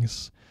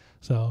things.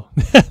 So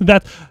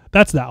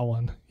that's that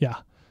one. Yeah.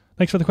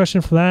 Thanks for the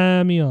question,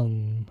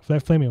 Flamium.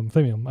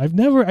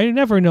 I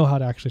never know how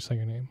to actually say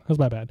your name. That's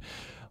my bad.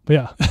 But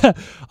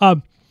yeah.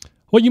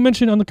 What you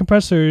mentioned on the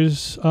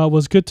compressors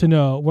was good to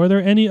know. Were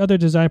there any other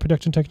design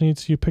production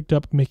techniques you picked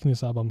up making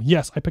this album?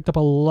 Yes, I picked up a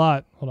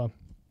lot. Hold on.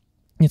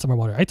 Need some more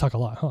water. I talk a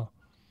lot, huh?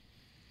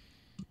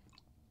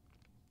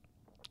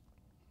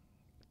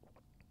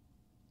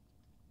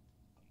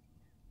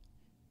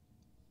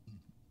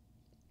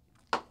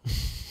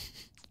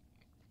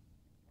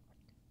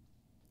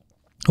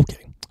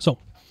 Okay, so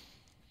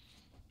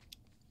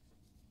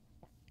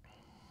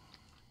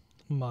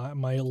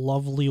my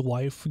lovely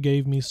wife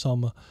gave me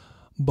some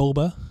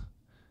boba.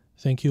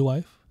 Thank you,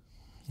 wife.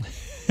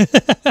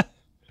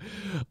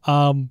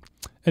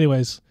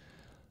 Anyways,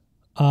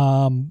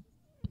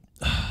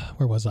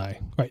 where was I?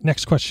 Right,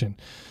 next question.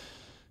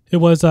 It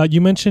was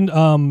you mentioned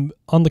on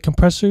the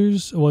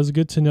compressors. It was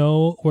good to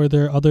know. Were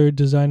there other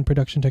design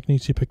production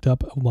techniques you picked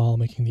up while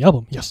making the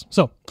album? Yes.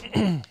 So,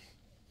 do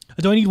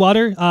I need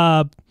water?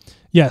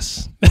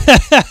 Yes.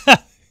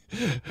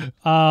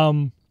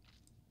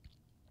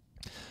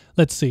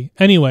 Let's see.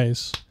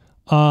 Anyways,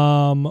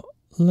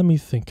 let me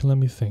think.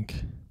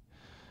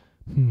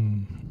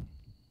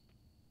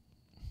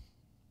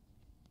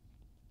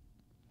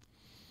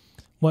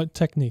 What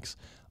techniques?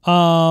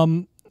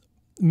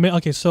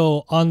 Okay,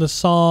 so on the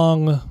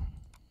song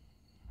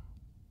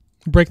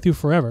Breakthrough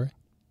Forever,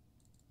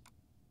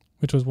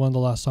 which was one of the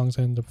last songs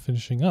I ended up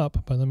finishing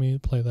up, but let me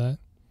play that.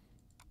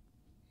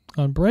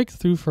 On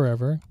Breakthrough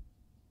Forever,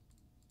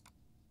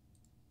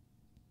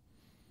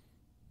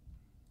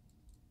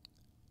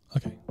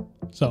 okay,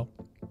 so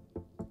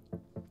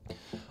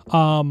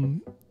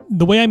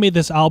the way I made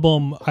this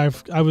album,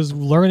 I was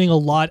learning a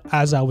lot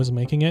as I was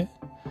making it.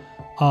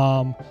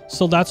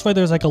 So that's why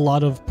there's like a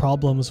lot of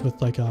problems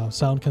with like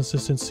sound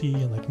consistency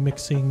and like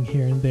mixing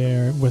here and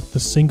there with the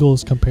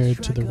singles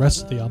compared to the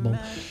rest of the album,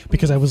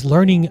 because I was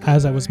learning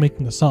as I was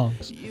making the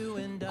songs.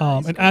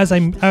 And as I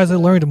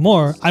learned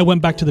more, I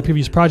went back to the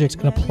previous projects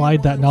and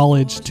applied that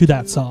knowledge to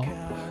that song.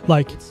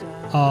 Like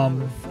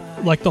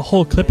the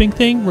whole clipping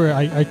thing where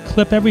I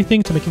clip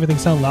everything to make everything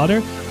sound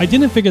louder. I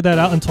didn't figure that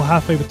out until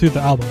halfway through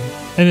the album.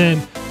 And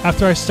then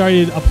after I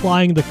started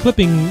applying the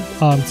clipping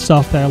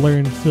stuff that I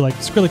learned through like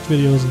Skrillex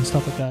videos and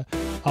stuff like that,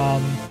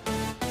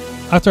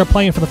 after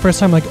applying it for the first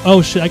time, like,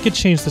 oh shit, I could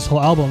change this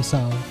whole album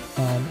sound.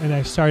 And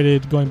I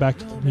started going back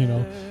to,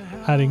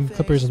 adding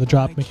clippers in the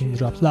drop, making the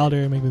drops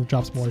louder, making the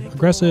drops more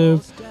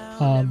aggressive.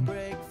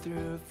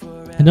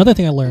 Another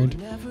thing I learned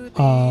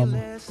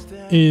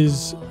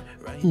is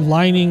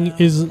aligning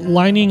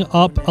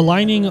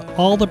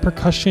all the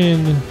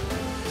percussion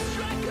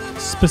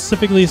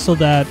specifically so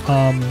that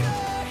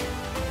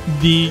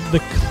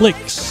the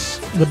clicks,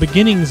 the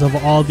beginnings of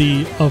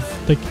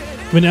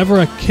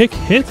whenever a kick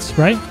hits,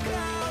 right?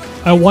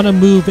 I want to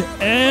move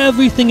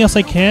everything else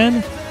I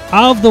can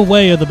out of the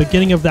way of the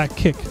beginning of that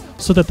kick,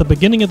 so that the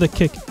beginning of the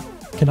kick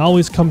can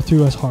always come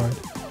through as hard.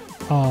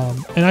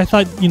 And I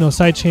thought,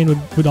 sidechain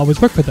would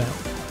always work for that,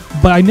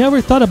 but I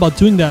never thought about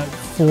doing that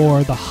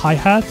for the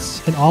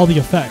hi-hats and all the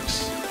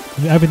effects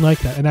and everything like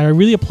that. And I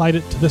really applied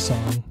it to this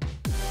song.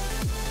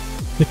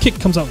 The kick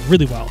comes out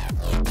really well.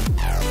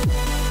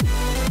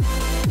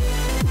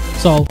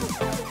 So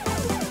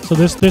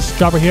this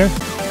drop right here,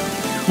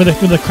 when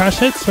the crash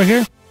hits right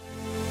here,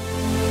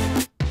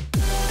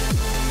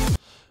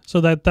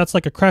 so that's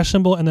like a crash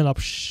cymbal and then up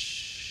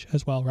shh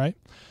as well, right?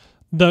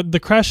 The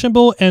crash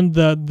cymbal and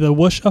the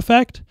whoosh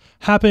effect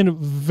happen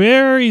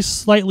very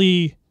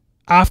slightly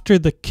after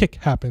the kick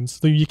happens,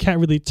 so you can't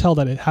really tell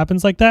that it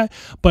happens like that.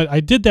 But I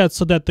did that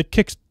so that the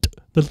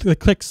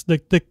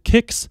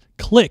kicks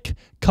click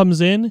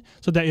comes in,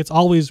 so that it's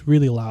always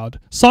really loud.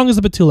 Song is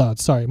a bit too loud.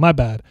 Sorry, my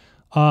bad.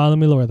 Let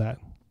me lower that.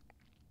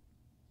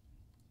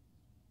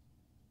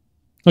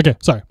 Okay,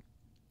 sorry.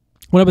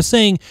 What I was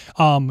saying,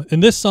 in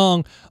this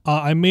song,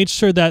 I made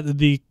sure that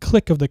the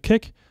click of the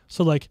kick,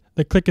 so like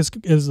the click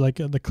is like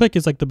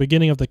the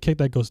beginning of the kick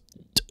that goes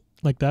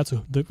like that.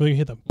 So when you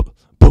hit the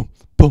boom,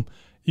 boom,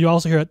 you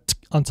also hear it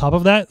on top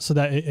of that, so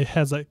that it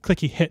has a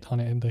clicky hit on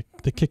it, and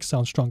the kick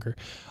sounds stronger.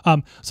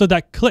 So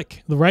that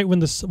click, when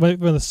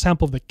the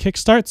sample of the kick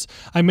starts,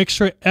 I make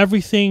sure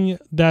everything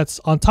that's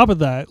on top of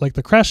that, like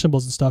the crash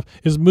cymbals and stuff,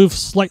 is moved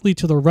slightly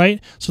to the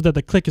right, so that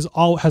the click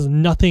has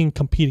nothing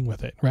competing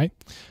with it, right?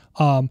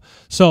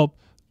 So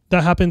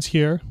that happens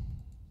here,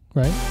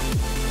 right?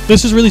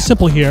 This is really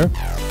simple here.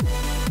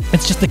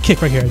 It's just the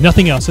kick right here,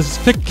 nothing else. It's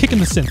kick and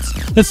the synths.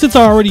 The synths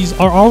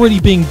are already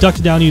being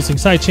ducked down using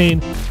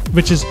sidechain,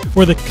 which is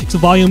where the kick's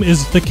volume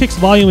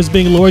is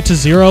being lowered to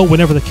 0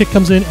 whenever the kick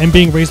comes in and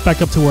being raised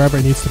back up to wherever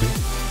it needs to be.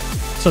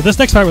 So this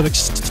next part with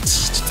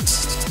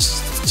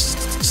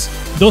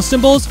those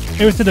cymbals,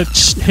 everything that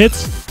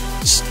hits,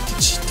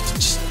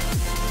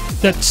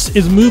 that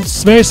is moved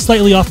very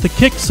slightly off the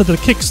kick, so that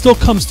the kick still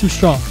comes through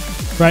strong,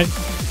 right?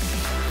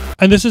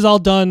 And this is all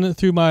done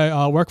through my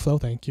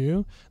workflow. Thank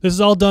you. This is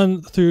all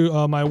done through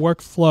my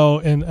workflow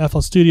in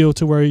FL Studio,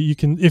 to where you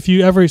can, if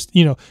you ever,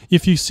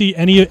 if you see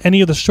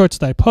any of the shorts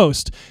that I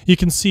post, you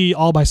can see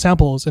all my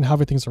samples and how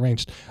everything's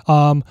arranged.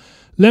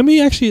 Let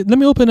me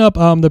open up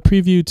the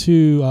preview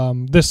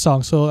to this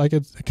song, so I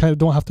kind of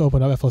don't have to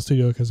open up FL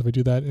Studio, because if I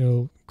do that,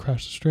 it'll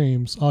crash the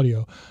stream's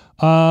audio.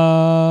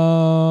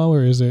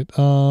 Where is it?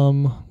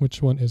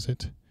 Which one is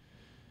it?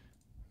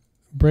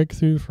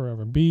 Breakthrough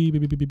Forever. B.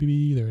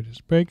 There it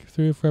is.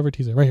 Breakthrough Forever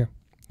teaser. Right here.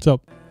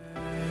 So,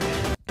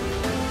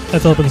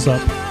 let's open this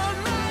up.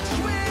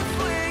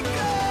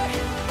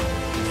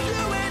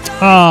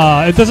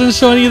 It doesn't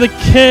show any of the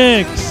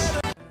kicks.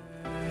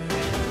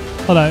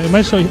 Hold on. It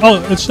might show you.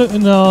 Oh, no,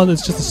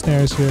 it's just the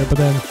snares here. But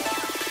then,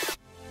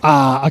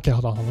 okay.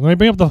 Hold on. Let me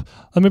bring up the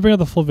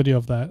full video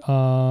of that.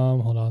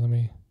 Hold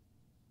on.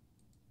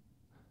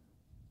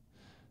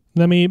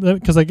 Let me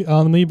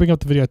bring up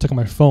the video I took on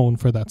my phone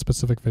for that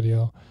specific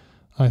video.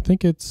 I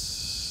think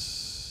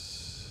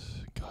it's,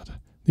 God,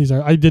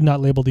 I did not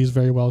label these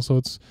very well, so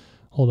it's,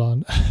 hold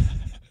on.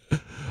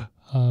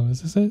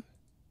 Is this it?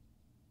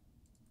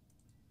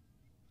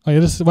 Oh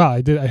yeah, wow,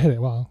 I hit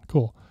it. Wow,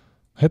 cool.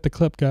 I hit the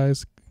clip,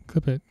 guys.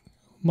 Clip it.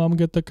 Mom,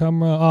 get the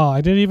camera. Oh,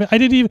 it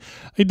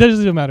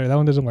doesn't even matter. That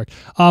one doesn't work.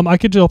 I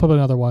could just open up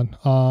another one.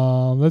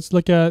 Let's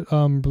look at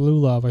Blue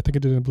Love. I think I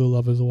did in Blue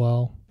Love as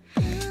well.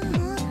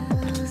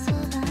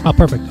 Oh,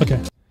 perfect. Okay.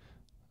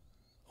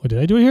 What did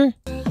I do it here?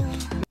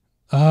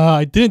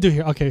 I didn't do it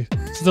here. Okay.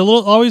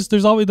 So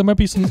there might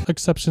be some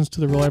exceptions to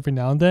the rule every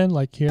now and then.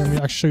 Like here,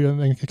 I'll show you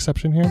an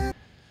exception here.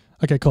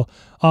 Okay, cool.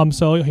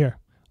 So here,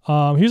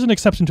 here's an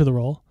exception to the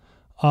rule.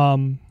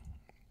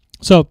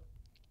 So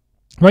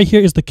right here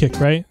is the kick,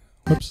 right?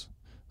 Whoops.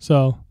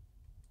 So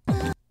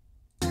right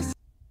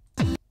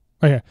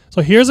here.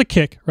 So here's a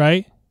kick,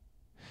 right?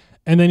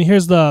 And then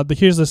here's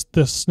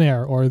the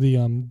snare, or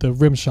the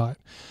rim shot.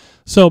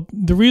 So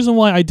the reason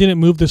why I didn't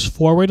move this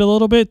forward a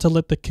little bit to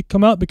let the kick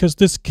come out, because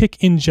this kick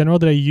in general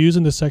that I use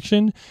in this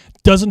section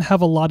doesn't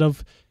have a lot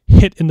of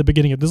hit in the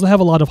beginning. It doesn't have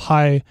a lot of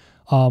high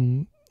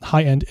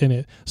end in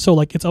it. So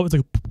like it's always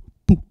like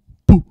boo,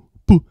 boo,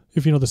 boo,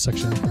 if you know this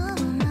section.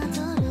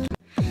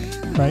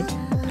 Right?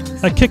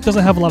 That kick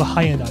doesn't have a lot of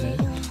high end on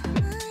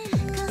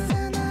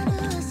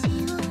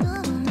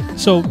it.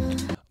 So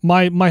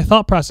my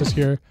thought process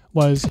here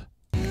was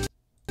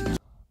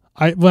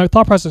I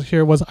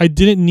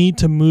didn't need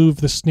to move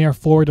the snare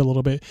forward a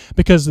little bit,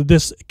 because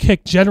this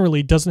kick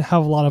generally doesn't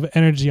have a lot of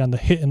energy on the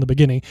hit in the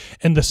beginning,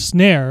 and the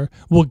snare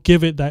will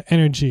give it that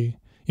energy.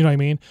 You know what I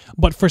mean?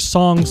 But for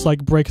songs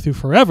like Breakthrough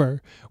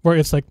Forever, where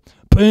it's like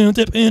and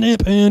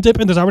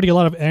there's already a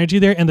lot of energy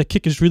there, and the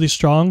kick is really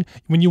strong,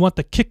 when you want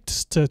the kick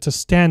to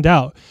stand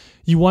out,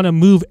 you want to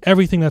move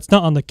everything that's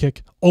not on the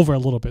kick over a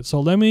little bit. So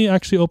let me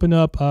actually open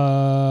up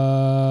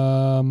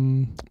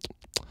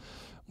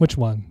which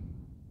one?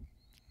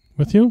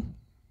 With you?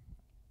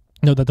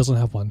 No, that doesn't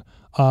have one.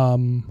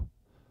 Oh,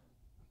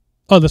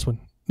 this one.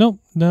 No.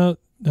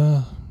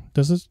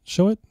 Does it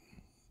show it?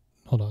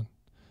 Hold on.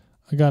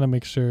 I gotta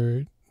make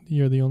sure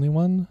you're the only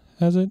one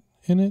has it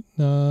in it.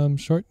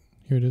 Short.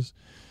 Here it is.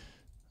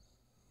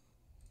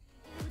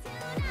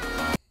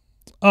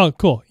 Oh,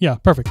 cool. Yeah,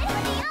 perfect.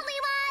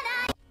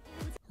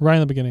 Right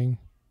in the beginning.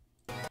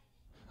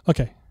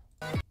 Okay.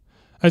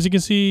 As you can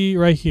see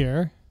right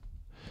here,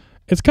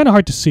 it's kind of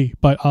hard to see,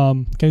 but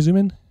can I zoom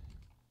in?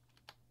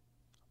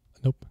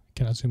 Nope,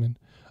 cannot zoom in.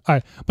 All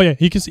right, but yeah,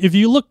 you can see, if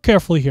you look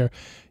carefully here,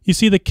 you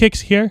see the kicks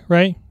here,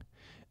 right?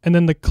 And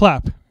then the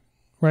clap,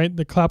 right?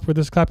 The clap, where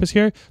this clap is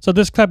here. So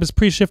this clap is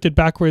pre-shifted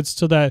backwards,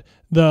 so that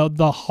the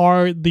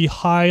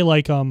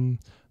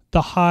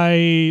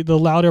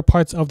louder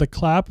parts of the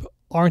clap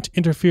aren't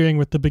interfering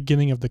with the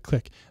beginning of the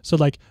click. So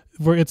like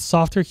where it's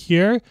softer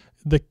here,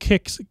 the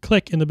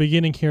click in the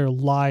beginning here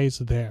lies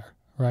there,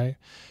 right?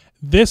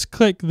 This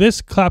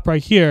clap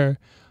right here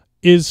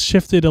is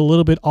shifted a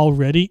little bit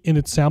already in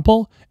its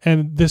sample,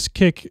 and this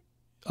kick,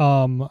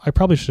 I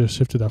probably should have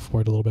shifted that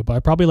forward a little bit, but I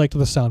probably liked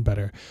the sound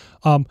better.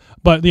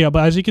 But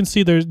as you can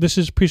see, this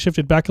is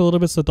pre-shifted back a little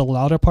bit, so that the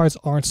louder parts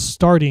aren't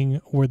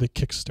starting where the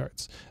kick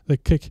starts. The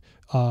kick,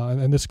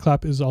 and this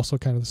clap is also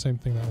kind of the same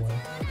thing that way.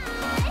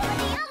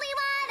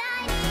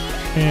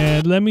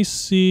 And let me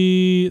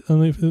see,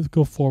 let me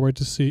go forward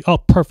to see. Oh,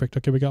 perfect.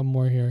 Okay, we got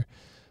more here.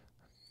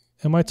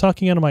 Am I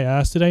talking out of my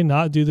ass? Did I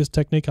not do this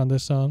technique on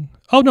this song?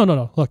 Oh,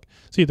 no. Look,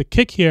 see the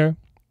kick here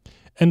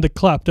and the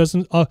clap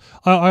doesn't, I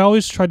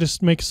always try to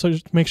make sure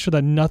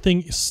that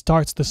nothing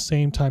starts the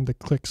same time the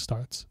kick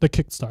starts.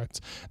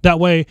 That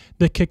way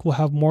the kick will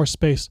have more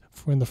space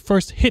for when the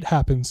first hit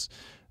happens.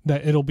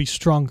 that it'll be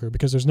stronger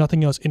because there's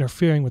nothing else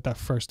interfering with that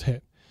first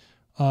hit.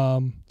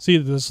 See,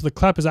 the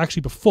clap is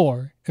actually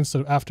before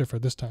instead of after for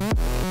this time.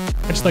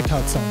 I just liked how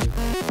it sounded.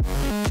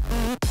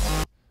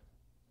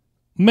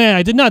 Man,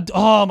 I did not.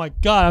 Oh my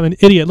god, I'm an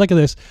idiot. Look at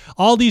this.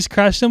 All these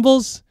crash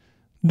cymbals.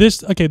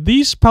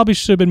 These probably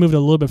should have been moved a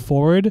little bit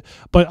forward,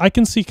 but I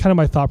can see kind of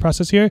my thought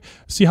process here.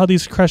 See how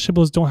these crash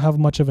cymbals don't have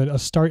much of a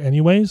start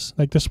anyways?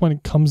 Like this one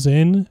comes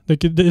in,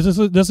 like it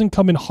doesn't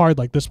come in hard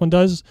like this one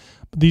does,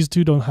 but these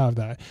two don't have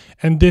that.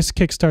 And this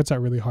kick starts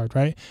out really hard,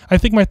 right? I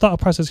think my thought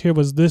process here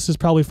was this is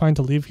probably fine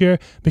to leave here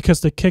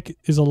because the kick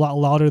is a lot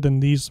louder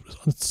than these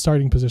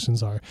starting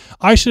positions are.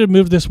 I should have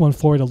moved this one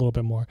forward a little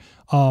bit more.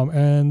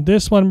 And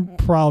this one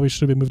probably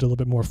should have been moved a little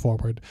bit more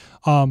forward.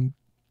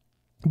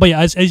 But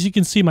yeah, as you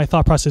can see, my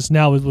thought process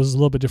now was a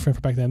little bit different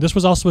from back then. This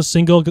was also a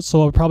single,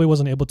 so I probably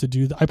wasn't able to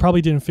do that. I probably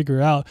didn't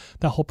figure out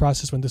that whole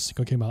process when this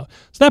single came out.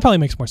 So that probably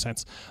makes more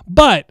sense.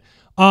 But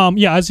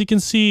yeah, as you can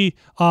see,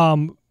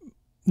 I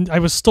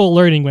was still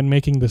learning when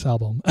making this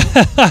album.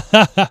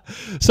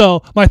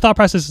 So my thought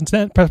process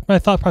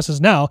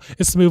now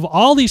is to move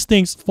all these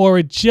things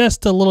forward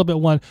just a little bit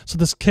so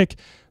this kick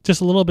just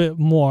a little bit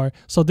more,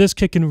 so this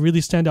kick can really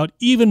stand out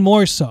even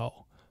more so.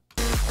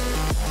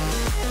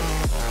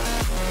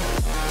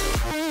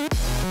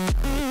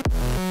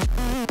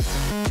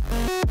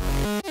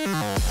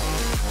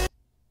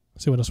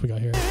 See what else we got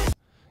here.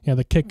 Yeah,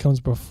 the kick comes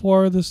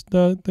before this.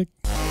 Oh,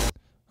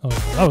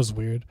 that was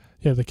weird.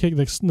 Yeah,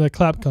 the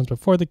clap comes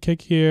before the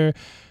kick here.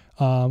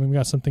 And we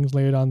got some things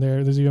layered on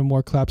there. There's even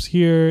more claps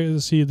here.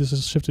 See, this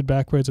is shifted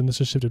backwards and this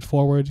is shifted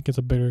forward. It gets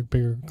a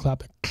bigger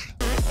clap.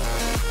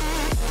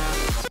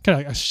 Kind of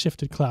like a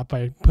shifted clap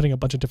by putting a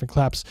bunch of different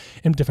claps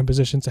in different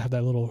positions to have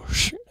that little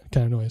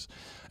kind of noise.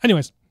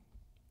 Anyways,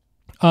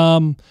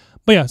 but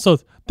yeah, so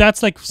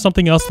that's like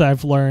something else that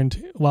I've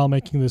learned while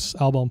making this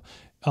album.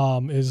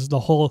 Is the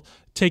whole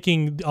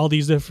taking all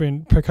these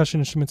different percussion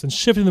instruments and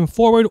shifting them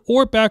forward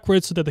or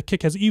backwards so that the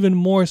kick has even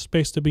more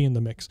space to be in the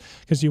mix.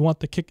 Because you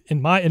want the kick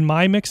in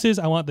my mixes,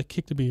 I want the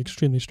kick to be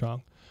extremely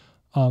strong,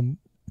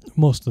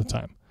 most of the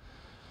time.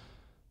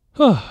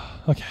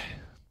 Okay.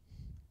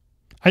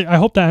 I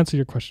hope that answered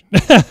your question.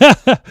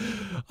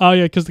 Oh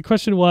yeah, because the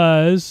question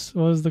was,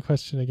 what was the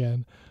question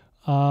again?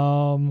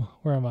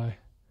 Where am I?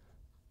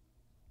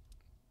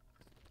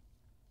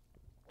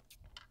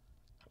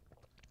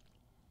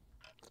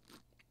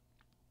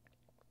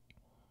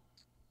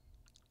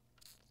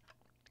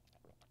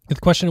 The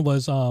question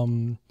was, are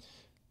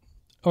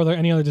there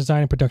any other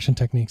design and production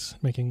techniques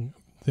making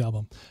the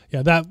album?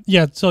 That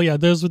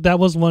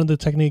was one of the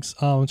techniques.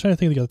 I'm trying to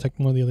think of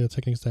one of the other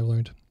techniques that I've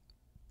learned.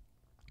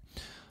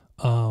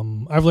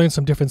 I've learned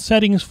some different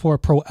settings for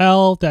Pro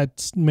L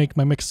that make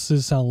my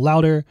mixes sound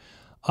louder.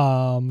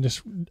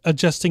 Just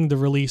adjusting the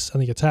release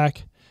and the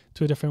attack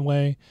to a different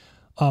way.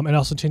 And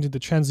also changing the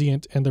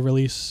transient and the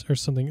release or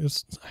something.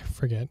 I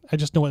forget. I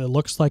just know what it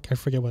looks like. I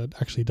forget what it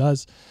actually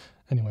does.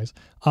 Anyways,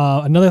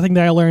 another thing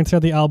that I learned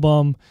throughout the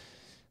album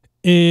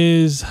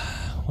is,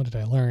 what did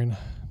I learn?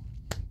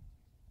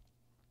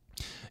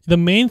 The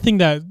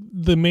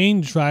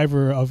main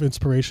driver of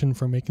inspiration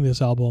for making this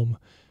album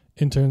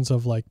in terms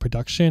of like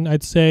production,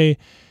 I'd say,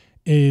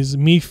 is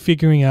me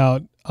figuring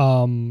out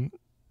the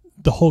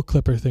whole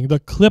clipper thing. The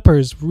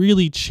clippers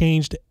really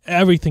changed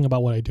everything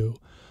about what I do.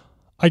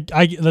 When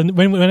I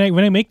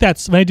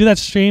do that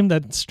stream,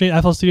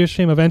 FL Studio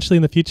stream eventually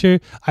in the future,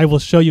 I will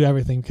show you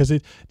everything because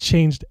it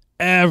changed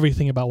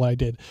everything about what I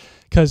did.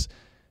 Because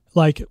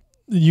like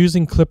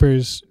using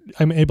clippers,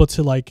 I'm able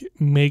to like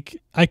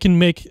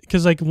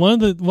because like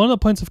one of the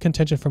points of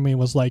contention for me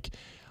was like,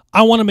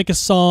 I want to make a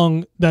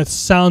song that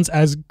sounds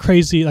as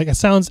crazy, like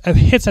it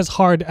hits as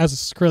hard as a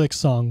Skrillex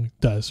song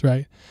does,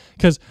 right?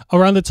 Because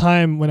around the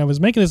time when I was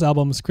making this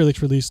album,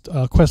 Skrillex released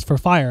Quest for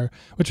Fire,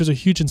 which was a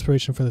huge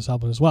inspiration for this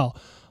album as well.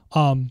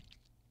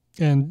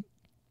 And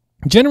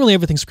generally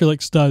everything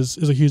Skrillex does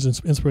is a huge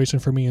inspiration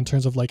for me in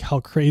terms of like how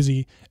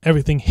crazy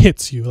everything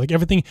hits you. Like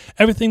everything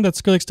that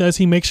Skrillex does,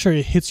 he makes sure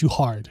it hits you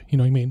hard. You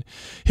know what I mean?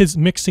 His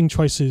mixing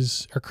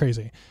choices are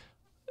crazy.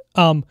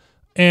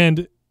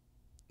 And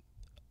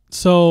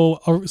so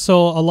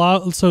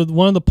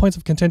one of the points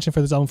of contention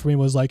for this album for me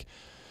was like,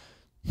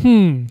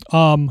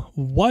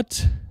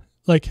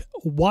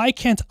 why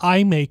can't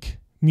I make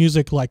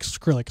music like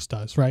Skrillex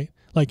does, right?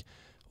 Like,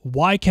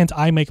 why can't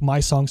I make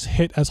my songs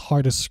hit as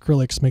hard as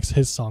Skrillex makes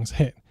his songs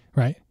hit,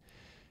 right?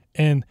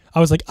 And I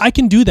was like, I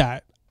can do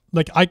that.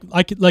 Like I'm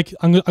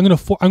gonna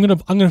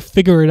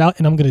figure it out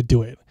and I'm gonna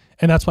do it.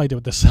 And that's what I did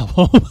with this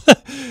album.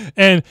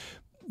 And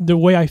the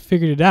way I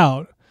figured it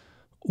out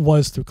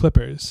was through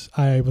clippers.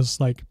 I was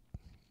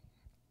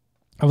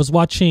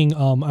watching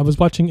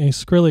a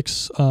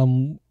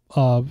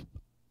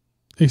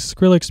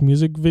Skrillex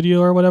music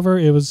video or whatever.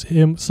 It was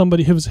him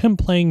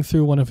playing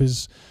through one of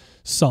his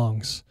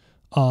songs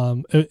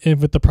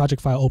with the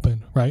project file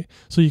open, right?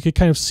 So you could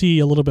kind of see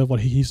a little bit of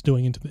what he's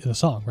doing in the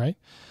song, right?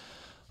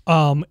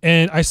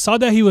 And I saw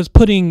that he was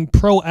putting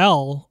Pro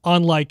L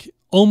on like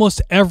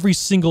almost every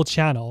single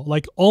channel.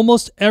 Like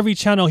almost every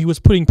channel he was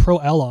putting Pro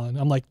L on.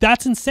 I'm like,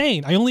 that's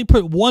insane. I only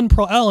put one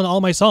Pro L in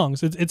all my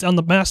songs. It's on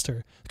the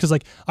master because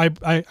like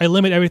I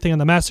limit everything on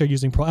the master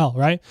using Pro L,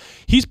 right?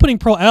 He's putting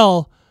Pro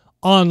L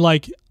on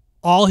like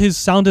all his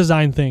sound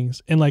design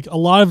things and like a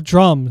lot of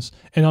drums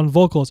and on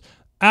vocals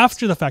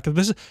after the fact.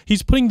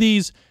 He's putting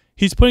these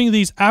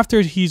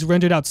after he's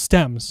rendered out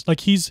stems.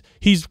 Like he's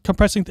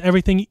compressing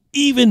everything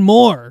even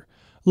more,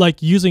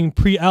 like using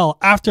pre-L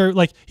after,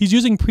 like he's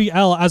using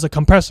pre-L as a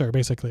compressor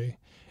basically,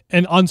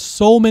 and on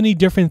so many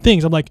different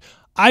things. I'm like,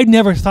 I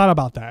never thought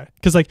about that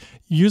because like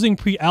using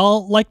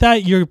pre-L like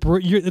that,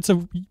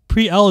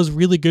 pre-L is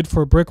really good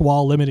for brick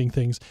wall limiting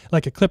things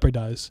like a clipper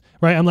does,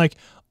 right? I'm like,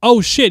 oh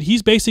shit,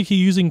 he's basically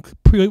using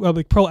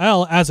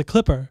Pro-L as a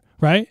clipper,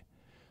 right?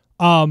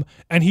 And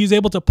he's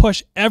able to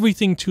push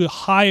everything to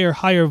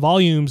higher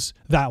volumes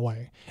that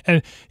way.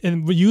 And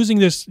using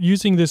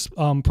this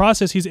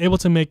process, he's able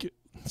to make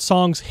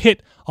songs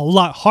hit a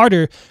lot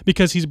harder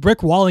because he's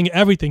brick walling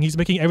everything. He's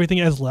making everything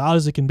as loud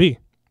as it can be.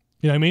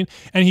 You know what I mean?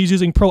 And he's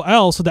using Pro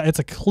L so that it's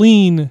a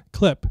clean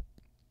clip.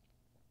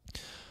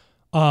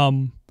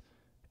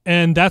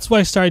 And that's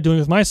what I started doing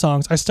with my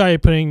songs. I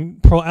started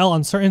putting Pro L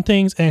on certain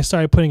things, and I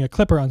started putting a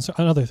clipper on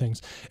other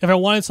things. If I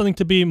wanted something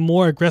to be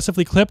more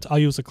aggressively clipped, I'll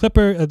use a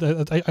clipper. I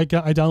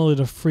downloaded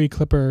a free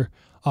clipper,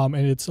 and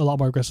it's a lot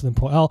more aggressive than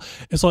Pro L.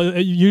 And so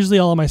usually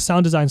all of my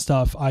sound design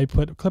stuff, I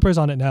put clippers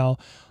on it now.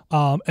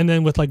 And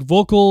then with like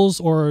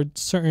vocals or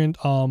certain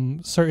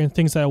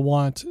things that I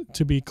want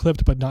to be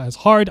clipped but not as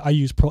hard, I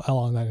use Pro L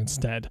on that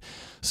instead.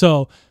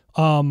 So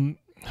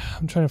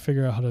I'm trying to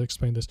figure out how to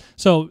explain this.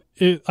 So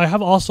I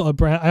also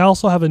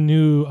have a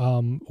new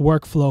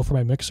workflow for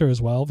my mixer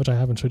as well, which I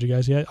haven't showed you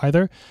guys yet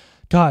either.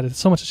 God,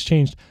 so much has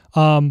changed.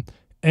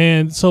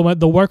 And so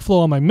the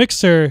workflow on my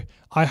mixer,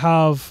 I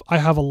have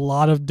a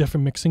lot of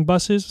different mixing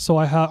buses. So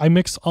I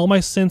mix all my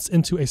synths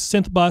into a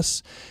synth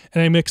bus,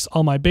 and I mix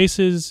all my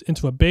basses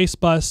into a bass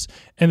bus,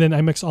 and then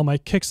I mix all my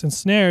kicks and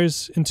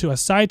snares into a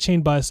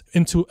sidechain bus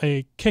into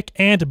a kick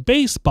and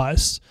bass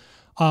bus.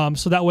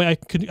 So that way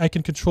I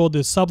can control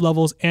the sub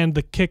levels and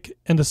the kick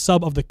and the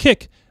sub of the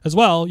kick as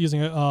well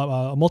using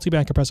a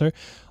multi-band compressor.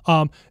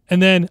 And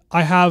then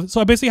I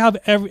basically have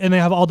I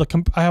have all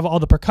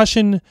the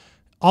percussion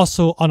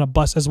also on a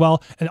bus as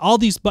well, and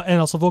and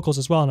also vocals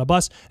as well on a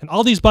bus, and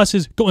all these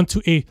buses go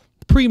into a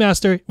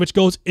pre-master, which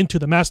goes into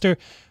the master.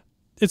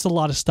 It's a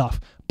lot of stuff,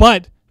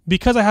 but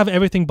because I have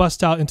everything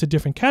bussed out into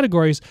different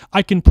categories,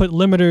 I can put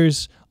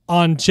limiters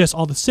on just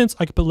all the synths.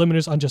 I can put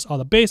limiters on just all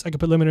the bass. I can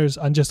put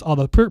limiters on just all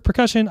the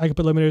percussion. I can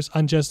put limiters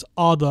on just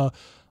all the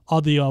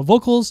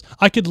vocals.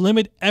 I could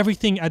limit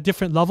everything at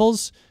different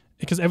levels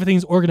because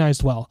everything's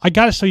organized well. I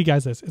gotta show you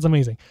guys this. It's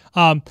amazing.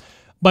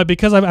 But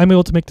because I'm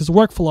able to make this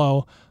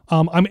workflow,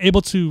 I'm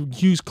able to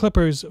use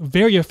clippers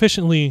very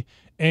efficiently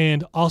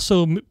and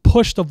also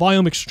push the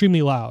volume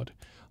extremely loud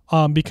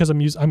because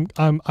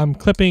I'm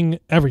clipping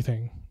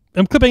everything.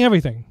 I'm clipping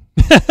everything.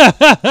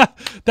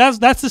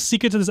 That's the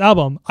secret to this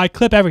album. I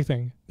clip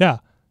everything. Yeah,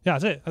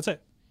 that's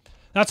it.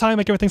 That's how I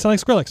make everything sound like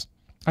Skrillex.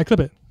 I clip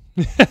it.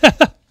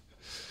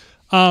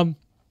 Well,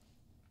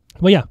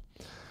 yeah,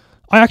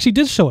 I actually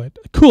did show it.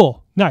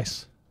 Cool,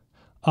 nice.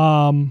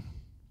 But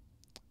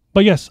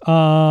yes,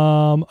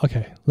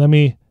 okay,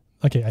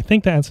 I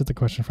think that answered the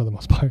question for the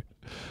most part.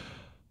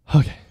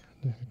 Okay,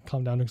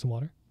 calm down, drink some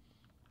water.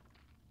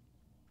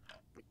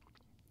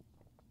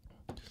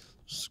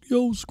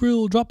 Yo,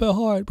 Skrill, drop that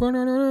hard.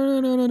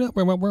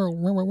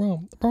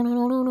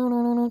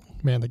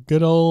 Man, the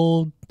good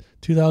old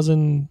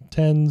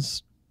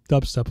 2010s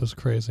dubstep was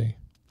crazy.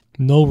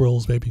 No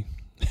rules, baby.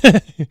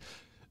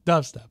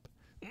 Dubstep.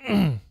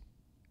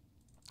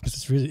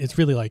 It's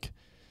really like,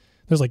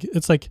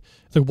 it's like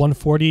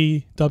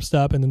 140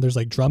 dubstep, and then there's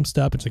like drum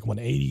step, it's like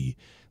 180.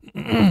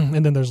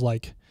 And then there's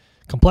like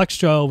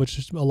Complextro, which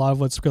is a lot of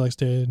what Skrillex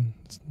did.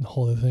 It's the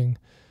whole other thing.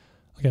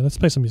 Okay, let's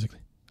play some music.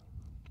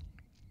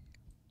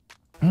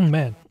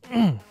 Man.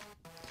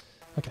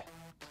 Okay.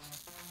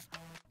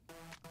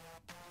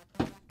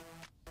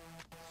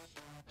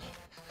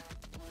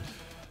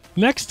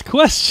 Next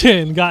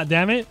question, god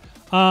damn it.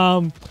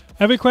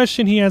 Every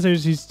question he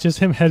answers, he's just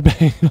him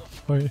headbanging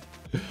for it.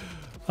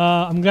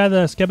 I'm glad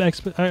the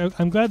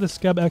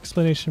Skeb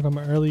explanation from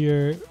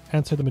earlier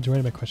answered the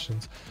majority of my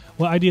questions.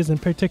 What ideas in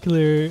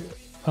particular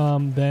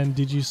then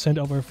did you send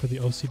over for the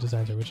OC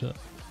designs originally?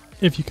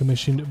 If you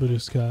commissioned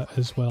Buduska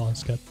as well on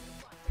Skeb.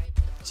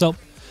 So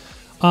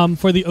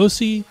for the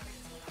OC,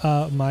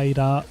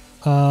 Maida,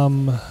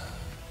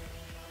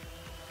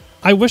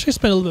 I wish I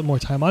spent a little bit more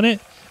time on it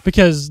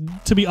because,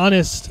 to be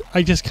honest,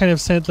 I just kind of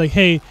said like,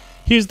 hey,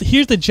 here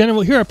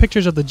are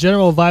pictures of the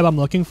general vibe I'm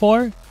looking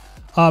for.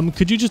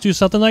 Could you just do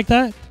something like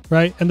that,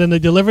 right? And then they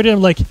delivered it.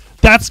 I'm like,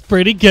 that's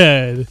pretty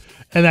good,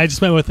 and I just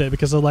went with it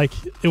because of, like,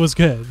 it was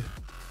good.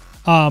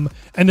 And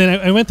then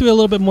I went through a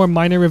little bit more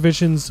minor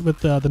revisions with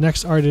the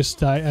next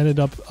artist I ended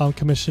up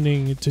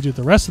commissioning to do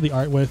the rest of the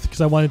art with,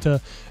 because I wanted to,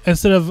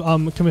 instead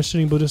of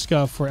commissioning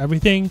Buduska for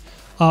everything,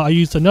 I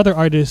used another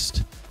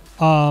artist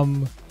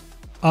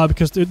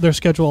because their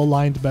schedule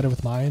aligned better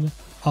with mine.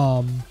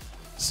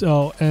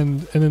 So and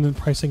then the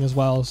pricing as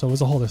well. So it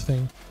was a whole other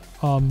thing.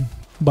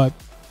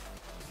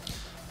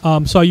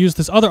 So I used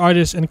this other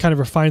artist and kind of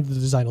refined the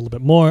design a little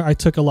bit more. I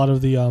took a lot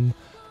of the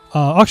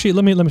actually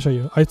let me show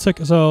you.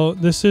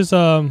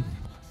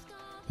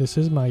 This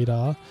is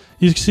Maida.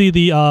 You can see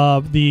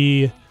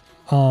the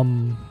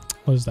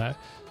what is that?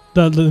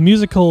 The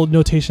musical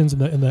notations in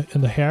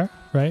the hair,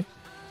 right?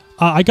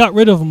 I got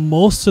rid of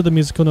most of the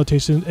musical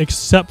notation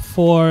except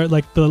for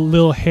like the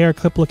little hair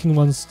clip looking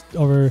ones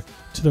over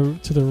to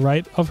the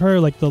right of her,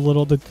 like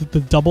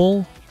the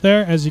double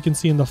there, as you can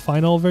see in the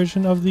final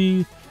version of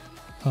the.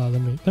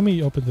 Let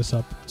me open this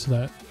up so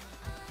that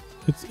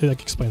it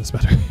like explains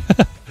better.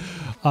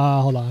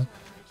 Hold on.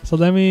 So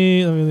let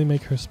me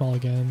make her small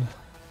again.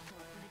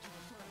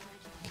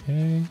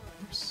 Okay.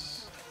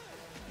 Oops.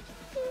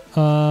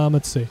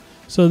 Let's see.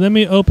 So let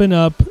me open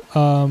up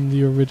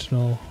the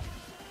original.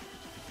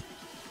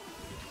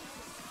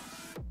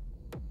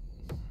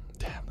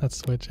 Damn, that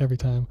switch every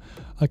time.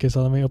 Okay,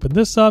 so let me open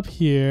this up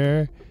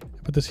here.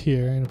 Put this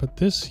here and put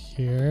this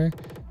here,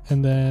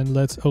 and then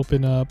let's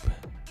open up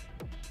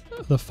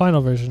the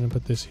final version and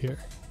put this here.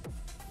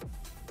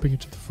 Bring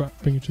it to the front.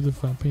 Bring it to the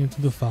front. Bring it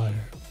to the fire.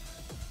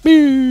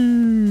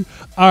 Boo!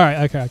 All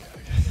right. Okay.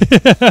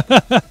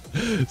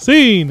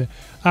 Scene.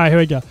 All right. Here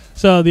we go.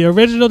 So the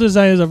original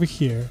design is over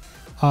here.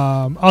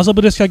 Also,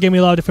 Buddhisca gave me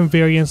a lot of different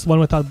variants. One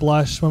without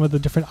blush. One with a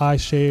different eye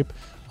shape.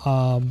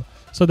 So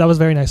that was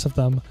very nice of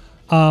them.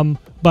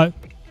 But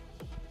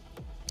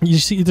you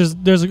see, there's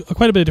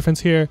quite a bit of difference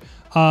here.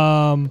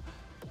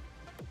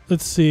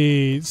 Let's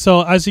see.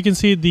 So as you can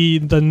see,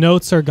 the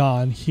notes are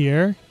gone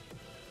here.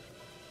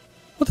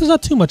 Well, there's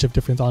not too much of a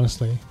difference,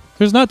 honestly.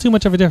 There's not too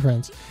much of a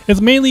difference. It's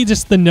mainly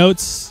just the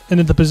notes and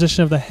then the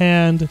position of the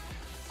hand.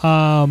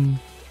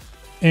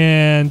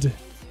 And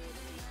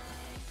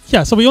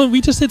yeah, so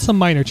we just did some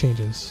minor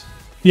changes.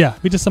 Yeah,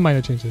 we did some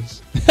minor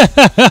changes.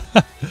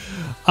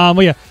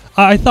 But yeah,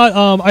 I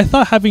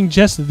thought having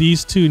just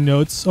these two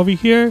notes over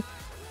here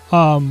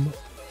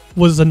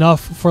was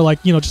enough for, like,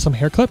 you know, just some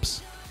hair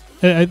clips.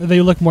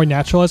 They look more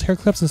natural as hair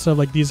clips instead of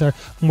like these are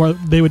more.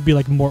 They would be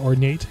like more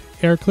ornate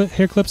hair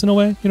clips in a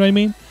way. You know what I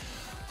mean?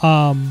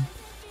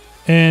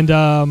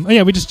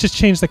 Yeah, we just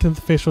changed like the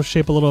facial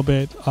shape a little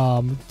bit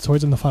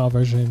towards in the final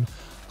version,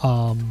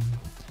 and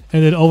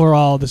then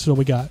overall this is what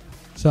we got.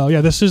 So yeah,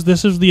 this is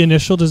the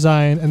initial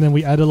design, and then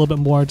we added a little bit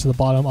more to the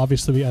bottom.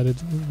 Obviously,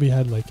 we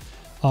had like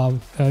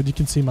you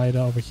can see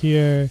Maida over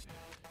here.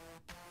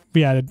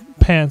 We added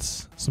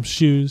pants, some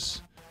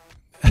shoes.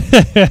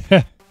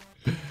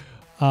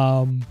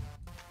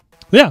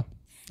 Yeah,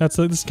 this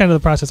is kind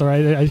of the process. All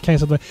right, I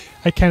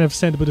kind of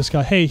sent the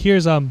Buddhisca, hey,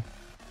 here's a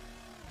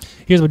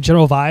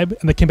general vibe,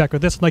 and they came back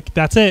with this. I'm like,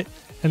 that's it,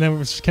 and then we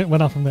just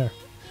went on from there.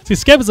 See,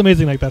 Skeb is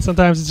amazing like that.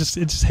 Sometimes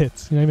it just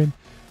hits. You know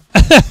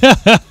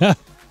what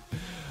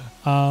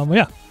I mean?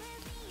 Yeah.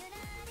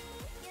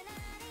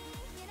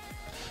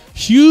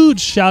 Huge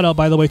shout out,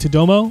 by the way, to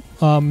Domo.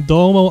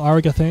 Domo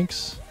Ariga,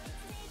 thanks.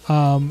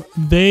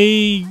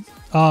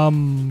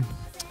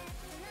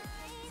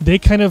 They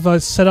kind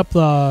of set up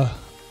the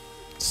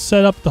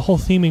whole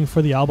theming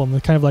for the album. They're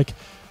kind of like,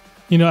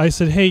 you know, I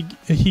said, hey,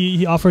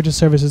 he offered his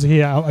services.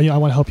 Hey, I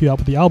want to help you out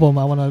with the album.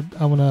 I want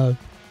to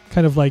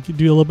kind of like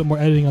do a little bit more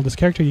editing on this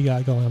character you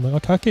got going. I'm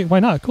like, okay, why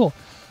not? Cool.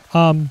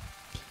 And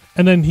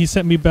then he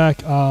sent me back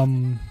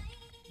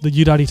the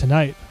Yudari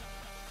Tonight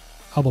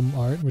album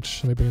art,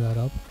 which let me bring that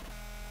up.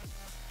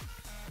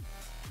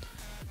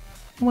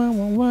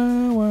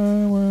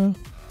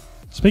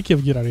 Speaking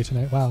of Yudari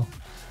Tonight, wow.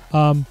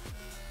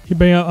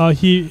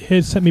 He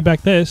had sent me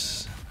back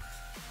this.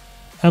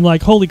 I'm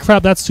like, holy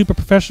crap, that's super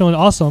professional and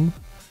awesome.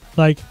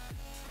 Like,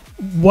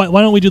 why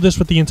don't we do this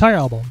with the entire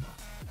album?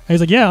 And he's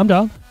like, yeah, I'm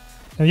down.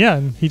 And yeah,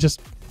 and he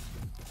just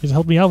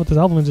helped me out with this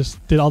album and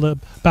just did all the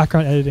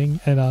background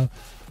editing. And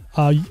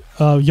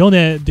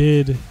Yone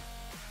did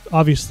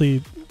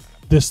obviously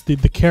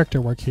the character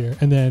work here,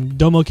 and then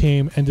Domo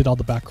came and did all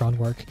the background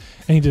work,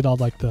 and he did all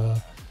like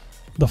the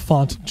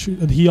font.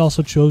 He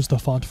also chose the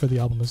font for the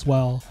album as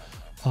well.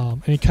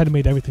 And he kind of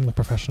made everything look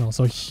professional.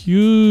 So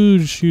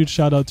huge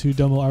shout out to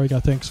Domo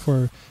Ariga. Thanks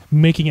for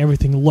making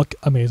everything look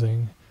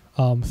amazing,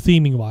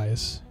 theming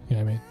wise. You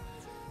know what I mean?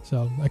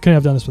 So I couldn't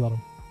have done this without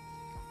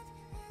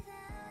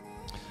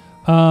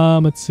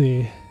him. Let's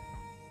see.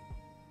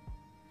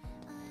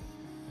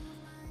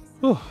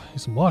 Oh, need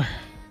some water.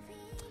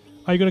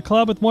 Are you going to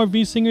collab with more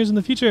V singers in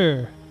the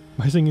future?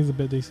 My singing is a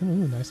bit decent.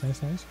 Ooh, nice.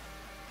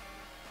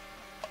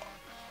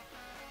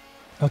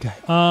 Okay.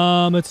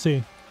 Let's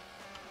see.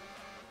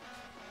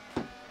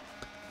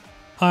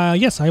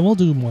 Yes, I will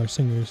do more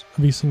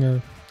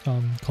V-singer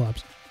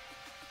collabs.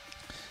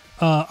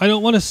 I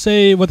don't want to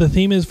say what the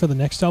theme is for the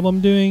next album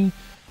I'm doing,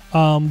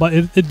 but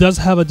it does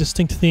have a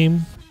distinct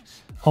theme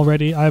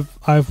already.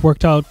 I've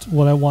worked out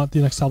what I want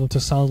the next album to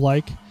sound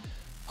like,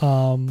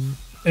 and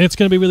it's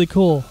gonna be really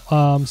cool.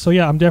 So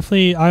yeah, I'm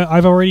definitely.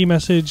 I've already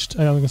messaged.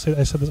 I'm gonna say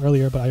I said this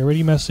earlier, but I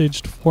already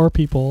messaged 4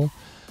 people.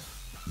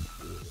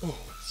 Oh,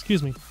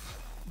 excuse me.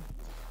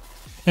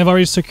 And I've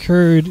already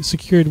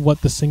secured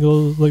what the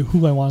singles, like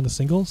who I want in the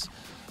singles,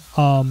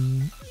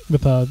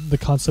 with the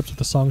concepts of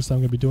the songs that I'm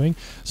gonna be doing.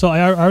 So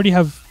I already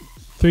have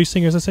 3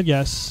 singers that said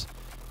yes,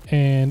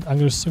 and I'm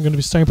gonna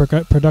be starting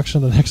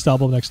production of the next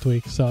album next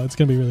week. So it's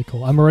gonna be really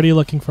cool. I'm already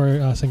looking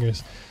for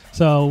singers.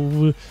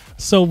 So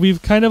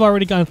we've kind of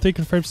already gotten 3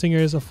 confirmed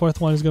singers. A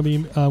 4th one is gonna be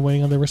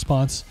waiting on their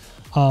response.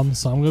 So I'm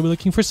gonna be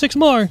looking for 6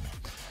 more.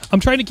 I'm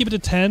trying to keep it to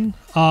 10.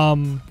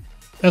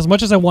 As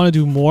much as I want to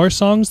do more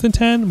songs than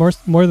 10, more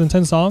than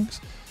 10 songs,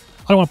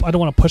 I don't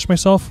want to push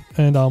myself,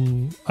 and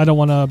I don't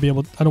want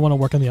to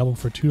work on the album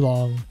for too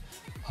long,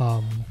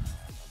 so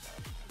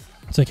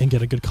I can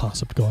get a good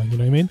concept going. You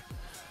know what I mean?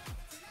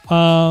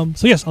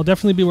 So yes, I'll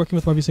definitely be working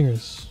with more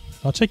singers.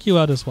 I'll check you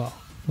out as well.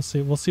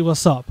 We'll see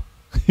what's up.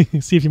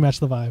 See if you match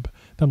the vibe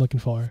that I'm looking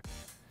for.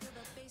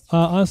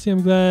 Honestly,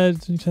 I'm glad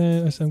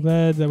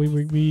that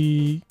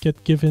we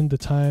get given the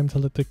time to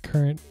let the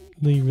currently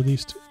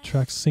released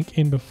tracks sink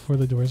in before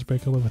the doors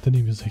break open with the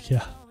new music.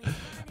 Yeah,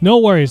 no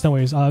worries.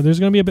 There's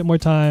gonna be a bit more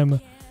time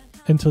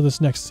until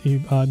this next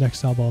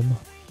album.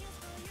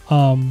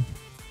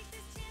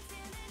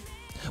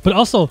 But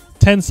also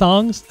 10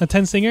 songs,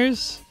 10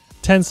 singers,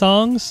 10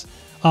 songs.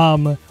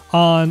 On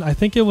I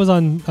think it was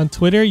on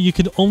Twitter, you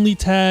could only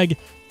tag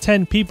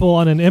 10 people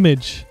on an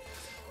image.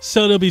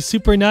 So it'll be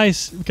super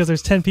nice because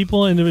there's 10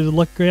 people and it would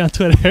look great on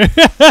Twitter.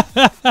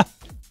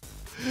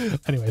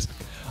 Anyways,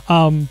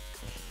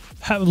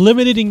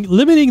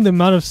 limiting the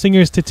amount of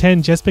singers to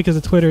 10 just because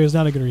of Twitter is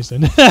not a good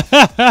reason.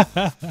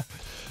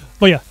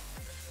 But yeah,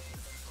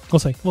 we'll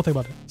think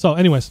about it. So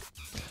anyways,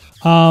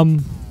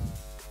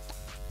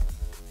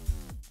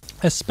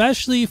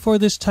 especially for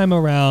this time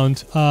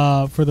around,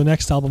 for the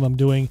next album I'm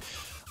doing,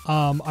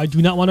 I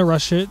do not want to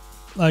rush it.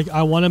 Like,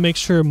 I want to make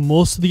sure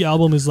most of the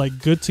album is like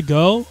good to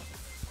go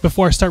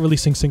before I start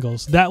releasing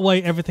singles. That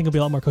way everything will be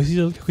a lot more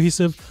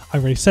cohesive. I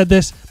already said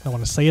this, but I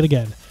want to say it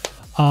again.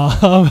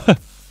 But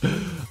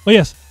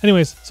yes,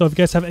 anyways, so if you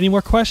guys have any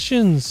more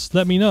questions,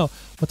 let me know.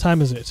 What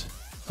time is it?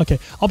 Okay,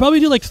 I'll probably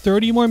do like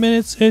 30 more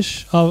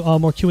minutes-ish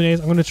of more Q&As.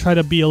 I'm going to try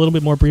to be a little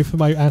bit more brief in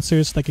my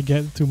answers so I could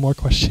get through more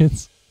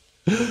questions.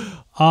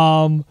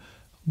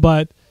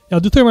 But I'll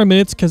do 30 more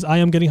minutes because I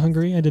am getting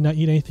hungry. I did not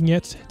eat anything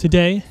yet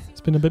today. It's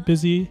been a bit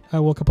busy. I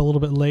woke up a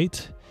little bit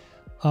late.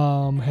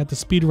 I had to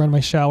speed run my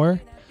shower.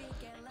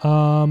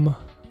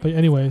 But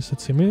anyways,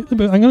 let's see. I'm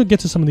going to get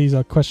to some of these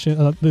questions,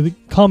 the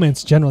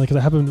comments generally, because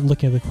I haven't been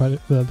looking at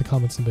the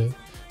comments a bit.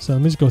 So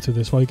let me just go through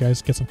this while you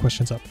guys get some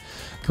questions up.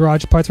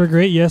 Garage parts were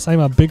great. Yes, I'm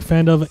a big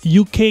fan of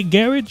UK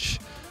Garage.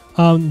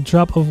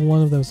 Drop of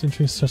one of those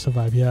introduced such a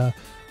vibe. Yeah.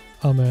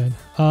 Oh man.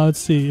 Let's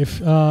see.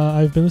 If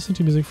I've been listening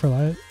to music for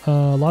a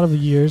lot of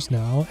years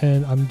now,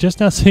 and I'm just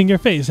now seeing your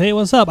face. Hey,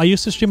 what's up? I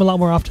used to stream a lot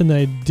more often than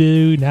I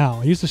do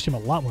now. I used to stream a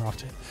lot more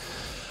often.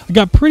 I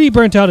got pretty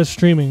burnt out of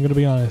streaming, to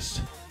be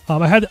honest.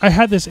 I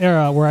had this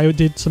era where I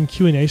did some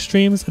Q&A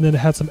streams, and then I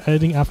had some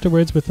editing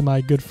afterwards with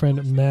my good friend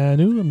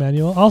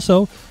Emmanuel.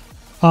 Also,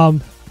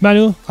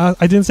 Manu, I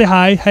didn't say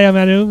hi. Hey,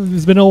 Manu.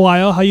 It's been a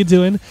while. How you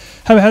doing?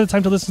 Haven't had the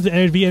time to listen to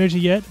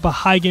vENERGY yet, but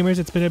hi, gamers.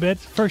 It's been a bit.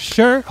 For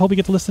sure. Hope you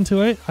get to listen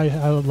to it. I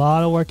had a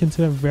lot of work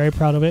into it. I'm very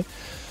proud of it.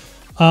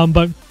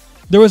 But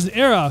there was an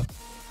era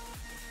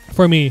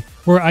for me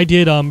where I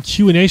did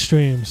Q&A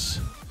streams,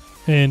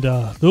 and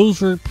those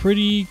were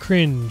pretty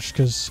cringe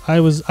because I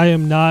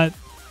am not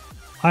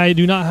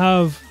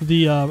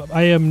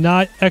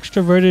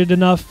extroverted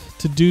enough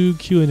to do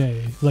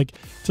Q&A,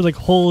 to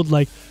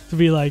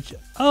be like,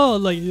 oh,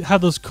 like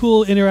have those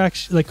cool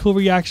interaction, like cool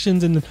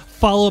reactions and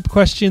follow-up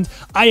questions.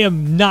 I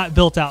am not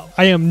built out.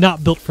 I am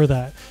not built for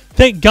that.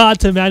 Thank God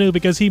to Manu,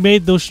 because he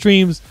made those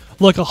streams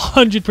look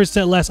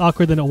 100% less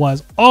awkward than it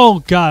was.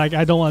 Oh God,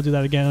 I don't want to do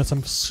that again unless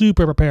I'm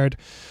super prepared.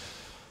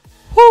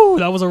 Whew,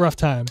 that was a rough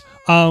time.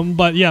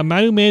 But yeah,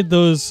 Manu made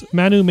those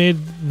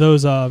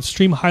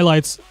stream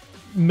highlights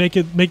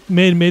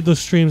made those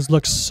streams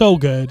look so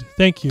good.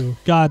 Thank you.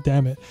 God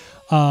damn it.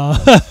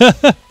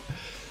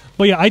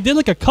 But yeah, I did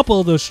like a couple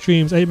of those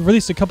streams. I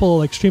released a couple of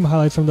like stream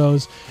highlights from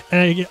those,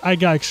 and I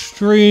got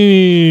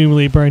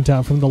extremely burnt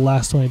out from the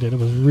last one I did. It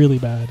was really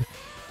bad.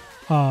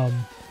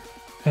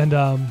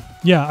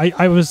 Yeah,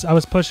 I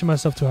was pushing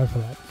myself too hard for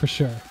that, for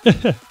sure.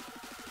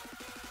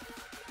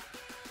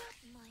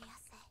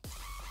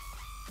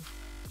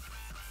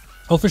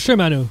 Oh, for sure,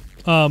 Manu.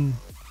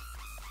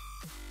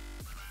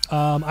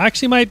 I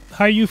actually might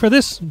hire you for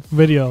this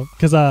video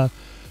because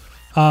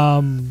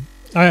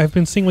I've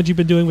been seeing what you've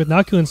been doing with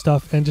Naku and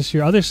stuff, and just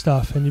your other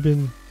stuff, and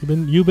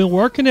you've been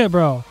working it,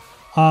 bro.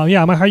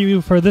 Yeah, I might hire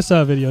you for this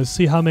video.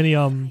 See how many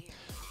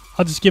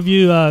I'll just give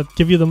you the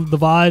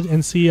VOD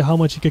and see how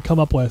much you could come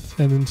up with,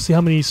 and see how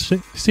many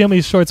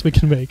shorts we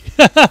can make.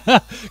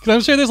 Because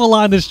I'm sure there's a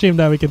lot in this stream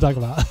that we can talk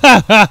about.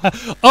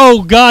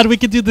 Oh God, we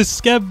could do the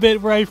skeb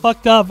bit where I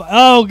fucked up.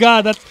 Oh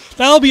God,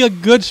 that'll be a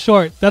good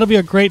short. That'll be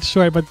a great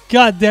short. But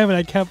God damn it,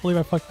 I can't believe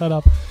I fucked that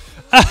up.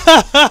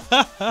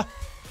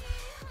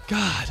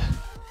 God.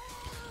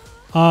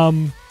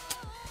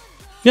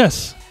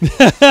 Yes.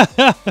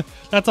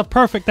 That's a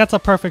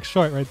perfect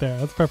short right there.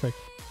 That's perfect.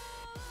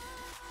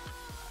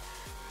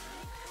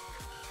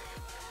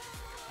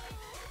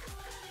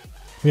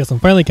 Yes, I'm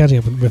finally catching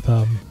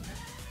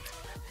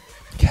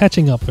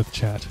up with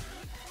chat.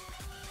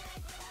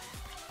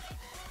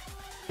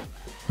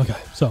 Okay,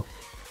 so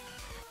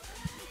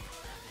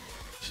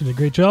she did a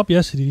great job.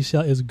 Yes,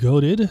 DDCL is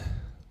goated.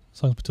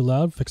 Song's too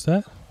loud. Fix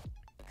that.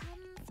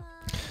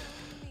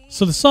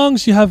 So the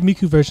songs you have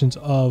Miku versions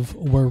of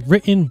were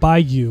written by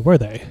you. Were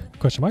they?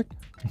 Question mark.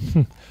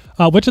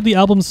 Which of the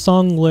album's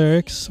song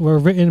lyrics were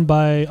written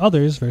by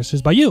others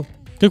versus by you?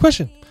 Good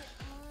question.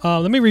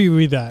 Let me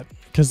reread that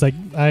because like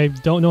I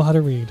don't know how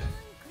to read.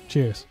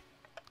 Cheers.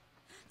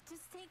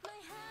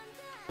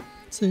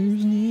 So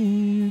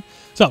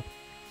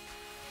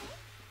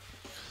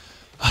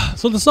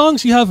the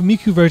songs you have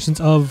Miku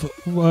versions of.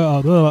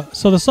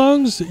 So the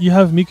songs you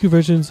have Miku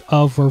versions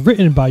of were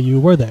written by you.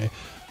 Were they?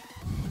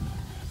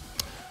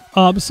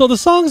 So the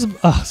songs you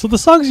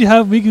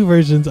have Miku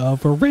versions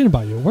of were written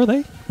by you. Were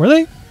they? Were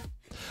they?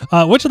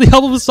 Which of the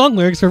album's song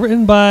lyrics were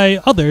written by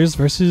others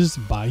versus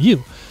by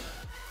you?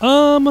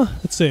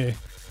 Let's see.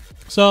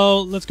 So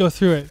let's go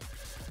through it.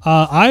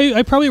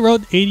 I probably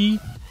wrote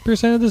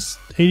 80% of this,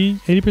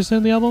 80%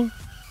 of the album,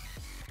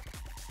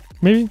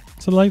 maybe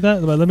something like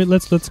that. But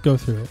let's go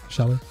through it,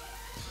 shall we?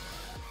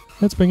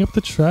 Let's bring up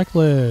the track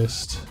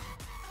list.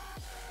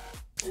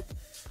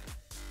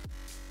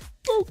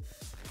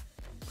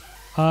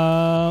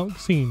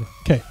 Scene.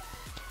 Okay.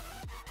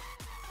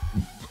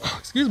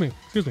 Excuse me.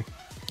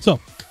 So,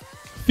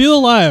 Feel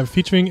Alive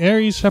featuring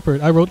Aries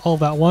Shepherd. I wrote all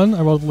that one.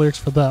 I wrote the lyrics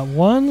for that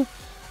one.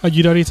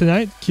 Yudari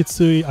Tonight,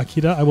 Kitsui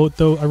Akira. I wrote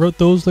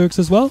those lyrics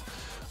as well.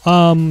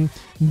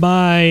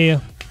 My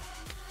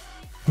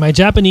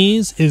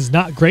Japanese is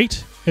not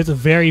great. It's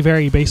very,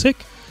 very basic.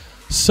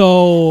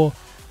 So,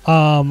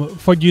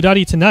 for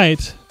Yudari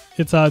Tonight,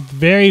 it's a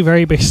very,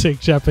 very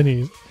basic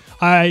Japanese.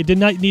 I did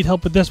not need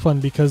help with this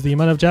one because the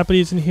amount of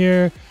Japanese in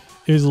here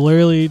is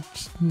literally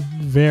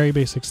very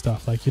basic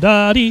stuff like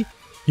Yudari,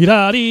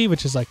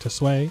 which is like to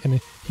sway, and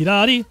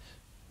Hidari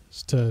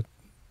is to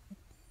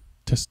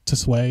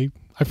sway.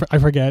 I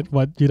forget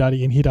what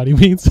Yudari and Hidari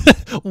means.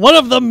 One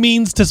of them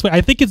means to sway.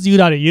 I think it's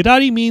Yudari.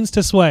 Yudari means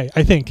to sway.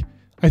 I think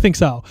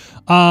so.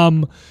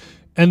 And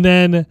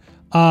then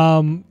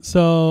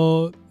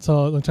so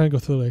I'm trying to go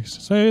through the lyrics.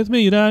 Sway with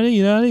me,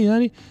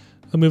 Yudari.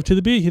 I move to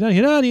the beat,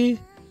 Hidari.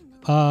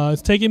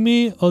 It's taking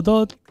me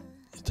odote.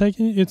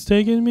 It's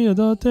taking me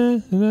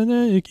odote.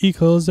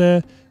 Equals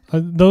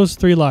those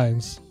three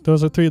lines.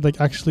 Those are three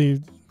like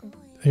actually.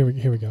 Here we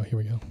go.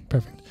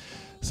 Perfect.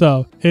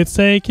 So it's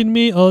taking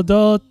me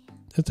odote.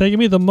 It's taking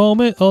me the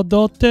moment.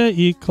 Odote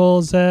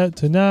equals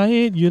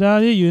tonight.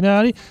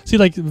 Yunari. See,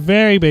 like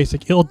very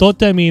basic.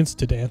 Odote means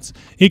to dance.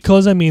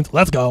 Ikoze means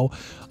let's go.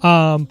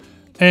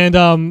 And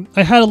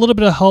I had a little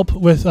bit of help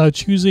with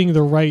choosing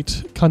the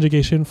right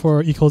conjugation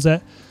for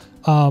ikoze.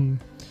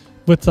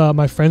 With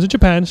my friends in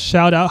Japan.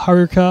 Shout out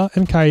Haruka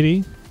and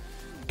Kairi.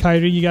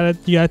 Kairi, you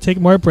gotta take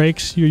more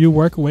breaks. You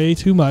work way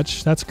too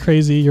much. That's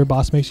crazy. Your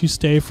boss makes you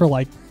stay for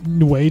like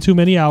way too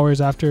many hours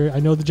after. I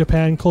know the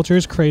Japan culture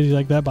is crazy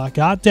like that, but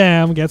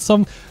goddamn, get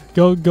some,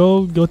 go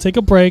take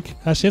a break.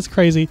 That shit's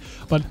crazy.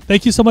 But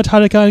thank you so much,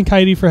 Haruka and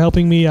Kairi, for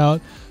helping me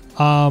out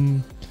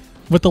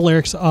with the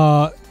lyrics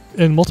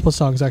in multiple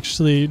songs.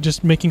 Actually,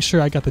 just making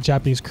sure I got the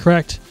Japanese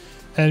correct.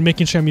 And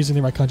making sure I'm using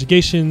the right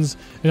conjugations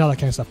and all that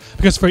kind of stuff.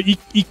 Because for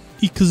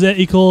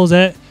equals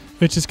it,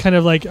 which is kind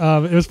of like,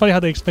 it was funny how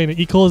they explained it.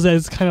 Equals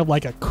is kind of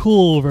like a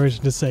cool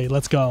version to say,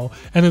 let's go.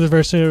 And then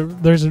there's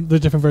the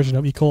different version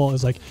of equal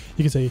is like,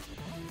 you can say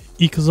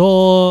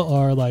equal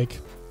or like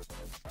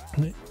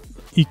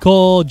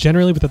equal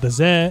generally without the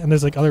Z. And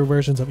there's like other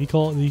versions of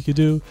equal that you could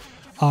do.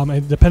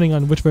 And depending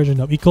on which version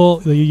of equal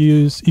that you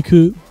use,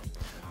 iku,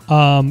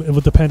 it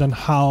would depend on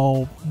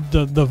how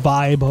the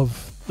vibe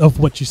of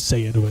what you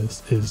say it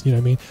is, you know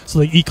what I mean? So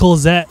like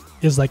equals that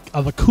is like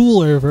of a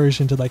cooler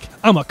version to like,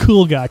 I'm a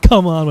cool guy,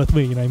 come on with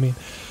me, you know what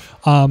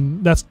I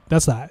mean? That's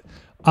that.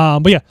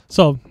 But yeah,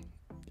 so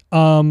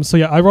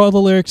yeah, I wrote all the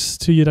lyrics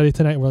to Yudari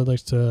Tonight, I wrote all the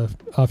lyrics to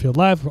Feel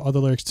Alive, all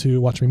the lyrics to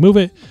Watch Me Move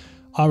It,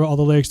 I wrote all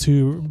the lyrics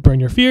to Burn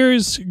Your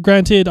Fears.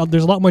 Granted,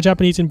 there's a lot more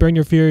Japanese in Burn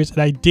Your Fears,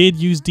 and I did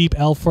use Deep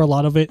L for a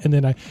lot of it, and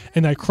then I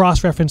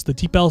cross-referenced the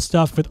Deep L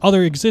stuff with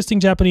other existing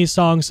Japanese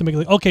songs to make it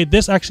like, okay,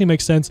 this actually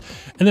makes sense.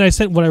 And then I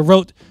sent what I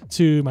wrote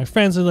to my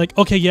friends, and like,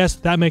 okay, yes,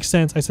 that makes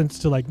sense. I sent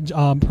it to like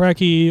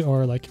Paraki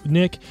or like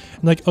Nick,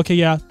 and like, okay,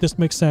 yeah, this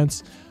makes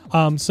sense.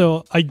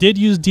 So I did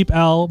use Deep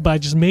L, but I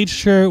just made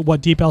sure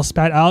what Deep L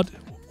spat out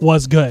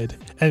was good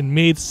and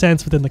made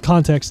sense within the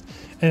context,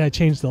 and I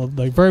changed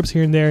the verbs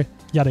here and there.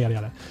 Yada yada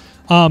yada.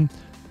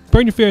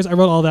 Burn Your Fears, I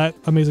wrote all that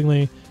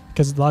amazingly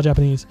because it's a lot of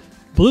Japanese.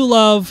 Blue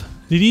Love,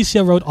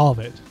 Lidicia wrote all of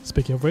it.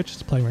 Speaking of which,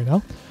 it's playing right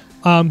now.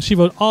 She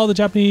wrote all the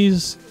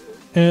Japanese,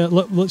 all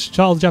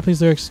the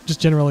Japanese lyrics. Just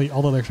generally,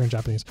 all the lyrics are in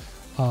Japanese.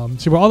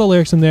 She wrote all the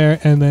lyrics in there,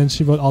 and then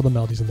she wrote all the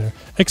melodies in there,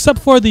 except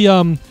for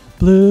the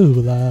Blue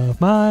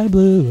Love, My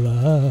Blue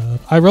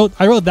Love. I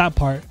wrote that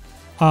part.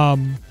 But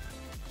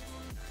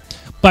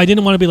I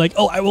didn't want to be like,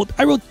 oh, I wrote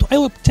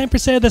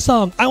 10% of the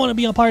song. I want to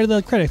be a part of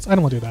the credits. I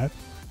don't want to do that.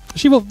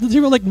 She wrote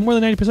like more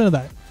than 90% of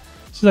that.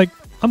 She's like,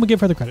 I'm gonna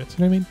give her the credits.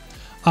 You know what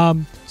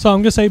So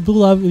I'm gonna say Blue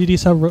Love,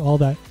 Lisa wrote all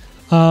that.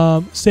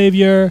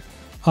 Savior,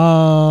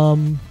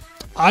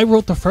 I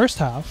wrote the first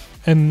half,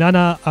 and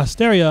Nana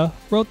Asteria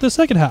wrote the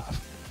second half.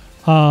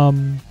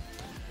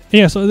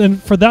 Yeah, so then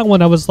for that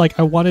one, I was like,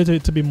 I wanted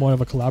it to be more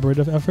of a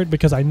collaborative effort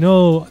because I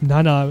know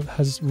Nana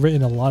has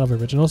written a lot of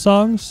original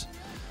songs,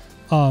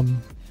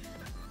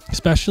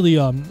 especially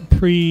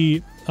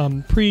pre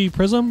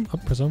Prism.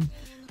 Prism.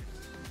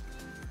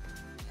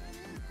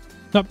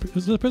 Not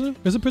is it Prism?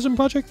 Is it Prism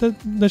project that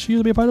she used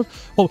to be a part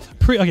of? Well,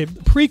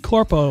 pre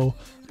Corpo,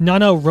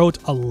 Nana wrote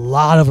a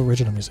lot of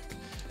original music,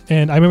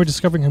 and I remember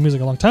discovering her music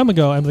a long time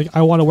ago. I'm like,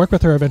 I want to work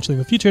with her eventually in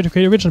the future to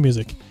create original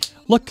music.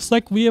 Looks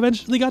like we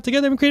eventually got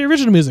together and created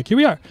original music. Here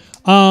we are.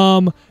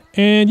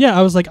 And yeah,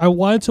 I was like, I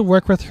wanted to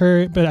work with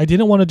her, but I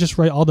didn't want to just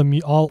write I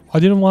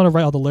didn't want to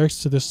write all the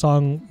lyrics to this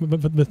song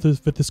with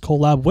this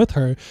collab with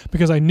her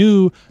because I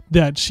knew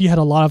that she had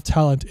a lot of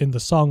talent in the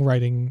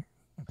songwriting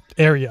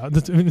area.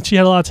 She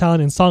had a lot of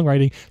talent in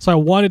songwriting, so I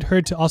wanted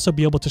her to also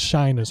be able to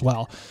shine as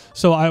well.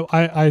 So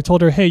I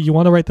told her, hey, you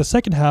want to write the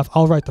second half?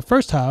 I'll write the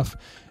first half,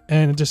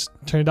 and it just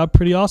turned out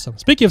pretty awesome.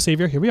 Speaking of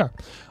Savior, here we are.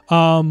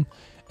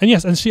 And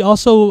yes, and she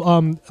also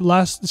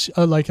last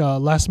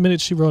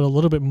minute she wrote a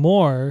little bit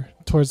more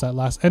towards that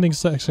last ending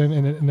section,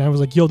 and I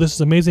was like, yo, this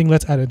is amazing,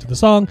 let's add it to the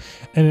song.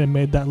 And it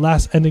made that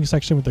last ending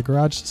section with the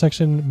garage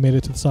section made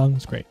it to the song.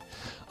 It's great.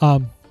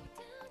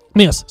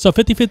 Yes, so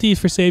 50-50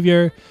 for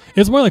Savior.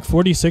 It's more like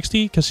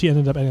 40-60 because she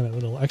ended up adding that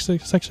little extra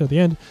section at the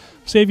end.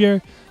 Savior,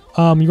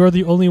 You're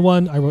the Only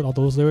One. I wrote all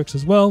those lyrics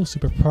as well.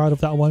 Super proud of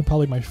that one.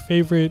 Probably my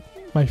favorite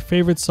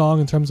song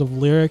in terms of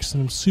lyrics,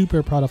 and I'm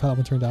super proud of how that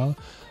one turned out.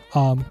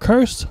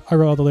 Cursed, I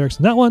wrote all the lyrics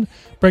in that one.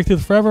 Breakthrough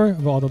Forever,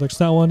 I wrote all the lyrics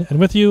in that one. And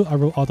With You, I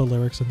wrote all the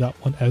lyrics in that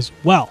one as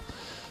well.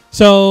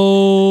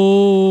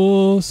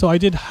 So I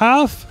did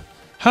half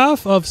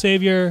of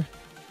Savior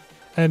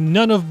and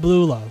none of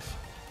Blue Love.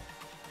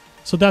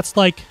 So that's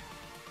like,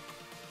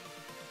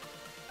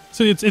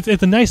 so it's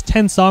a nice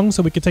 10 songs,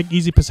 so we could take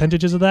easy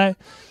percentages of that.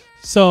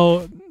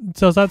 So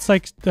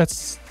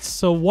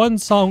so one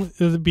song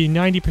would be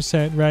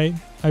 90%, right?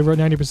 I wrote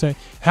 90%.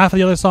 Half of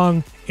the other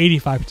song,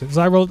 85%.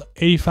 So I wrote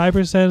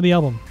 85% of the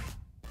album.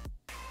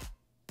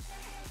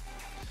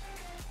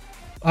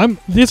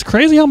 It's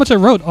crazy how much I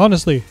wrote,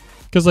 honestly,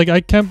 because like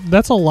I can't.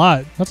 That's a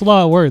lot. That's a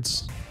lot of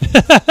words.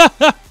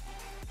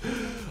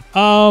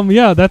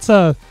 Yeah,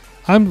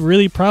 I'm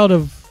really proud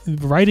of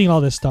writing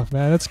all this stuff,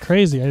 man. That's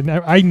crazy.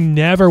 I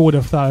never would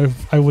have thought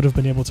I would have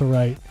been able to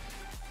write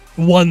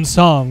one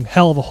song,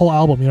 hell of a whole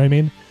album. You know what I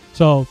mean?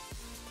 So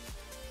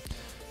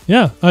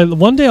yeah,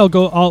 one day I'll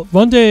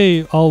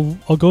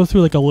go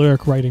through like a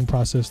lyric writing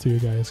process to you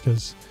guys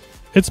because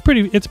it's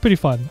pretty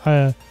fun.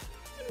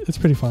 It's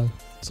pretty fun.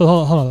 So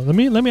hold on.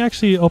 Let me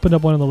actually open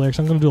up one of the lyrics.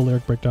 I'm gonna do a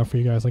lyric breakdown for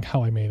you guys, like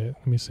how I made it.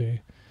 Let me see.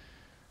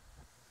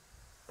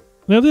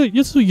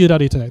 Let's do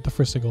Yurari Tonight, the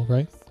first single,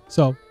 right?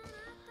 So,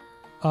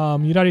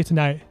 Yurari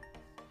Tonight.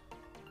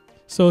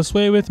 So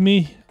sway with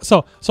me.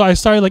 So I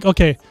started like,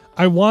 okay,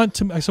 I want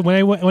to. So when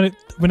I wanted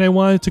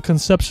to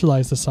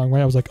conceptualize the song,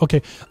 right, I was like,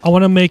 okay, I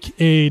want to make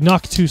a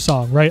knock 2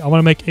 song, right? I want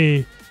to make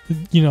a,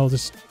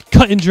 this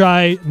cut and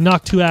dry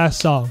knock 2 ass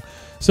song.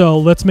 So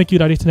let's make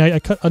Yurari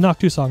Tonight a knock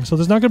 2 song. So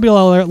there's not gonna be a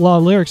lot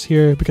of lyrics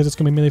here because it's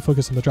gonna be mainly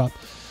focused on the drop.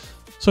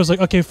 So it's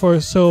like, okay, if I'm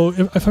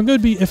gonna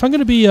be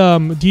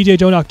DJ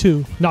Joe knock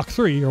 2, knock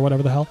 3, or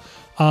whatever the hell,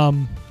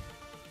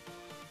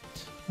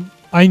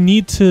 I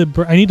need to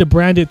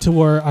brand it to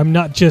where I'm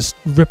not just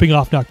ripping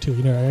off knock 2,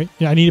 right?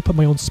 Yeah, I need to put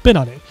my own spin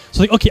on it.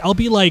 So like, okay, I'll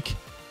be like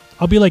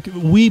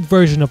Weeb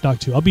version of knock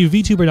 2. I'll be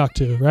VTuber knock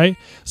 2, right?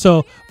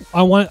 So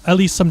I want at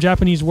least some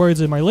Japanese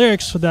words in my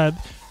lyrics so that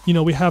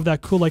we have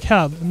that cool, like,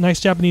 nice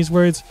Japanese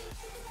words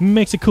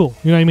makes it cool.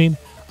 You know what I mean?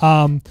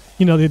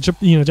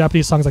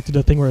 Japanese songs like to do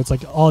a thing where it's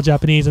like all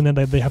Japanese and then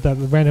they have that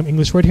random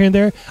English word here and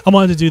there. I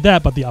wanted to do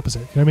that, but the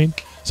opposite. You know what I mean?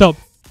 So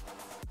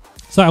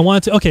I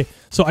wanted to. Okay,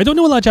 so I don't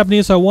know a lot of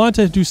Japanese, so I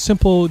wanted to do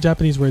simple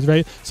Japanese words,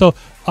 right? So,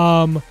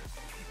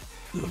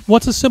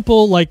 what's a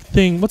simple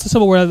thing? What's a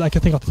simple word I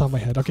can think off the top of my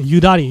head? Okay,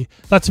 yudari.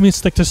 That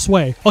means like to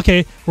sway.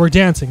 Okay, we're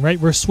dancing, right?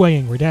 We're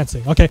swaying, we're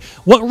dancing. Okay,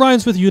 what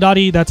rhymes with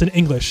yudari? That's in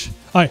English.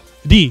 All right,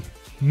 di,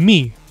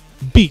 me,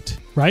 beat,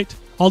 right?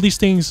 All these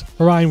things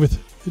rhyme with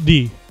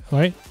di,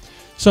 right?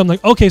 So I'm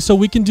like, okay, so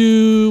we can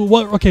do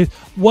what? Okay,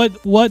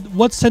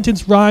 what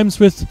sentence rhymes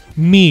with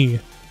me?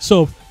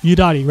 So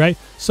yudari, right?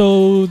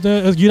 So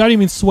the yudari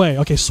means sway.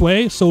 Okay,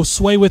 sway. So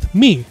sway with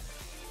me.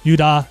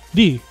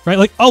 Yudari, right?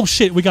 Like, oh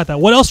shit, we got that.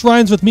 What else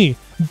rhymes with me?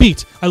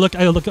 Beat. I look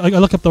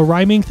up the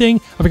rhyming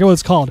thing. I forget what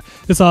it's called.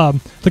 It's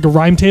like a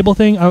rhyme table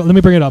thing. Let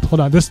me bring it up.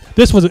 Hold on. This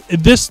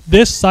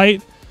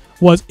site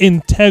was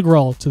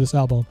integral to this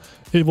album.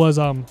 It was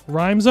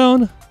Rhyme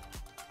Zone.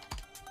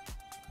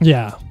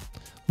 Yeah,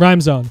 Rhyme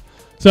Zone.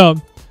 So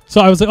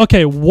I was like,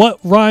 okay, what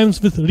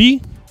rhymes with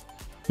ri?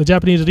 The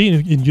Japanese ri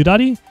in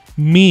yudari?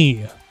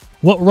 Me.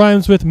 What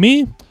rhymes with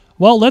me?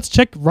 Well, let's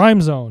check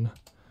Rhyme Zone,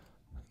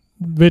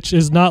 which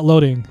is not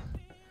loading.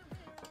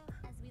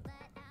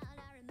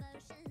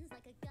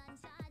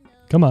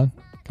 Come on.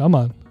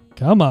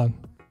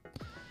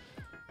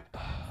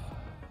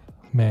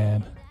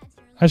 man.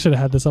 I should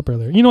have had this up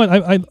earlier. You know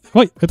what?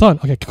 Wait, it's on.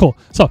 Okay, cool.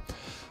 So,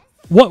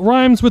 what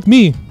rhymes with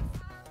me?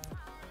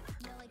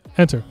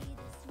 Enter.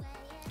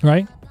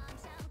 Right?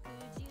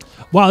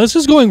 Wow, this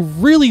is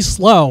going really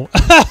slow.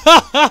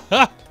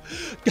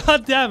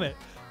 God damn it.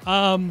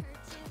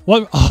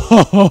 What?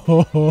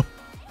 Oh.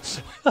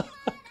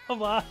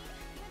 Come on.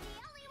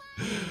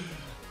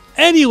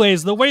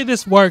 Anyways, the way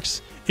this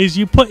works is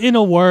you put in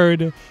a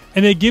word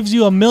and it gives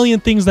you a million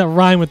things that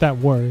rhyme with that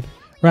word,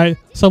 right?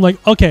 So I'm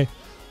like, okay,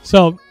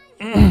 so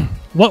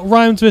what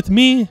rhymes with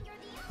me?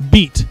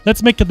 Beat.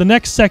 Let's make the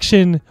next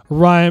section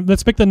rhyme.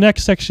 Let's make the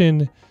next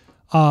section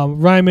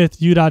rhyme with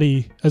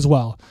Yudari as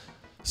well.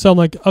 So I'm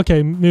like,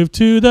 okay, move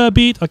to the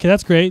beat. Okay,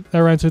 that's great. That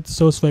rhymes with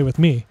so sway with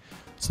me.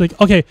 It's like,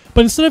 okay,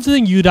 but instead of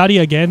saying Yudari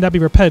again, that'd be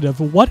repetitive.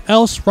 What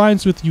else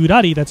rhymes with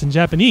Yudari that's in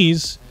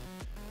Japanese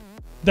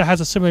that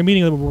has a similar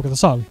meaning that would work with the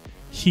song?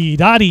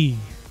 Hidari.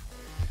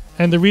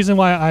 And the reason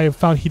why I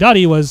found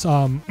Hidari was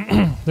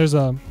there's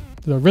a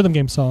rhythm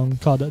game song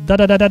called Da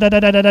Da Da Da Da Da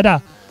Da Da Da,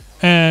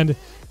 and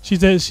she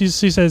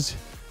says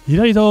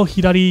Hidari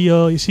to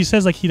Hidari. She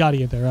says like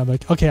Hidari in there. I'm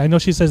like, okay, I know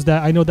she says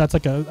that. I know that's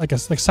like a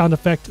sound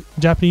effect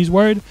Japanese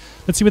word.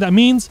 Let's see what that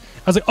means.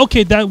 I was like,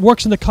 okay, that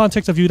works in the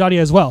context of Yudari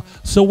as well.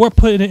 So we're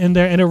putting it in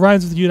there, and it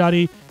rhymes with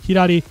Yudari,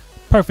 Hidari,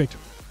 perfect.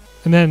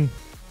 And then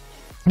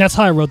that's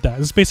how I wrote that.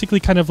 It's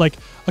basically kind of like,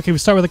 okay, we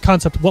start with a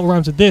concept. What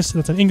rhymes with this?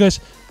 And that's in English.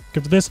 Go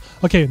to this.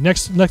 Okay,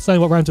 next line.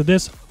 What rhymes with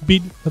this?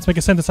 Beat. Let's make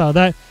a sentence out of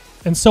that,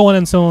 and so on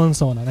and so on and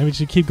so on. I mean,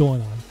 you keep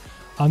going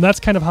on.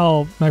 That's kind of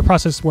how my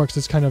process works.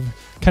 It's kind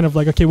of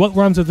like, okay, what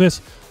rhymes with this?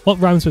 What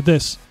rhymes with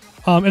this?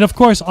 And of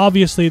course,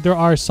 obviously, there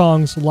are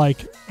songs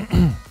like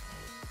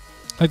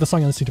like the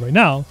song I'm listening to right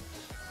now.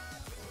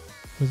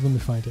 Let me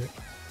find it.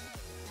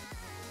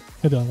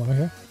 You're the only one right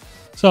here.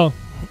 So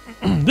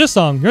this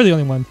song, you're the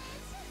only one.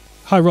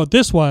 How I wrote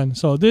this one.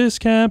 So this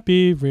can't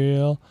be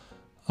real.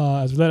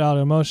 As we let out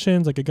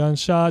emotions like a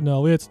gunshot.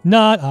 No, it's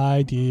not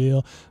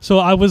ideal.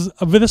 So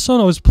with this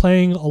song, I was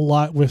playing a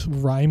lot with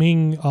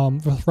rhyming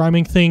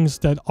things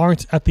that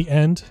aren't at the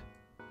end,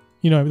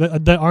 you know,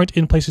 that aren't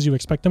in places you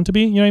expect them to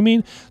be. You know what I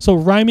mean? So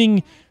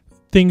rhyming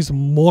things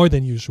more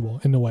than usual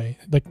in a way.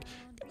 Like,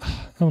 I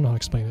don't know how to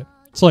explain it.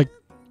 So like,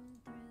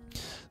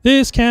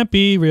 this can't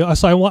be real.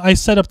 So I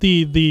set up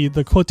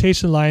the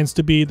quotation lines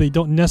to be, they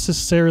don't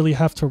necessarily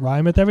have to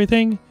rhyme with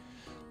everything.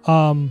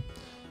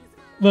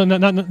 Well,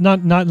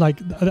 not like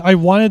I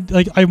wanted.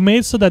 Like I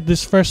made so that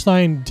this first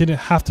line didn't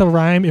have to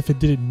rhyme if it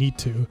didn't need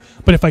to.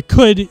 But if I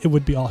could, it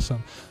would be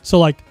awesome.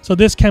 So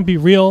this can't be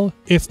real.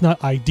 It's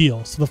not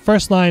ideal. So the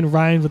first line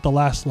rhymed with the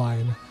last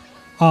line,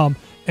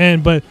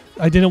 but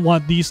I didn't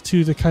want these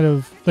two to kind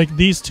of like,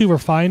 these two were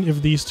fine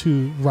if these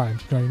two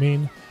rhymed. You know what I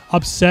mean?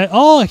 Upset.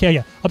 Oh, okay,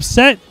 yeah.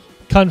 Upset.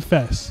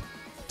 Confess.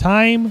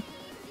 Time.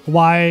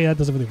 Why? That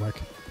doesn't really work.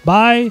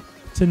 By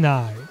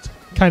tonight.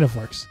 Kind of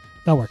works.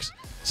 That works.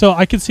 So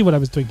I can see what I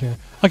was doing here.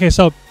 Okay,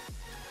 so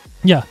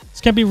yeah, this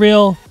can't be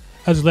real.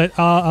 As let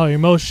our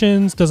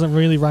emotions doesn't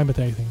really rhyme with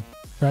anything,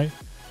 right?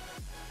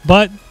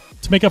 But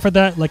to make up for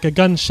that, like a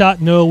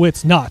gunshot, no,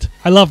 it's not.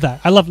 I love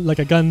that. I love like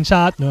a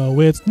gunshot, no,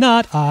 it's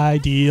not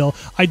ideal.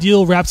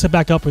 Ideal wraps it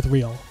back up with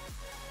real,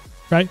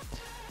 right?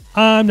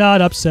 I'm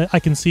not upset. I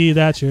can see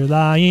that you're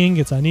lying.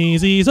 It's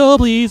uneasy, so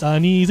please,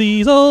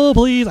 uneasy, so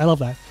please. I love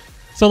that.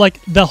 So like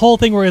the whole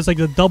thing where it's like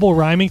the double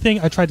rhyming thing,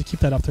 I tried to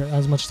keep that up there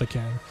as much as I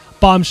can.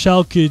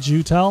 Bombshell, could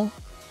you tell?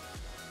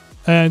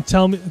 And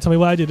tell me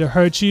what I did to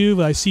hurt you.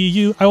 Will I see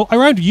you? I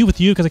rhymed you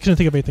with you because I couldn't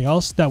think of anything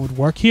else that would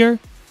work here.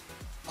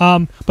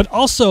 But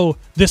also,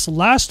 this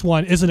last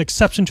one is an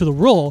exception to the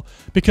rule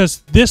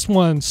because this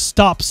one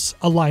stops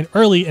a line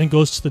early and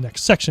goes to the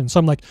next section. So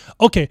I'm like,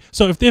 okay,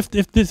 so if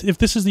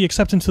this is the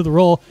exception to the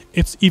rule,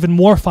 it's even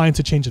more fine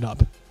to change it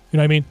up. You know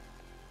what I mean?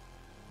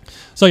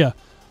 So yeah.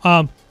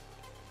 So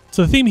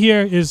the theme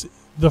here is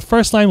the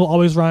first line will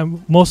always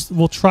rhyme.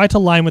 We'll try to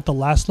line with the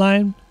last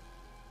line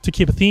to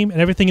keep a theme, and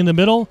everything in the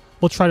middle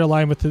we'll try to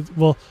line with it.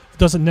 Well, it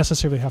doesn't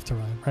necessarily have to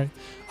rhyme, right?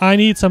 I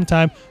need some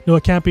time. No,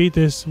 it can't be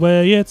this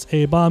way. It's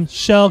a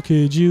bombshell.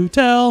 Could you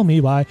tell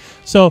me why?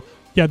 So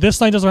yeah, this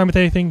line doesn't rhyme with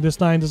anything.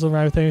 This line doesn't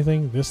rhyme with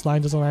anything. This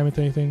line doesn't rhyme with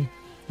anything.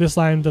 This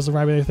line doesn't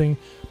rhyme with anything.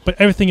 But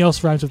everything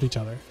else rhymes with each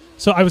other.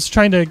 So I was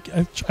trying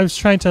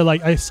to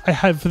like, I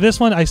had for this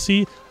one, I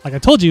see, like I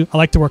told you, I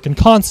like to work in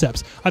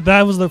concepts.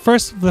 That was the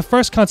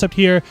first concept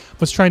here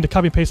was trying to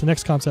copy and paste the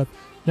next concept,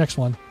 next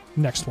one.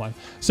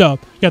 So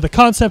yeah, the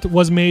concept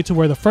was made to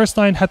where the first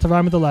line had to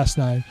rhyme with the last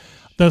line.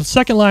 The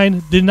second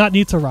line did not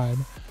need to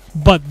rhyme,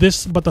 but the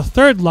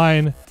third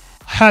line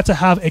had to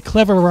have a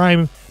clever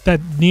rhyme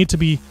that needed to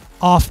be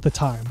off the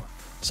time.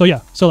 So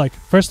yeah, so like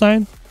first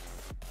line,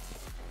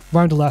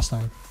 rhyme to last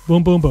line.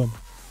 Boom, boom, boom.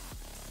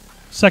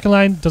 Second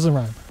line doesn't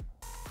rhyme.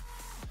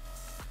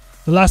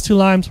 The last two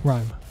lines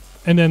rhyme.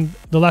 And then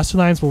the last two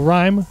lines will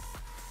rhyme,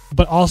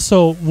 but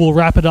also we'll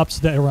wrap it up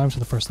so that it rhymes with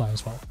the first line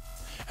as well.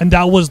 And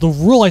that was the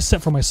rule I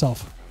set for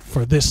myself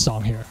for this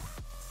song here.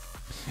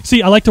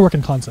 See, I like to work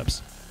in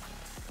concepts.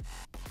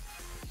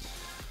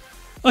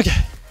 Okay.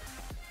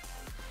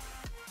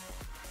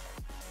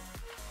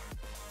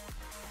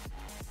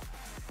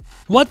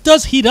 What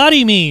does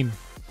Hidari mean?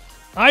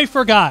 I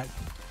forgot.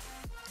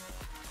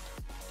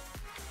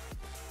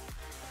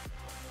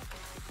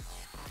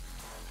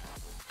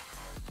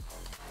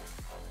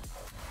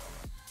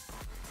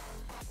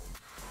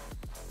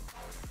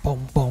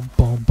 Boom, boom,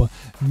 boom, boom.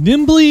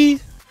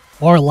 Nimbly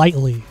or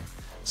lightly.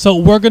 So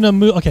we're gonna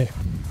move. Okay.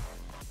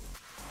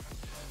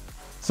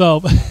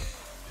 So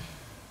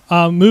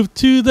move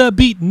to the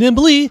beat.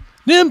 Nimbly,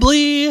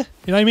 nimbly. You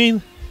know what I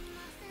mean?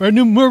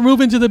 We're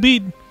moving to the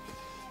beat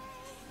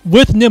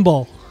with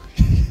nimble.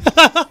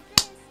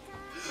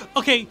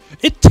 Okay,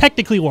 it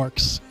technically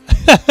works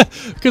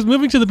because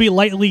moving to the beat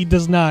lightly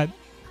does not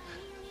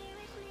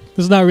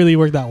really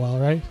work that well,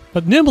 right?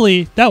 But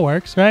nimbly, that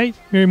works, right?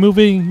 You're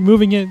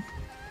moving it.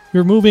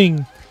 You're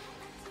moving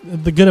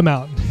the good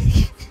amount.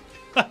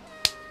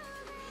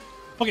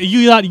 Okay,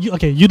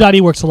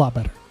 Udadi works a lot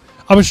better.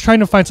 I was trying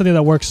to find something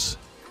that works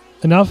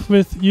enough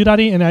with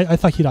Udadi, and I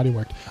thought Hidari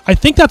worked. I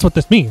think that's what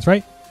this means,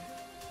 right?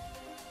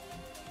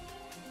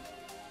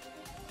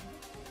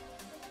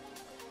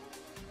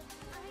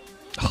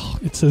 Oh,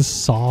 it says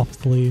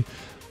softly.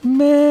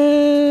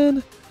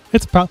 Man.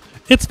 It's fine.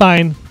 It's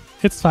fine.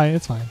 It's fine.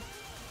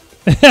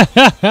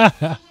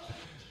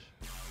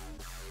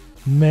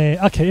 Man.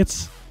 Okay,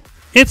 it's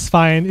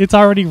fine. It's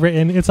already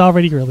written. It's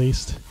already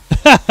released.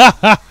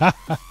 I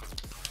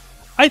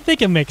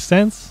think it makes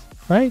sense,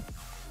 right?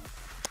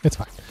 It's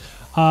fine.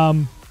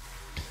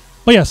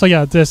 But yeah, so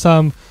yeah, this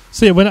so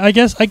yeah, when I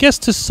guess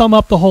to sum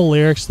up the whole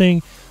lyrics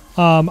thing,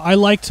 I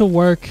like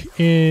to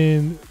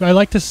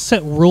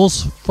set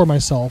rules for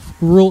myself.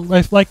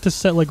 I like to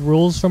set like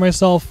rules for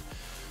myself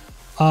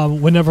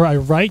whenever I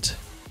write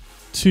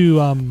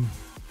to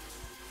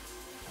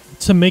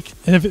make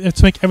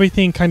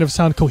everything kind of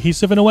sound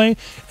cohesive in a way,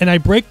 and I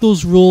break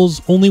those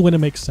rules only when it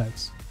makes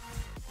sense.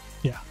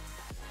 Yeah.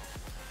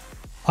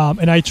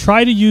 And I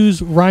try to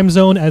use rhyme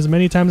zone as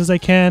many times as I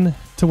can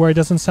to where it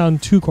doesn't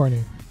sound too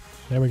corny.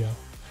 There we go.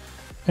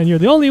 And you're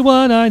the only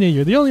one I need.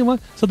 You're the only one.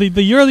 So the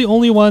you're the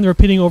only one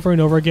repeating over and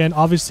over again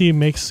obviously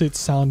makes it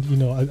sound,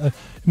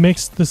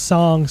 makes the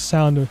song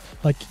sound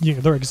like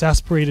they're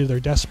exasperated, they're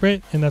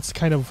desperate, and that's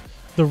kind of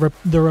the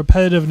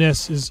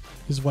repetitiveness is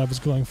what I was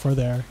going for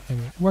there, and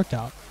it worked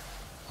out.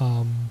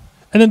 And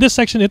then this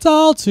section, it's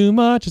all too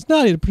much. It's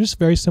not. It's just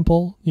very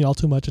simple. All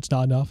too much. It's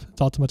not enough. It's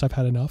all too much. I've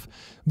had enough.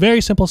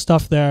 Very simple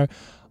stuff there.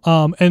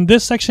 And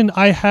this section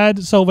I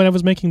had, so when I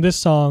was making this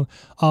song,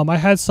 I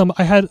had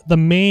the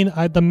main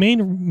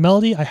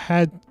melody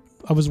I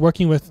was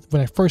working with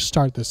when I first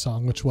started this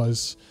song, which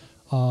was,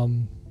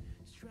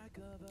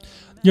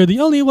 you're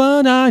the only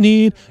one I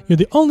need. You're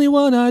the only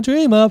one I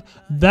dream of.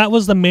 That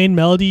was the main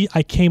melody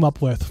I came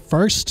up with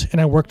first,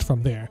 and I worked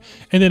from there.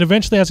 And then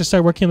eventually, as I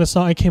started working on the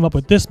song, I came up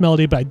with this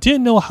melody, but I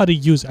didn't know how to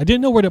use it. I didn't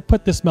know where to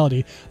put this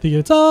melody.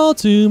 It's all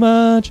too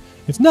much.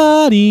 It's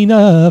not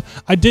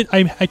enough. I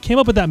came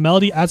up with that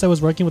melody as I was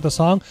working with the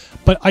song,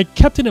 but I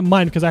kept it in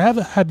mind because I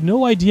had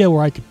no idea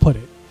where I could put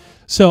it.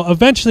 So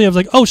eventually I was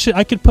like, oh shit,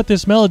 I could put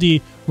this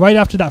melody right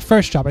after that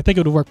first drop. I think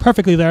it would work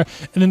perfectly there.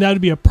 And then that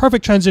would be a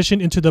perfect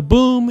transition into the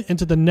boom,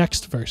 into the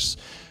next verse,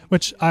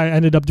 which I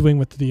ended up doing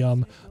with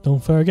the,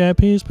 don't forget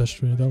peace, but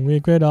don't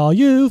regret all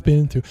you've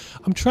been through.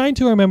 I'm trying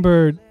to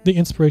remember the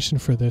inspiration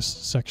for this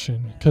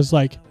section because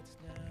like,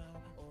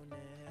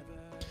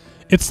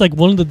 it's like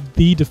one of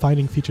the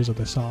defining features of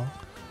this song.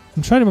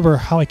 I'm trying to remember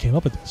how I came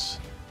up with this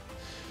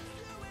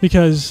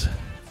because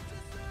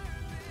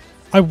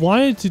I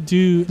wanted to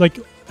do like,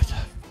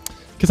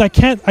 because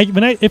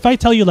if I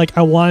tell you like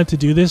I wanted to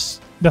do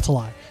this, that's a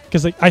lie.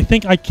 Because like, I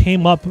think I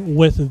came up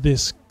with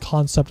this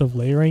concept of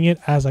layering it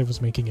as I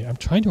was making it. I'm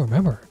trying to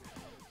remember.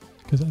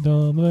 Because I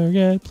don't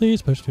forget,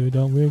 please push through,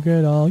 don't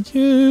regret all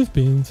you've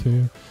been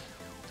through.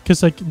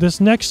 Because like this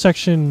next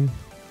section,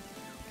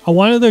 I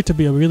wanted there to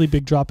be a really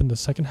big drop in the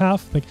second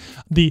half. Like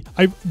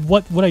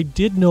what I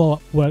did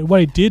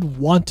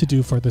want to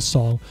do for this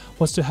song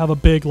was to have a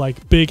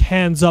big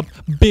hands up,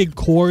 big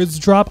chords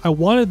drop. I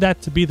wanted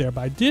that to be there, but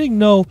I didn't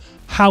know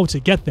how to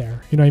get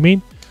there. You know what I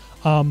mean?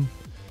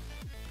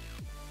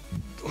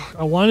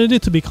 I wanted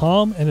it to be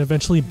calm and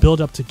eventually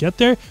build up to get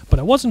there, but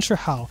I wasn't sure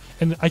how.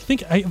 And I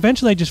think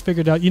eventually I just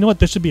figured out, you know what,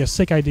 this should be a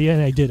sick idea,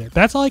 and I did it.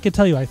 That's all I can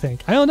tell you, I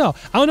think. I don't know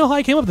how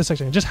I came up with this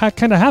section. It just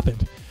kind of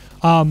happened.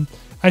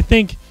 I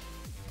think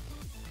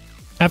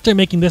after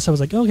making this, I was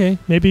like, okay,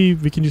 maybe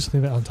we can do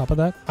something on top of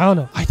that. I don't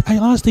know. I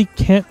honestly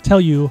can't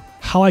tell you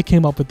how I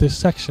came up with this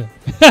section.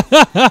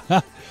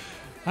 I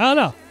don't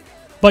know.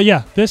 But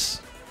yeah,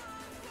 this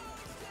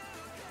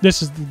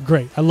is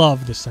great. I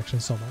love this section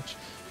so much.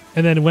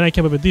 And then when I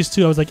came up with these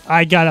two, I was like,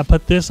 I gotta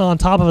put this on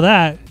top of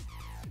that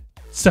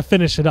to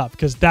finish it up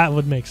because that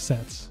would make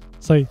sense.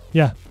 So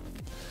yeah,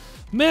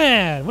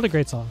 man, what a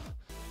great song.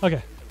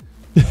 Okay,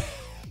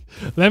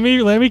 let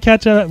me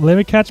catch up. Let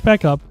me catch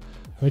back up.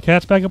 Let me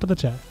catch back up with the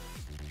chat.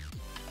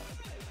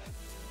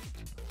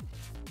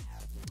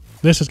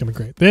 This is gonna be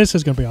great. This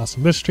is gonna be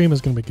awesome. This stream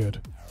is gonna be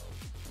good.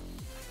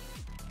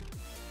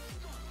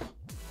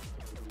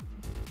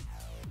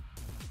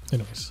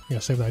 Anyways, I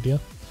gotta save the idea.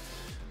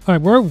 All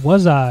right, where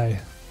was I?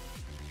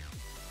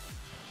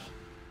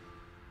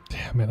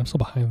 Damn, man, I'm so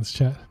behind this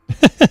chat.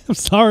 I'm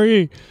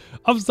sorry.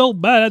 I'm so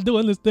bad at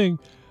doing this thing.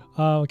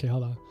 Okay,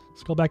 hold on.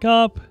 Scroll back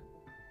up.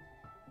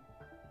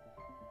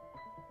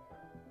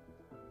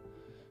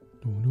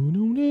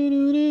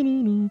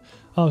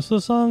 Oh, so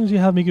the songs you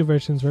have Miku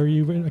versions where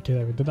you okay,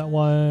 there we did that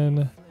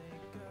one.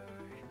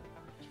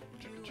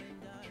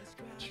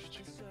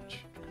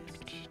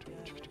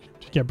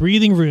 Yeah,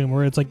 breathing room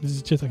where it's like this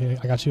is just okay.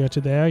 I got you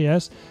there.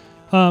 Yes,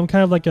 kind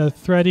of like a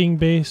threading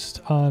based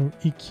on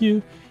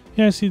EQ.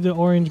 Yeah, I see the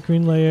orange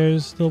green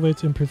layers. Little way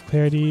to improve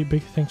clarity.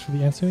 Big thanks for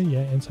the answer.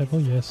 Yeah,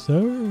 insightful. Yes,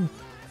 sir. I'm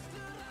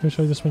gonna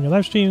show you this one in your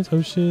live streams.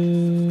 Oh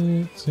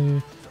shit.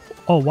 See.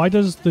 Oh, why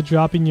does the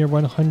drop in your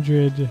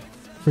 100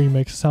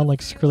 remix sound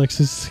like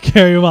Skrillex's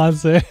Scary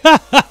Monster?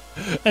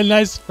 A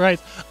nice surprise.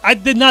 I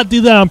did not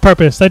do that on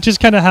purpose. That just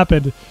kind of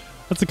happened.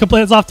 That's a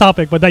complete. It's off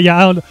topic, but that, yeah,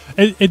 I don't.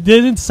 It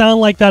didn't sound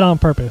like that on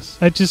purpose.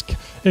 I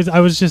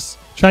was just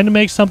trying to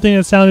make something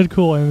that sounded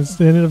cool, and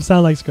it ended up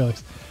sounding like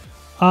Skrillex.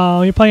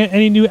 You're playing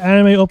any new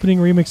anime opening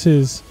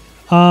remixes?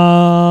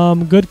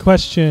 Good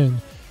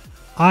question.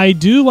 I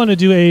do want to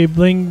do a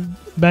Bling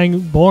Bang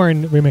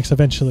Born remix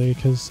eventually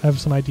because I have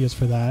some ideas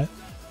for that.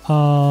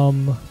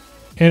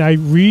 And I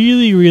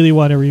really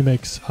want to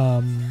remix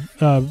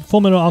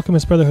Full Metal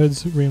Alchemist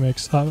Brotherhood's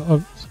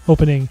remix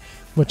opening,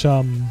 which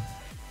I'm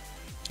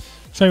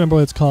trying to remember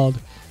what it's called.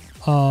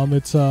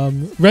 It's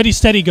Ready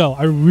Steady Go.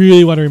 I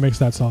really want to remix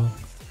that song.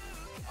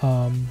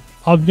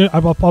 I'll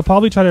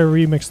probably try to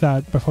remix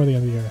that before the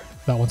end of the year.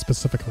 That one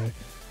specifically.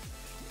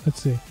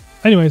 Let's see.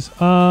 Anyways,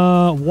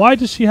 why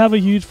does she have a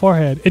huge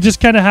forehead? It just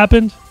kind of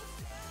happened.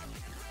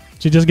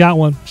 She just got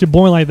one. She's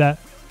born like that.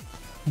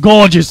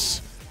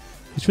 Gorgeous.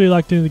 He's really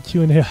locked into the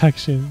Q&A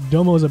action.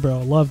 Domo's a bro.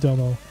 Love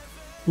Domo.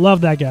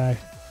 Love that guy.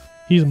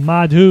 He's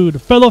my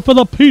dude. Fellow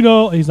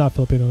Filipino. He's not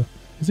Filipino.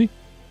 Is he?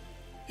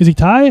 Is he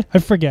Thai? I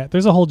forget.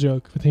 There's a whole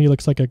joke. I think he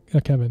looks like a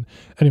Kevin.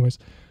 Anyways.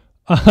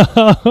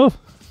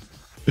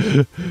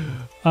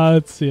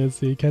 Let's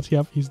see. Catching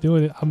up. He's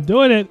doing it. I'm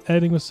doing it.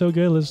 Editing was so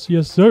good.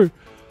 Yes, sir.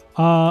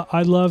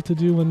 I'd love to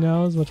do one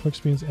now. As much more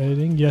experience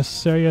editing. Yes,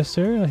 sir. Yes,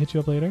 sir. I'll hit you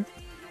up later.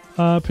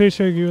 Pretty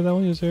sure I agree with that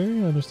one. Yes, sir.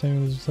 I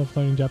understand stuff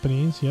learning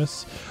Japanese.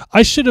 Yes.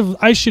 I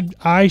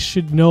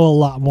should know a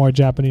lot more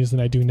Japanese than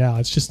I do now.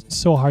 It's just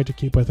so hard to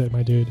keep with it,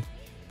 my dude.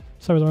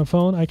 Sorry, with my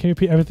phone. I can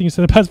repeat everything you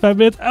said in the past 5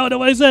 minutes. I don't know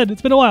what I said.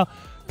 It's been a while.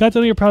 Glad to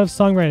know you're proud of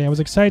songwriting. I was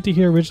excited to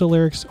hear original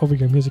lyrics over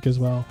your music as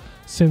well,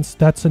 since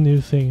that's a new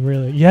thing,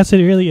 really. Yes,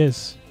 it really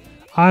is.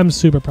 I'm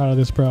super proud of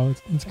this, bro.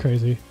 It's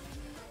crazy.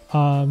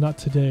 Not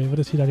today. What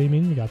does he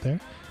mean? We got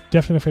there.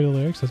 Definitely afraid of the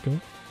lyrics. That's good.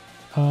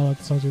 Like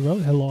the songs we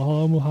wrote.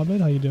 Hello,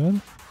 Muhammad. How you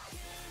doing?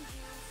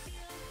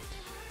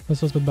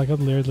 Let's been back up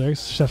the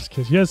lyrics. Chef's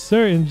kiss. Yes,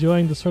 sir.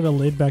 Enjoying the sort of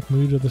laid-back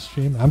mood of the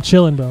stream. I'm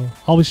chilling, bro.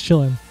 Always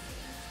chilling.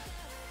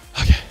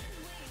 Okay.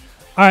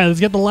 All right, let's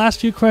get the last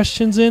few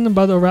questions in. I'm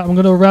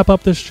going to wrap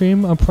up this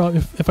stream. I'm probably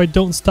if I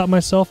don't stop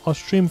myself, I'll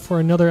stream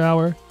for another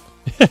hour.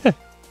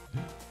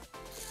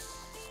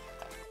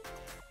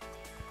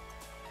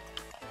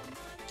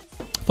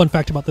 Fun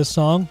fact about this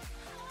song.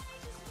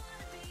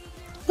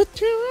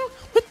 With you.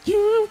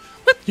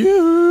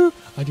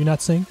 I do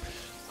not sing.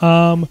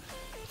 Fun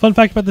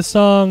fact about this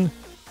song.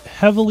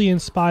 Heavily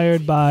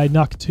inspired by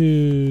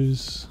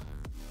Noctu's.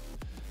 I'm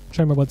trying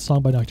to remember what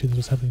song by Noctu's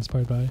was heavily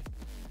inspired by.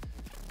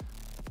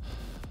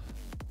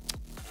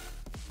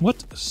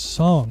 What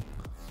song?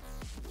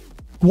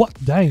 What?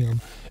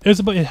 Damn. It was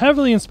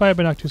heavily inspired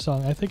by Noctu's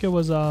song. I think it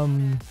was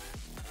one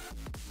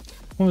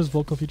of his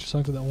vocal feature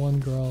songs with that one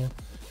girl.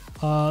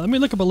 Let me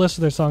look up a list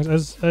of their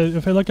songs.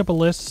 If I look up a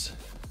list,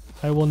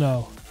 I will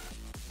know.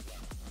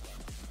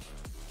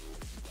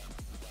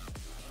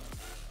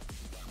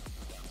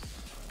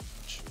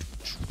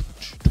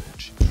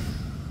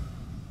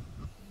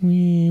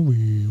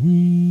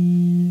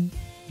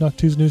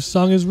 Noctu's new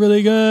song is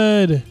really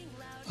good.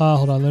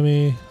 Hold on,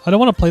 I don't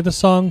want to play this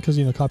song because,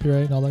 you know,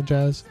 copyright and all that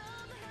jazz.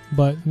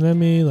 But let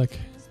me,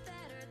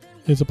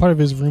 it's a part of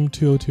his Room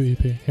 202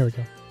 EP. Here we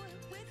go.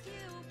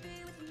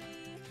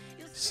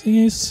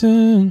 See you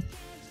soon.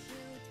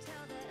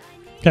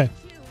 Okay.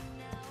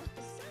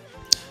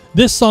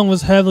 This song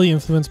was heavily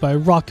influenced by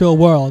Rock Your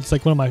World. It's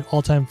like one of my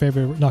all-time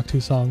favorite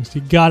Noctu songs.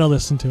 You gotta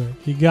listen to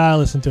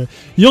it.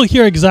 You'll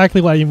hear exactly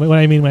what I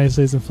mean when I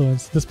say it's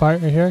influenced. This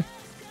part right here.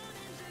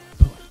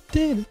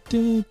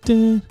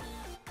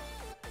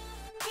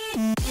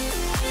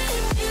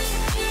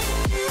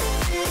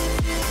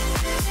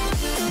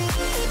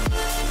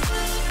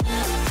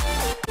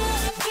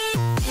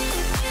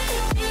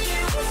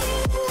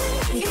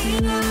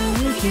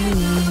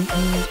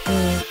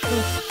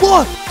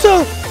 One,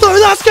 two, three,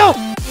 let's go!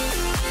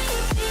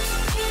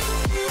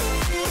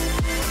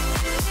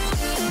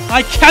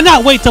 I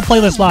cannot wait to play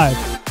this live.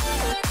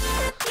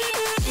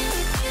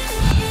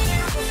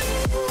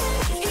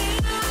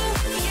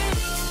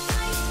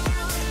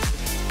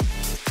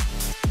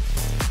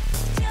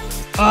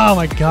 Oh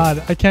my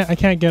god, I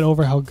can't get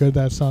over how good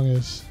that song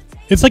is.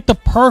 It's like the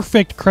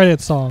perfect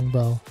credit song,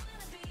 bro.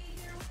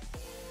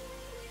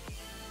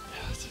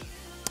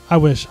 I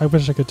wish I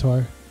could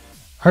tour.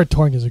 Her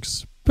touring is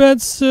expensive.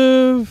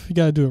 expensive. You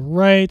gotta do it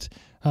right.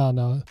 I don't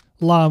know.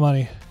 A lot of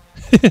money.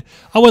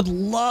 I would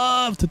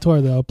love to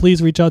tour though.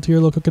 Please reach out to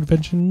your local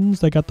conventions.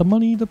 They got the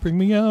money to bring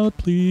me out,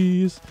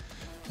 please.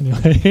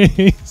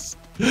 Anyways.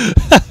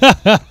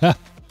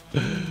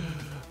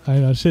 I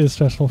know, shit is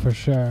stressful for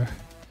sure.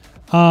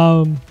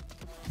 But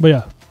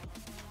yeah.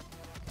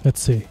 Let's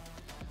see.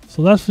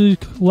 So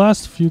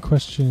last few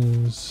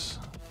questions.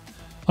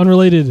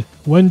 Unrelated.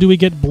 When do we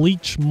get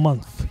Bleach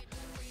month?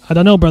 I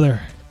don't know, brother.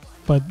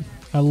 But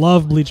I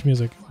love Bleach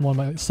music.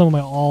 Some of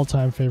my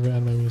all-time favorite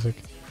anime music.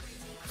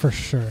 For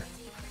sure.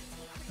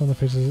 One of the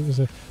faces is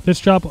it. This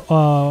drop,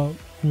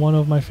 one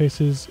of my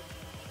faces,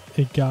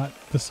 it got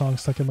the song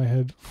stuck in my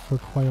head for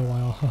quite a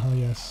while. Haha,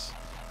 yes.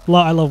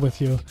 I love With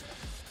You.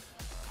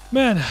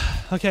 Man,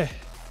 okay.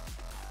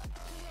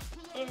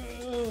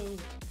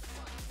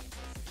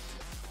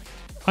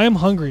 I am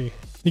hungry.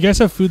 You guys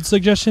have food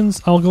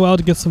suggestions? I'll go out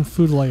to get some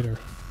food later.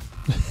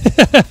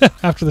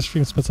 After the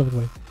stream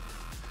specifically.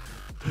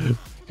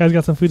 Guys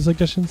got some food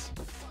suggestions?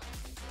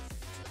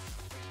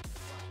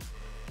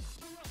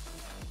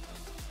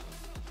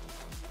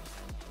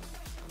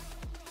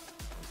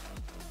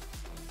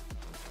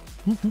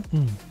 You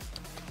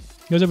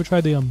guys ever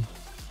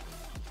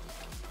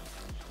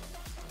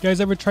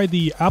tried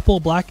the apple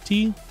black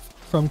tea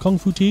from Kung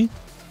Fu Tea?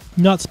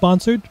 Not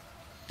sponsored.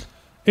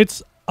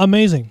 It's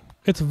amazing.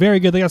 It's very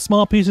good. They got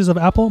small pieces of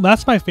apple.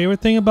 That's my favorite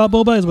thing about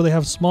boba, is where they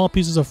have small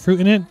pieces of fruit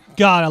in it.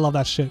 God, I love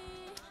that shit.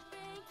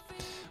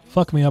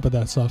 Fuck me up with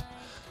that stuff.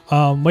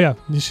 But yeah,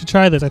 you should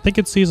try this. I think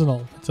it's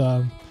seasonal. It's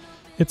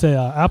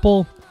a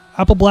apple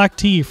black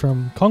tea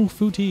from Kung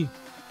Fu Tea.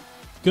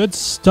 Good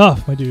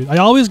stuff, my dude. I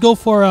always go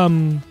for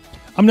I'm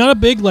not a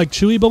big like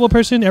chewy boba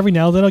person. Every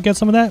now and then I'll get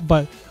some of that,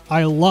 but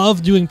I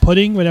love doing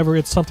pudding whenever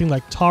it's something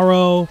like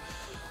taro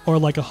or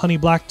like a honey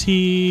black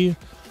tea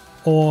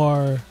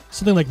or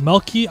something like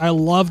milky. I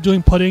love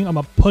doing pudding. I'm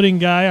a pudding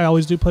guy. I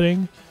always do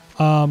pudding.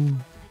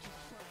 And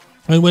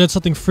when it's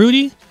something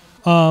fruity,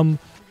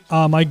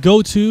 my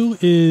go-to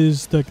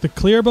is the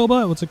clear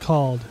boba. What's it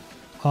called?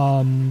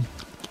 What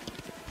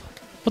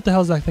the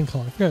hell is that thing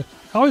called? I forget.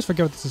 I always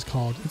forget what this is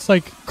called. It's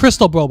like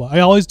crystal boba. I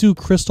always do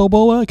crystal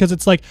boba because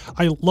it's like,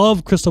 I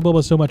love crystal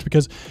boba so much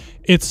because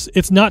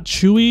it's not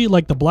chewy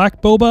like the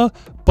black boba,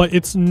 but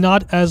it's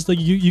not as the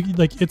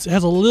like it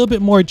has a little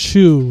bit more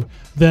chew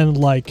than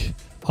like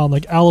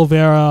aloe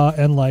vera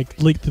and like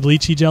the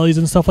lychee jellies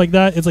and stuff like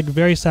that. It's like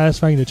very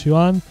satisfying to chew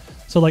on.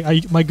 So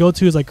like my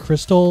go-to is like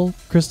crystal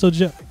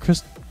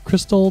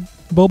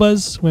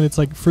bobas when it's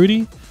like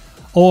fruity,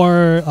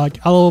 or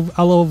like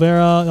aloe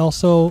vera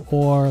also,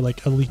 or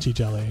like a lychee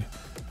jelly.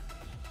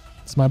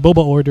 It's my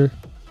boba order.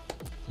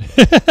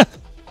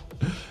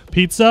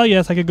 Pizza,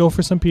 yes, I could go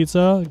for some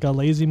pizza. Got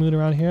lazy mood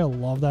around here. I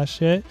love that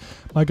shit.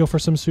 Might go for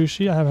some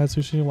sushi. I haven't had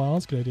sushi in a while.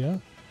 It's a good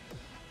idea.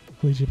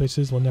 Lychee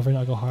places will never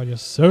not go hard.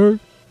 Yes, sir.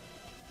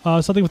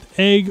 Something with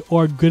egg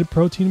or good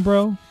protein,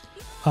 bro.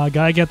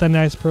 Gotta get that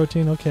nice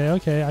protein.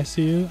 Okay. I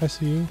see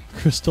you.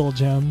 Crystal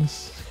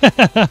gems.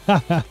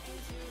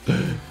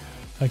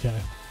 Okay.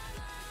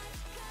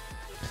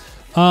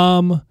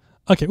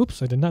 Okay,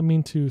 whoops, I did not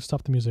mean to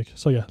stop the music.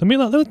 So yeah,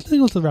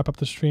 let's wrap up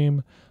the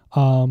stream.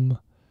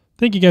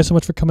 Thank you guys so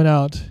much for coming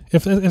out.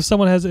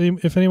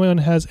 If anyone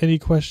has any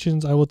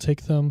questions, I will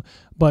take them.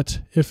 But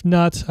if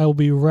not, I will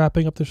be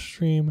wrapping up the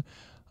stream.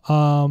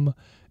 And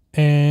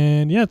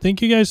yeah,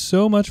 thank you guys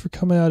so much for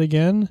coming out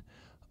again.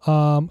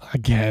 Thank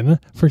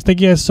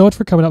you guys so much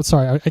for coming out.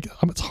 Sorry,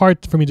 it's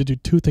hard for me to do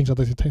two things at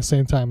the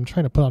same time. I'm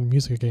trying to put on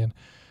music again.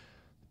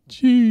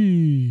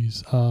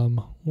 Jeez.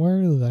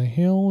 Where the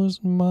hell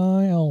is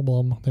my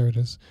album? There it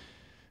is.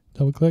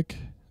 Double click.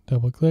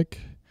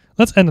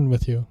 Let's End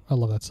With You. I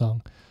love that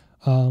song.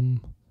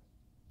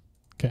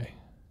 Okay.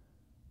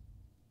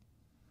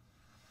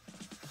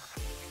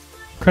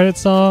 Credit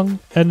song.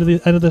 End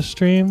of the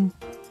stream.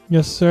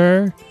 Yes,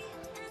 sir.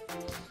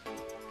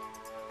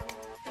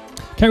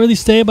 Can't really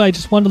stay, but I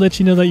just wanted to let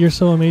you know that you're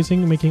so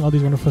amazing making all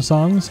these wonderful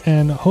songs,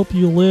 and hope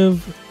you live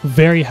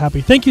very happy.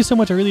 Thank you so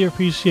much. I really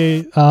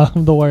appreciate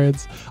the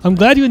words. I'm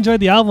glad you enjoyed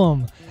the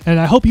album, and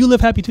I hope you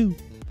live happy too.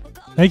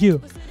 Thank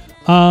you.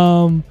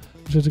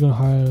 Just going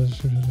hard.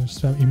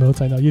 Spam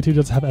emotes. I know YouTube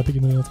doesn't have epic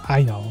emotes.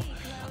 I know.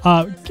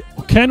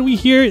 Can we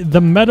hear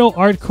the Metal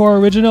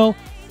Artcore original?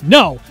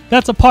 No,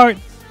 that's a part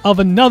of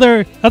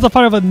another. That's a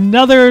part of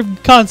another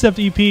concept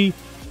EP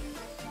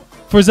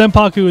for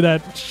Zenpaku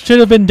that should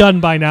have been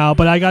done by now,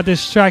 but I got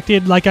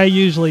distracted like I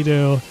usually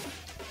do.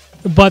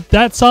 But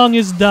that song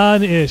is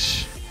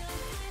done-ish.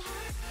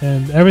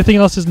 And everything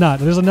else is not.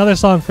 There's another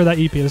song for that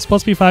EP. There's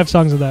supposed to be 5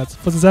 songs of that.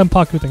 It's a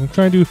Zenpaku thing. I'm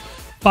trying to do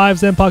 5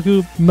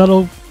 Zenpaku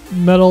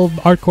metal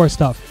hardcore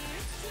stuff.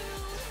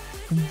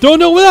 Don't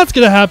know when that's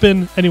going to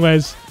happen.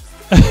 Anyways.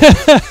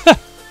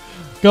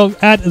 Go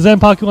at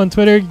Zenpaku on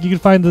Twitter. You can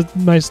find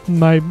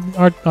my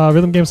art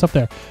rhythm game stuff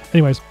there.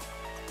 Anyways.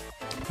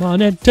 Come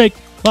on and take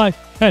my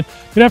hand.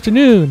 Good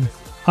afternoon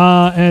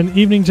and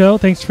evening, Joe.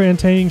 Thanks for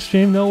entertaining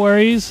stream. No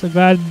worries. I'm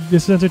glad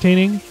this is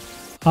entertaining.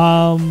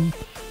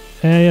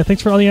 And yeah,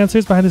 thanks for all the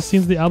answers behind the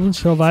scenes of the album.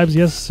 Show vibes,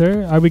 yes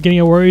sir. Are we getting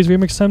a Worries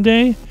remix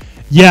someday?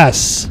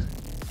 Yes.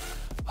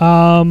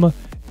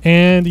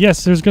 And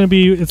yes, there's gonna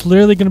be. It's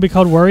literally gonna be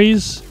called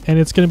Worries, and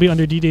it's gonna be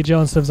under DJ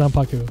Joe instead of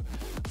Zanpaku.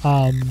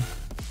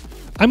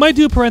 I might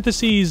do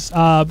parentheses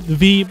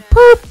the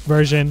perp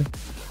version.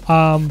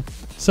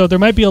 So there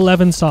might be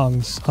 11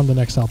 songs on the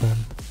next album.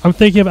 I'm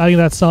thinking of adding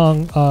that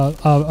song.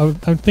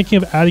 I'm thinking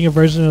of adding a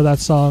version of that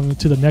song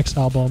to the next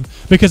album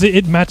because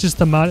it matches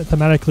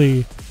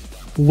thematically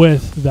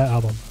with that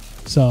album.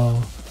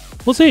 So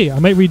we'll see. I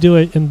might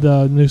redo it in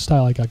the new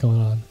style I got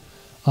going on.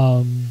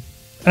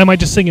 I might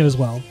just sing it as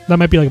well. That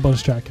might be like a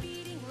bonus track.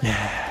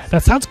 Yeah,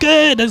 that sounds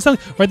good.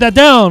 Write that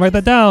down. Write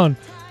that down.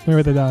 Let me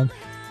write that down.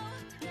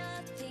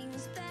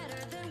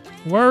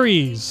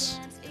 Worries.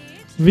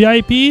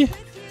 VIP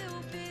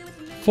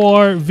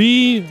for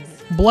V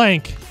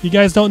blank. You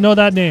guys don't know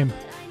that name.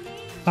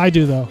 I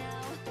do though.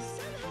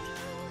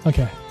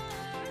 Okay.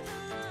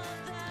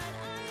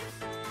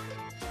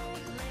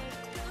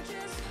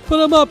 Put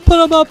them up. Put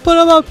them up. Put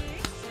them up.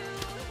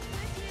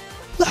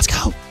 Let's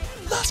go.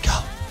 Let's go.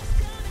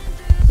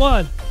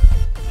 1,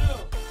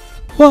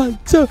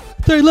 2,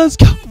 3, let's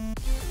go.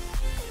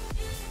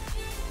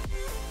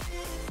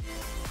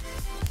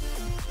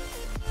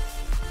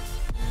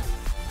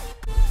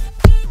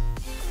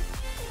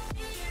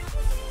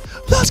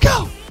 Let's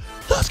go.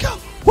 Let's go.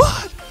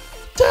 1,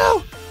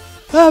 2.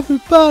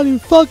 Everybody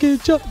fucking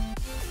jump.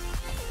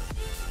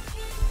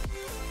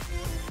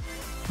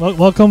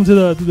 Welcome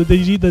to the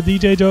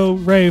DJ Joe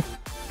rave,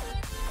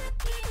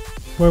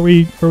 where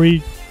we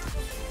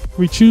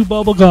chew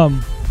bubble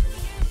gum.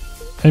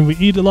 And we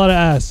eat a lot of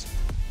ass.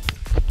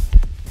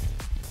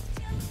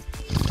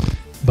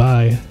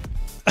 Bye.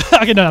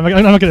 Okay, no, I'm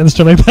not going to end the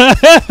stream like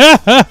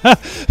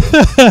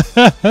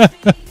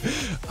that.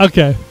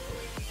 Okay.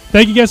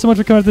 Thank you guys so much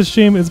for coming to the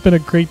stream. It's been a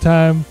great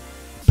time.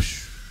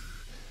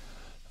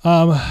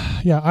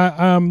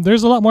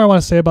 There's a lot more I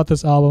want to say about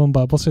this album,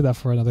 but we'll save that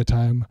for another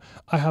time.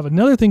 I have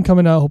another thing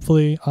coming out,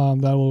 hopefully,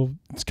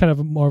 it's kind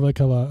of more of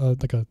like a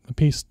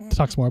piece that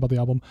talks more about the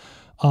album.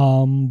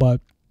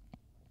 But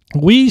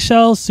we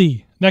shall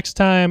see. Next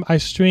time I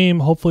stream,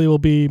 hopefully we'll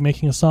be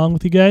making a song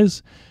with you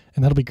guys,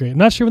 and that'll be great. I'm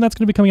not sure when that's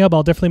going to be coming out, but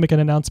I'll definitely make an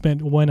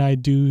announcement when I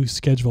do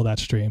schedule that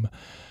stream.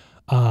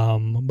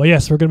 But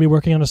yes, we're going to be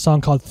working on a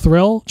song called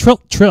Trill.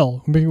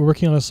 We're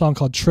working on a song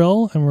called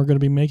Trill, and we're going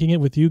to be making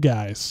it with you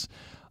guys.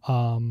 It's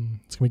going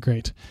to be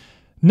great.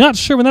 Not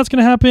sure when that's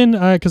going to happen,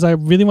 because I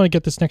really want to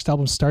get this next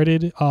album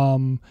started.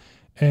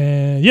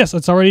 And yes,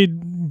 it's already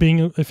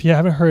being, if you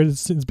haven't heard,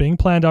 it's being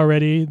planned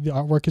already. The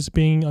artwork is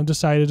being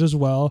undecided as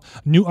well.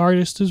 New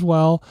artists as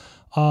well.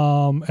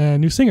 And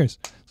new singers.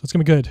 So it's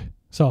going to be good.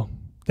 So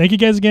thank you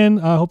guys again.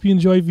 I hope you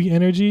enjoy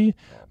vENERGY.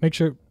 Make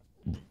sure,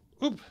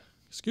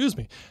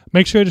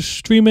 make sure to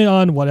stream it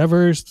on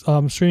whatever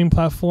streaming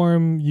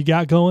platform you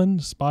got going.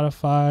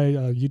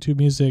 Spotify, YouTube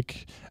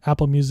Music,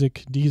 Apple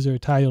Music, Deezer,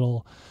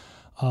 Tidal,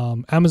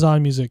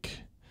 Amazon Music.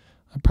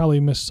 I probably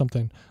missed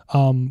something.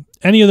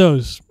 Any of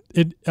those.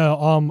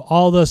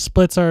 All the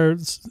splits are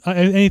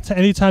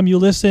anytime you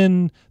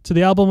listen to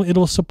the album,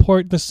 it'll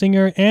support the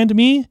singer and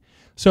me.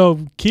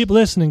 So keep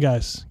listening,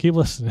 guys. Keep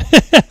listening.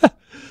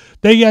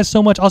 Thank you guys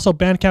so much. Also,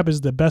 Bandcamp is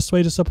the best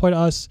way to support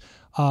us.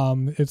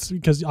 It's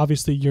because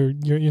obviously you're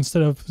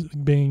instead of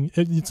being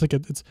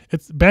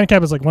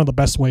Bandcamp is like one of the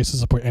best ways to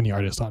support any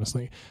artist,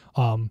 honestly.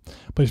 But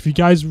if you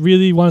guys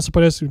really want to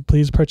support us,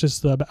 please purchase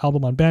the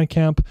album on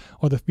Bandcamp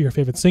or your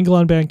favorite single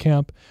on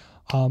Bandcamp,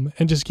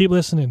 and just keep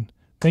listening.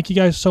 Thank you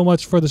guys so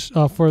much for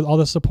all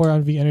the support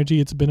on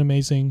vENERGY. It's been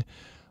amazing.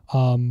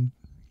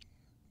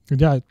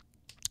 Yeah,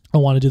 I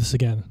want to do this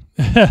again.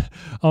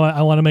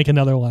 I want to make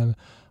another one.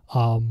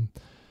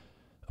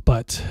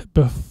 But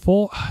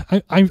before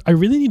I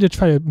really need to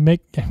try to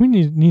make. We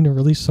need to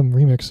release some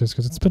remixes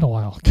because it's been a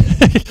while.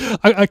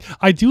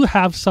 I do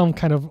have some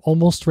kind of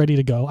almost ready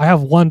to go. I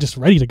have one just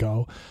ready to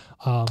go.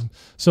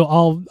 So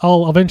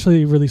I'll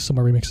eventually release some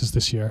more remixes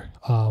this year.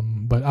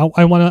 But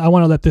I want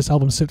to let this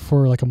album sit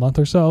for like a month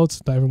or so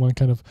that everyone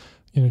kind of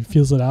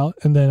feels it out,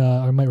 and then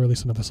I might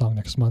release another song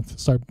next month.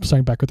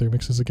 Starting back with the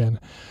remixes again.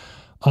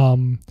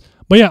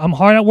 But yeah, I'm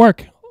hard at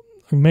work.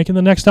 I'm making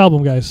the next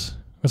album, guys.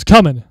 It's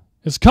coming.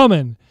 It's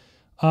coming.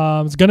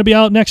 It's gonna be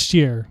out next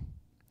year.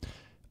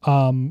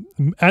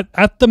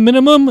 At the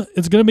minimum,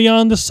 it's gonna be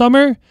on the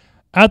summer.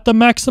 At the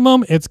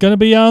maximum, it's gonna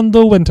be on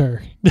the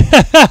winter.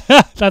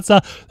 That's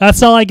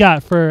all I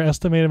got for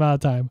estimated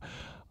amount of time.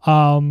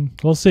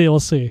 We'll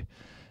see.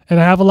 And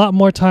I have a lot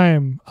more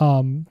time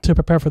to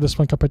prepare for this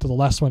one compared to the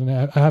last one,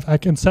 and I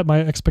can set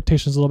my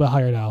expectations a little bit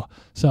higher now.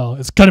 So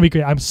it's gonna be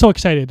great. I'm so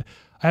excited.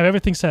 I have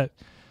everything set.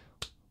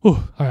 Ooh,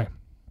 all right.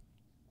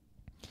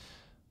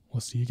 We'll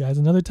see you guys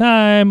another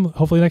time.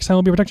 Hopefully next time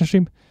will be a production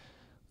stream.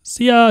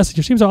 See ya.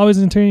 Your streams are always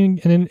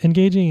entertaining and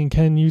engaging. And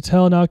can you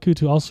tell Naku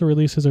to also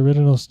release his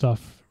original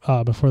stuff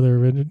before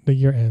the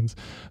year ends?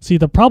 See,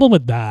 the problem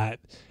with that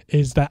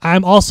is that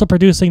I'm also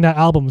producing that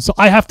album, so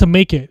I have to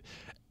make it.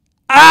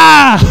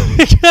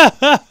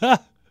 I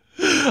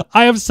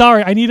am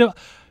sorry.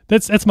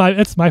 That's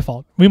my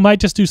fault. We might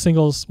just do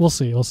singles. We'll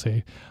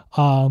see.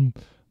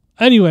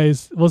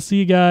 Anyways, we'll see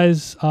you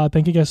guys.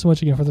 Thank you guys so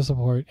much again for the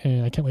support,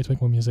 and I can't wait to make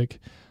more music.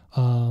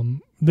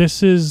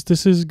 This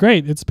is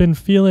great. I've been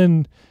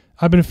feeling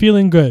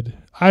good.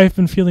 I've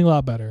been feeling a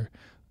lot better.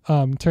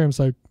 In terms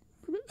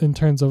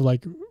of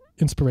like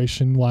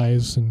inspiration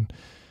wise and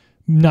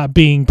not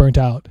being burnt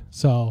out.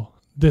 So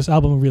this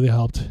album really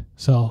helped.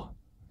 So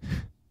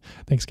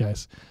thanks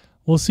guys.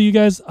 We'll see you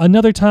guys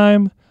another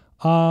time.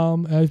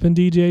 I've been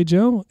DJ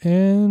Joe,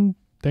 and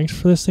thanks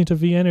for listening to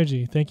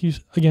vENERGY. Thank you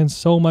again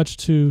so much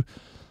to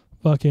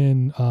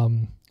fucking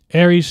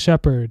Aries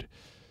Shepherd,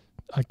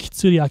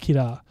 Kitsuri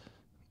Akira.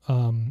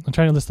 I'm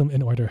trying to list them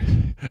in order.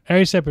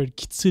 Aries Shepherd,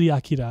 Kitsuri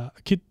Akira,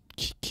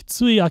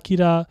 Kitsui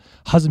Akira,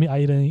 Hazumi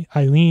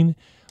Eileen,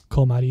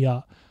 Ko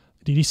Maria,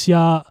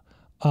 Delicia.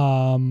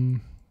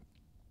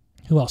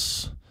 Who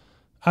else?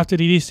 After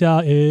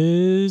Delicia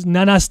is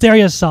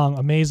Nanasteria's song,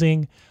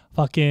 amazing.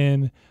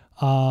 Fucking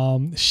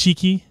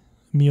Shiki,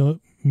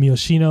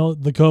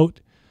 Miyoshino, the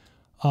goat.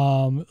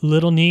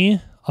 Little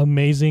Nee,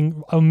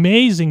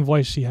 amazing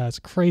voice she has,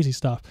 crazy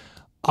stuff.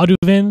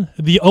 Auduvin,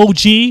 the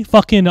OG,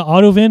 fucking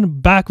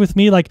Auduvin, back with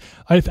me. Like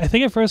I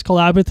think I first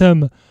collabed with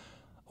him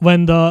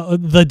when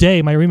the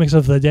day, my remix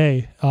of The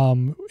Day,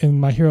 in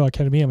My Hero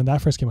Academia, when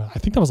that first came out. I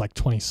think that was like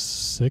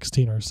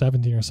 2016 or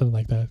 17 or something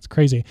like that. It's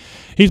crazy.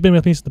 He's been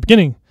with me since the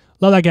beginning.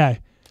 Love that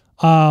guy.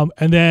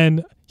 And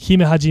then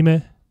Hime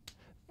Hajime.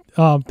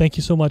 Thank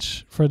you so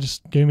much for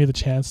just giving me the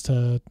chance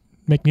to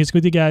make music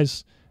with you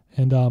guys.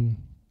 And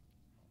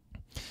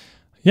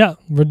yeah,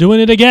 we're doing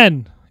it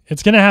again.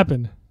 It's gonna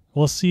happen.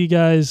 We'll see you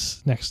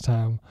guys next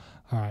time.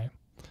 All right.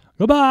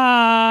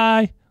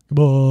 Goodbye.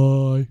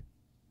 Goodbye.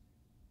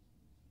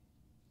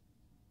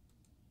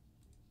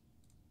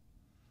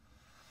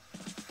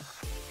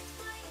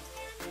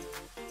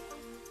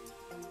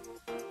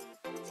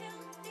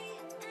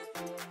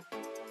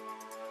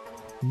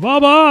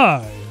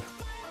 Bye-bye.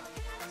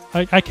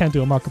 I can't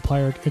do a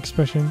Markiplier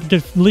expression.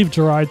 Leave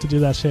Gerard to do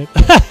that shit.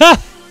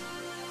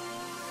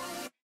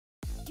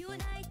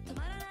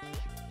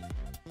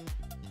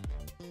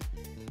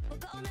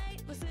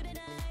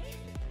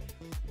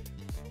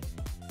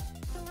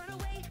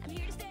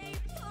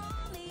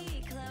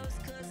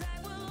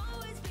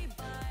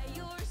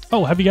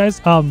 Oh, have you guys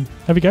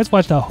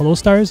watched Holo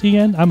Stars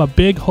again? I'm a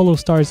big Holo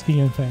Stars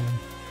Ian fan.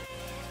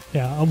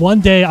 Yeah, one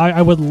day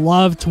I would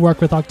love to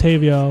work with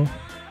Octavio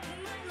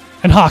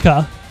and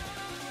Haka.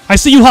 I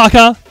see you,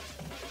 Haka.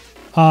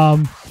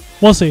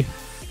 We'll see.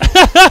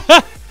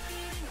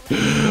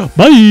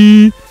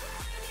 Bye.